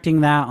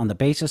rejecting that on the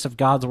basis of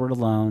God's word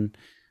alone.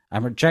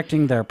 I'm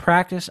rejecting their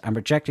practice. I'm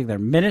rejecting their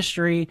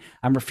ministry.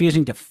 I'm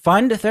refusing to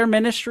fund their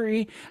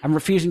ministry. I'm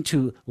refusing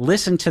to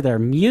listen to their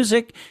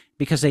music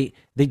because they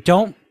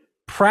don't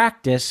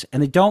practice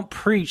and they don't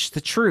preach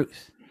the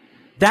truth.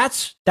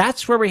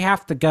 That's where we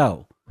have to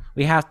go.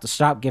 We have to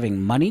stop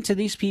giving money to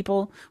these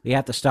people. We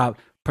have to stop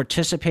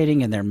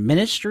participating in their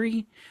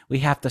ministry. We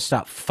have to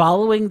stop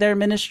following their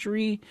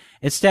ministry.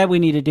 Instead, we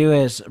need to do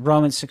as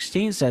Romans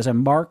 16 says,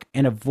 and mark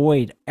and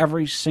avoid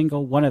every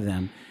single one of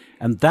them.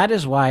 And that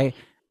is why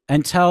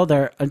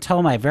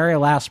until my very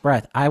last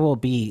breath, I will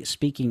be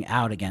speaking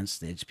out against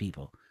these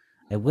people.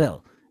 I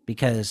will,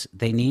 because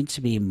they need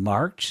to be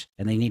marked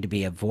and they need to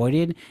be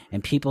avoided,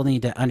 and people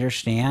need to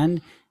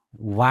understand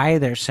why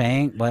they're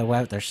saying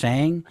what they're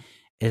saying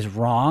is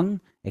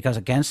wrong. It goes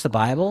against the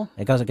Bible.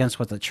 It goes against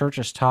what the church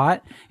has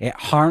taught. It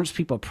harms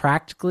people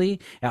practically.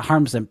 It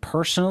harms them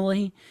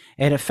personally.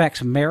 It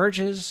affects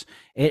marriages.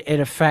 It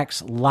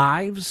affects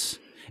lives.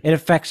 It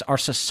affects our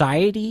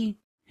society.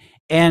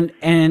 And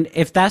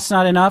if that's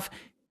not enough,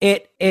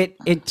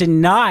 it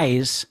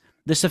denies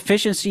the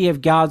sufficiency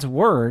of God's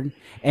word,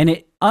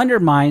 and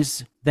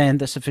undermines then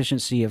the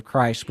sufficiency of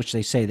Christ, which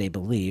they say they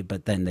believe,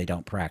 but then they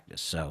don't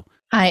practice. So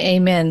I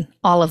amen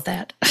all of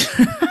that.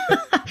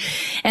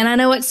 And I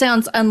know it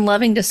sounds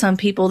unloving to some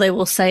people. They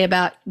will say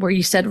about where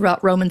you said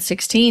about Romans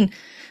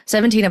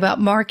 16:17 about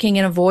marking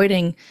and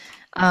avoiding.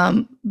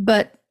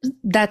 But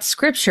that's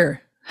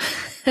scripture.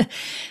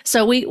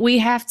 So we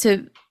have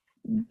to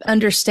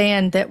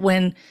understand that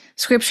when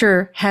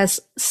scripture has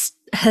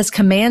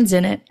commands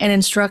in it and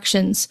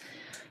instructions,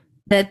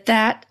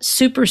 that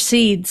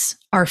supersedes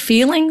our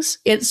feelings.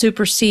 It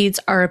supersedes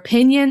our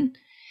opinion.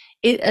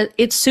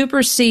 It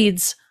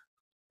supersedes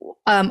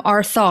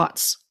our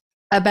thoughts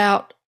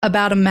about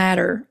a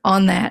matter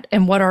on that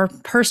and what our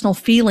personal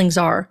feelings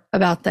are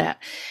about that.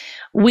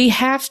 We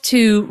have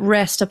to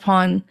rest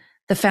upon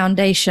the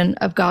foundation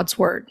of God's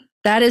word.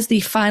 That is the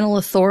final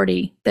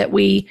authority that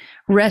we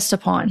rest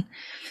upon.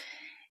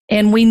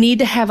 And we need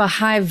to have a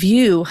high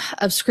view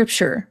of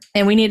scripture,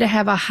 and we need to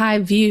have a high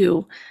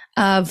view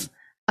of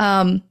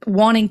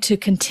wanting to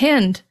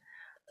contend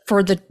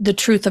for the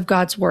truth of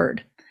God's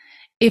word.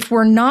 If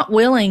we're not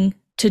willing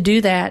to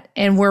do that,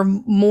 and we're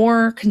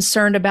more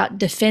concerned about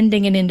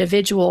defending an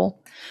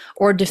individual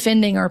or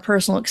defending our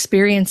personal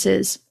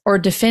experiences or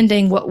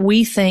defending what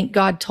we think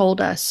God told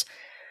us,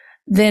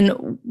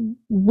 then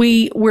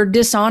we're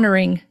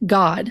dishonoring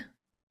God.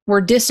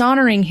 We're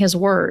dishonoring his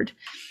word.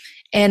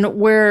 And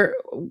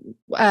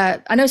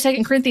I know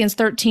 2 Corinthians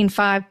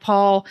 13:5,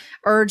 Paul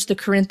urged the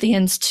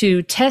Corinthians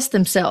to test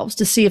themselves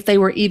to see if they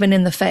were even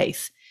in the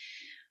faith.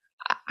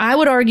 I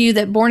would argue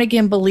that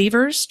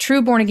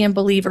true born again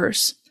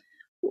believers,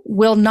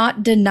 will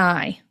not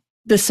deny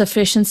the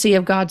sufficiency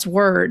of God's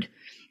word,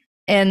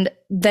 and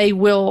they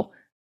will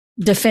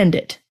defend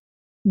it.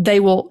 They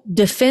will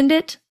defend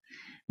it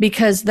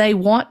because they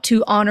want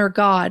to honor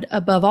God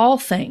above all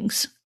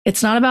things.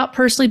 It's not about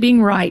personally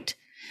being right.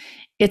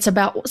 It's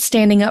about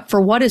standing up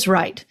for what is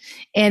right,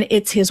 and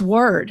it's his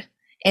word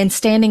and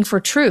standing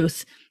for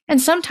truth. And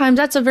sometimes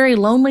that's a very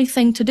lonely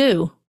thing to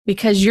do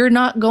because you're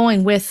not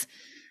going with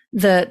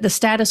the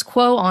status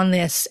quo on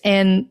this.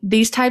 And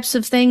these types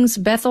of things,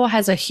 Bethel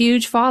has a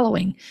huge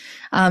following.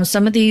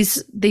 Some of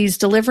these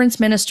deliverance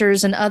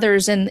ministers and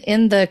others in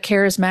the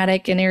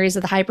charismatic and areas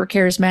of the hyper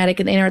charismatic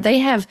and they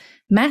have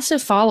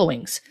massive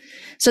followings.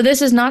 So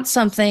this is not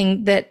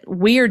something that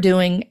we are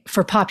doing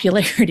for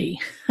popularity.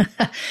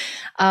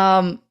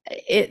 The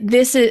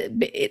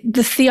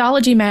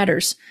theology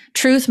matters.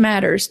 Truth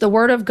matters. The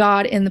word of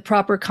God in the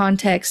proper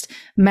context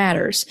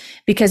matters.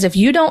 Because if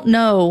you don't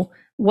know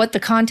what the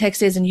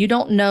context is and you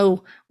don't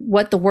know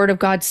what the word of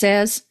God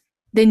says,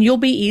 then you'll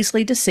be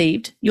easily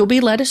deceived. You'll be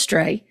led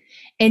astray.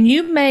 And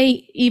you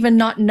may even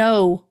not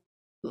know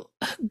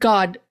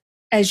God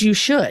as you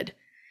should,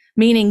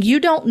 meaning you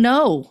don't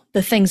know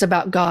the things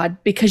about God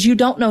because you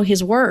don't know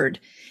his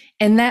word.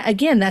 And that,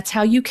 again, that's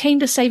how you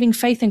came to saving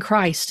faith in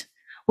Christ,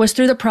 was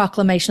through the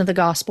proclamation of the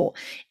gospel.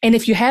 And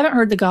if you haven't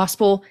heard the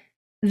gospel,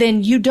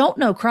 then you don't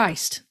know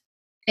Christ.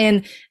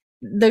 And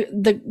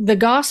the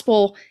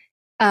gospel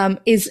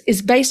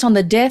is based on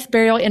the death,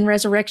 burial, and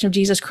resurrection of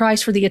Jesus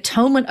Christ for the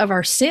atonement of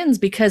our sins,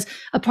 because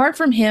apart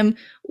from him,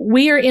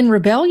 we are in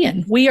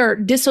rebellion. We are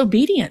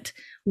disobedient.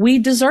 We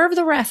deserve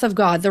the wrath of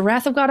God. The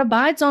wrath of God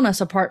abides on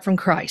us apart from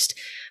Christ.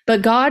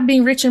 But God,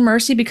 being rich in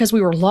mercy, because we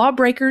were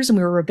lawbreakers and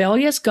we were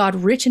rebellious, God,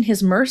 rich in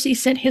his mercy,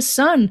 sent his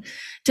son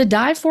to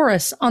die for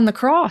us on the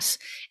cross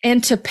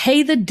and to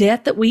pay the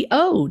debt that we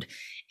owed.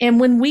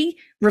 And when we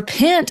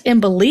repent and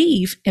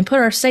believe and put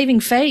our saving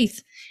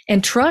faith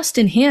and trust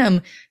in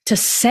him to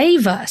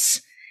save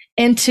us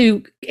and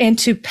to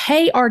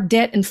pay our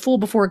debt in full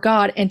before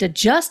God and to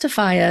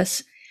justify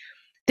us,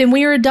 then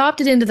we are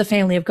adopted into the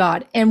family of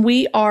God, and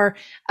we are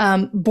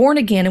born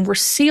again, and we're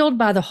sealed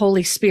by the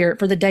Holy Spirit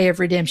for the day of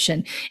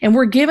redemption. And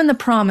we're given the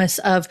promise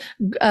of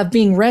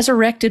being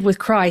resurrected with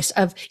Christ,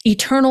 of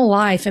eternal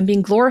life and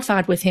being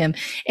glorified with him.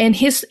 And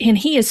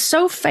he is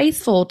so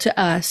faithful to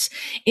us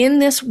in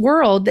this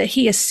world that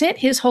he has sent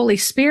his Holy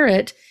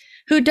Spirit,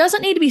 who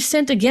doesn't need to be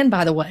sent again,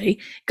 by the way.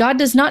 God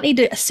does not need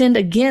to send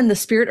again the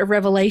spirit of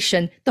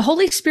revelation. The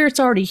Holy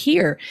Spirit's already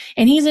here,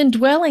 and he's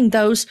indwelling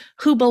those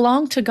who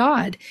belong to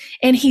God.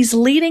 And he's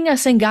leading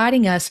us and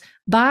guiding us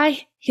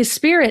by his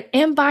spirit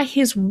and by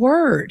his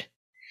word.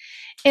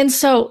 And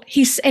so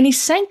he's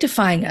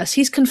sanctifying us.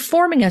 He's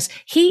conforming us.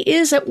 He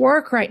is at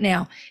work right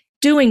now,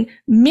 doing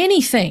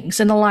many things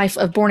in the life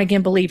of born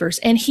again believers.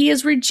 And he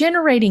is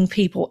regenerating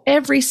people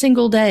every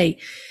single day.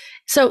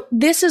 So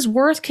this is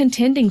worth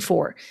contending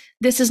for.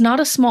 This is not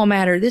a small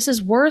matter. This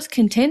is worth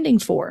contending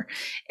for.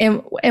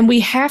 And we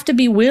have to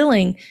be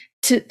willing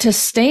to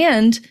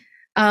stand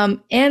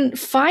and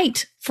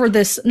fight for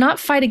this, not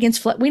fight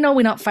against flesh. We know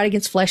we not fight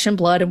against flesh and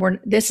blood. And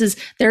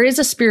there is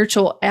a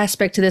spiritual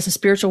aspect to this, a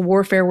spiritual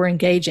warfare we're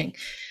engaging.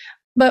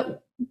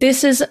 But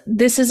this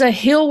is a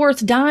hill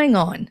worth dying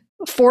on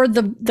for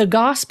the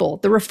gospel.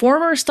 The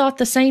reformers thought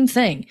the same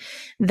thing.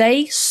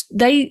 This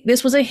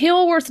was a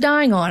hill worth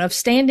dying on, of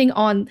standing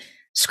on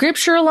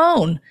scripture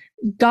alone,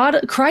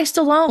 God, Christ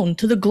alone,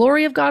 to the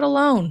glory of God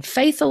alone,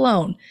 faith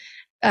alone,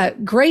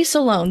 grace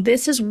alone.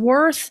 This is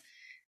worth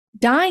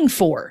dying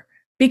for,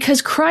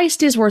 because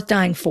Christ is worth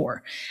dying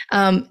for.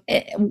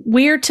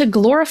 We're to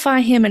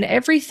glorify him in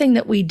everything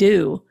that we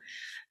do,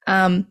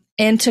 and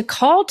to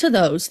call to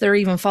those that are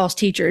even false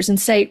teachers and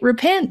say,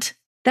 repent.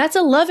 That's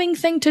a loving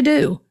thing to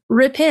do.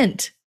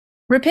 Repent.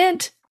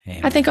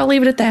 Amen. I think I'll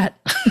leave it at that.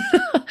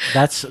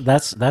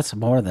 That's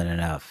more than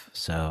enough.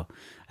 So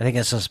I think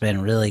this has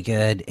been really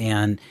good.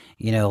 And,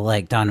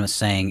 like Don was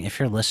saying, if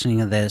you're listening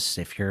to this,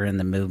 if you're in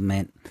the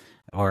movement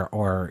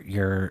or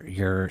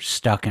you're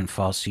stuck in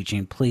false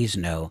teaching, please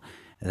know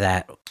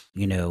that,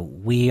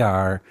 we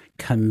are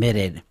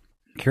committed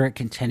here at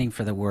Contending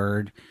for the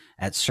Word,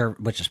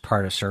 which is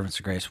part of Servants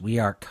of Grace. We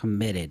are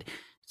committed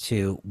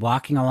to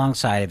walking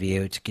alongside of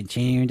you, to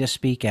continuing to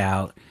speak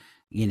out,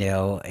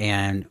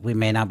 and we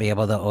may not be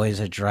able to always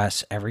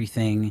address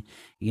everything,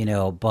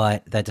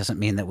 but that doesn't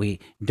mean that we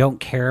don't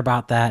care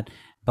about that.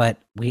 But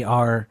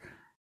we're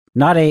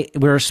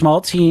a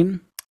small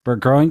team, we're a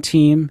growing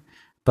team,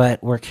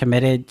 but we're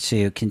committed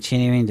to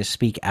continuing to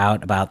speak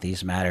out about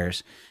these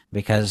matters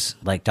because,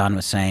 like Don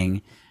was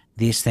saying,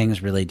 these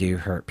things really do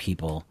hurt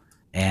people.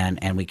 And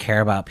we care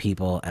about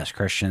people as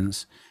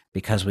Christians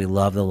because we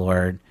love the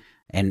Lord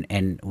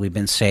and we've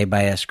been saved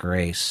by his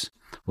grace.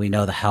 We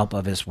know the help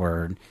of his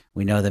word.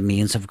 We know the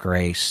means of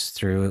grace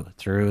through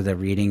the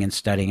reading and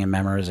studying and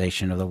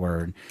memorization of the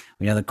word.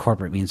 We know the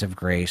corporate means of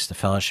grace, the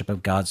fellowship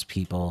of God's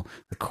people,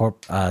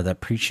 the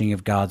preaching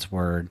of God's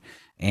word,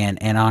 and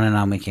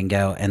on we can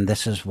go. And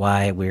this is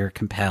why we're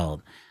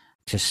compelled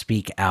to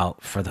speak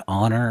out for the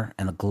honor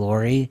and the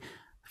glory,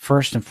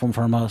 first and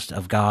foremost,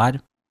 of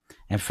God,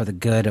 and for the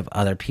good of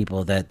other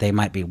people, that they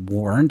might be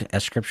warned,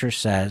 as Scripture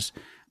says,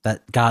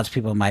 that God's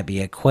people might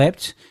be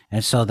equipped,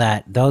 and so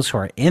that those who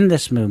are in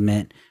this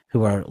movement,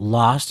 who are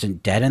lost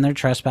and dead in their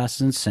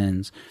trespasses and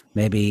sins,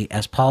 may be,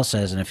 as Paul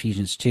says in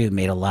Ephesians 2,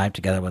 made alive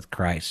together with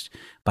Christ.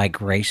 By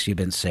grace you've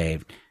been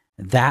saved.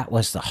 That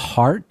was the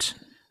heart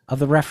of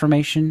the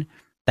Reformation.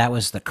 That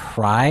was the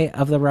cry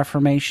of the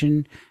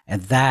Reformation,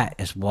 and that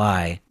is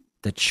why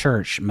the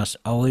church must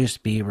always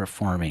be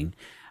reforming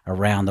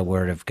around the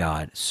Word of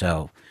God.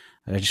 So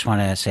I just want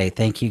to say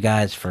thank you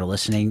guys for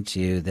listening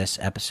to this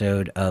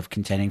episode of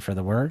Contending for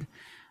the Word.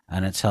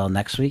 And until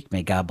next week,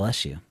 may God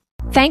bless you.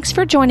 Thanks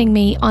for joining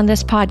me on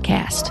this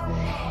podcast.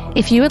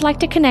 If you would like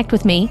to connect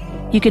with me,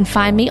 you can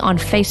find me on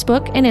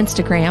Facebook and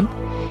Instagram.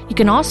 You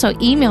can also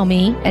email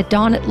me at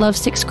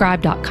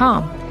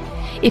dawn@lovesickscribe.com.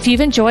 If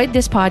you've enjoyed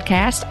this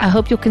podcast, I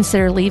hope you'll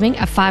consider leaving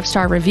a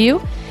 5-star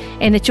review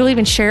and that you'll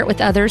even share it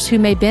with others who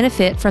may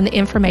benefit from the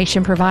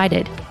information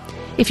provided.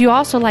 If you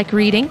also like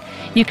reading,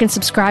 you can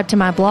subscribe to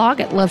my blog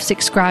at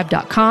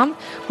lovesickscribe.com,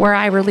 where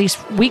I release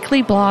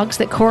weekly blogs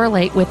that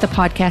correlate with the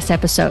podcast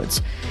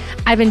episodes.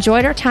 I've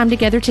enjoyed our time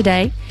together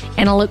today,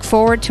 and I look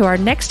forward to our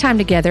next time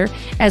together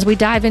as we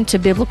dive into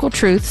biblical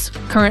truths,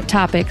 current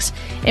topics,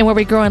 and where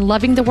we grow in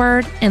loving the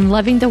Word and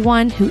loving the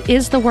one who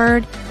is the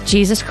Word,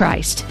 Jesus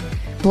Christ.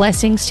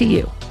 Blessings to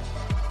you.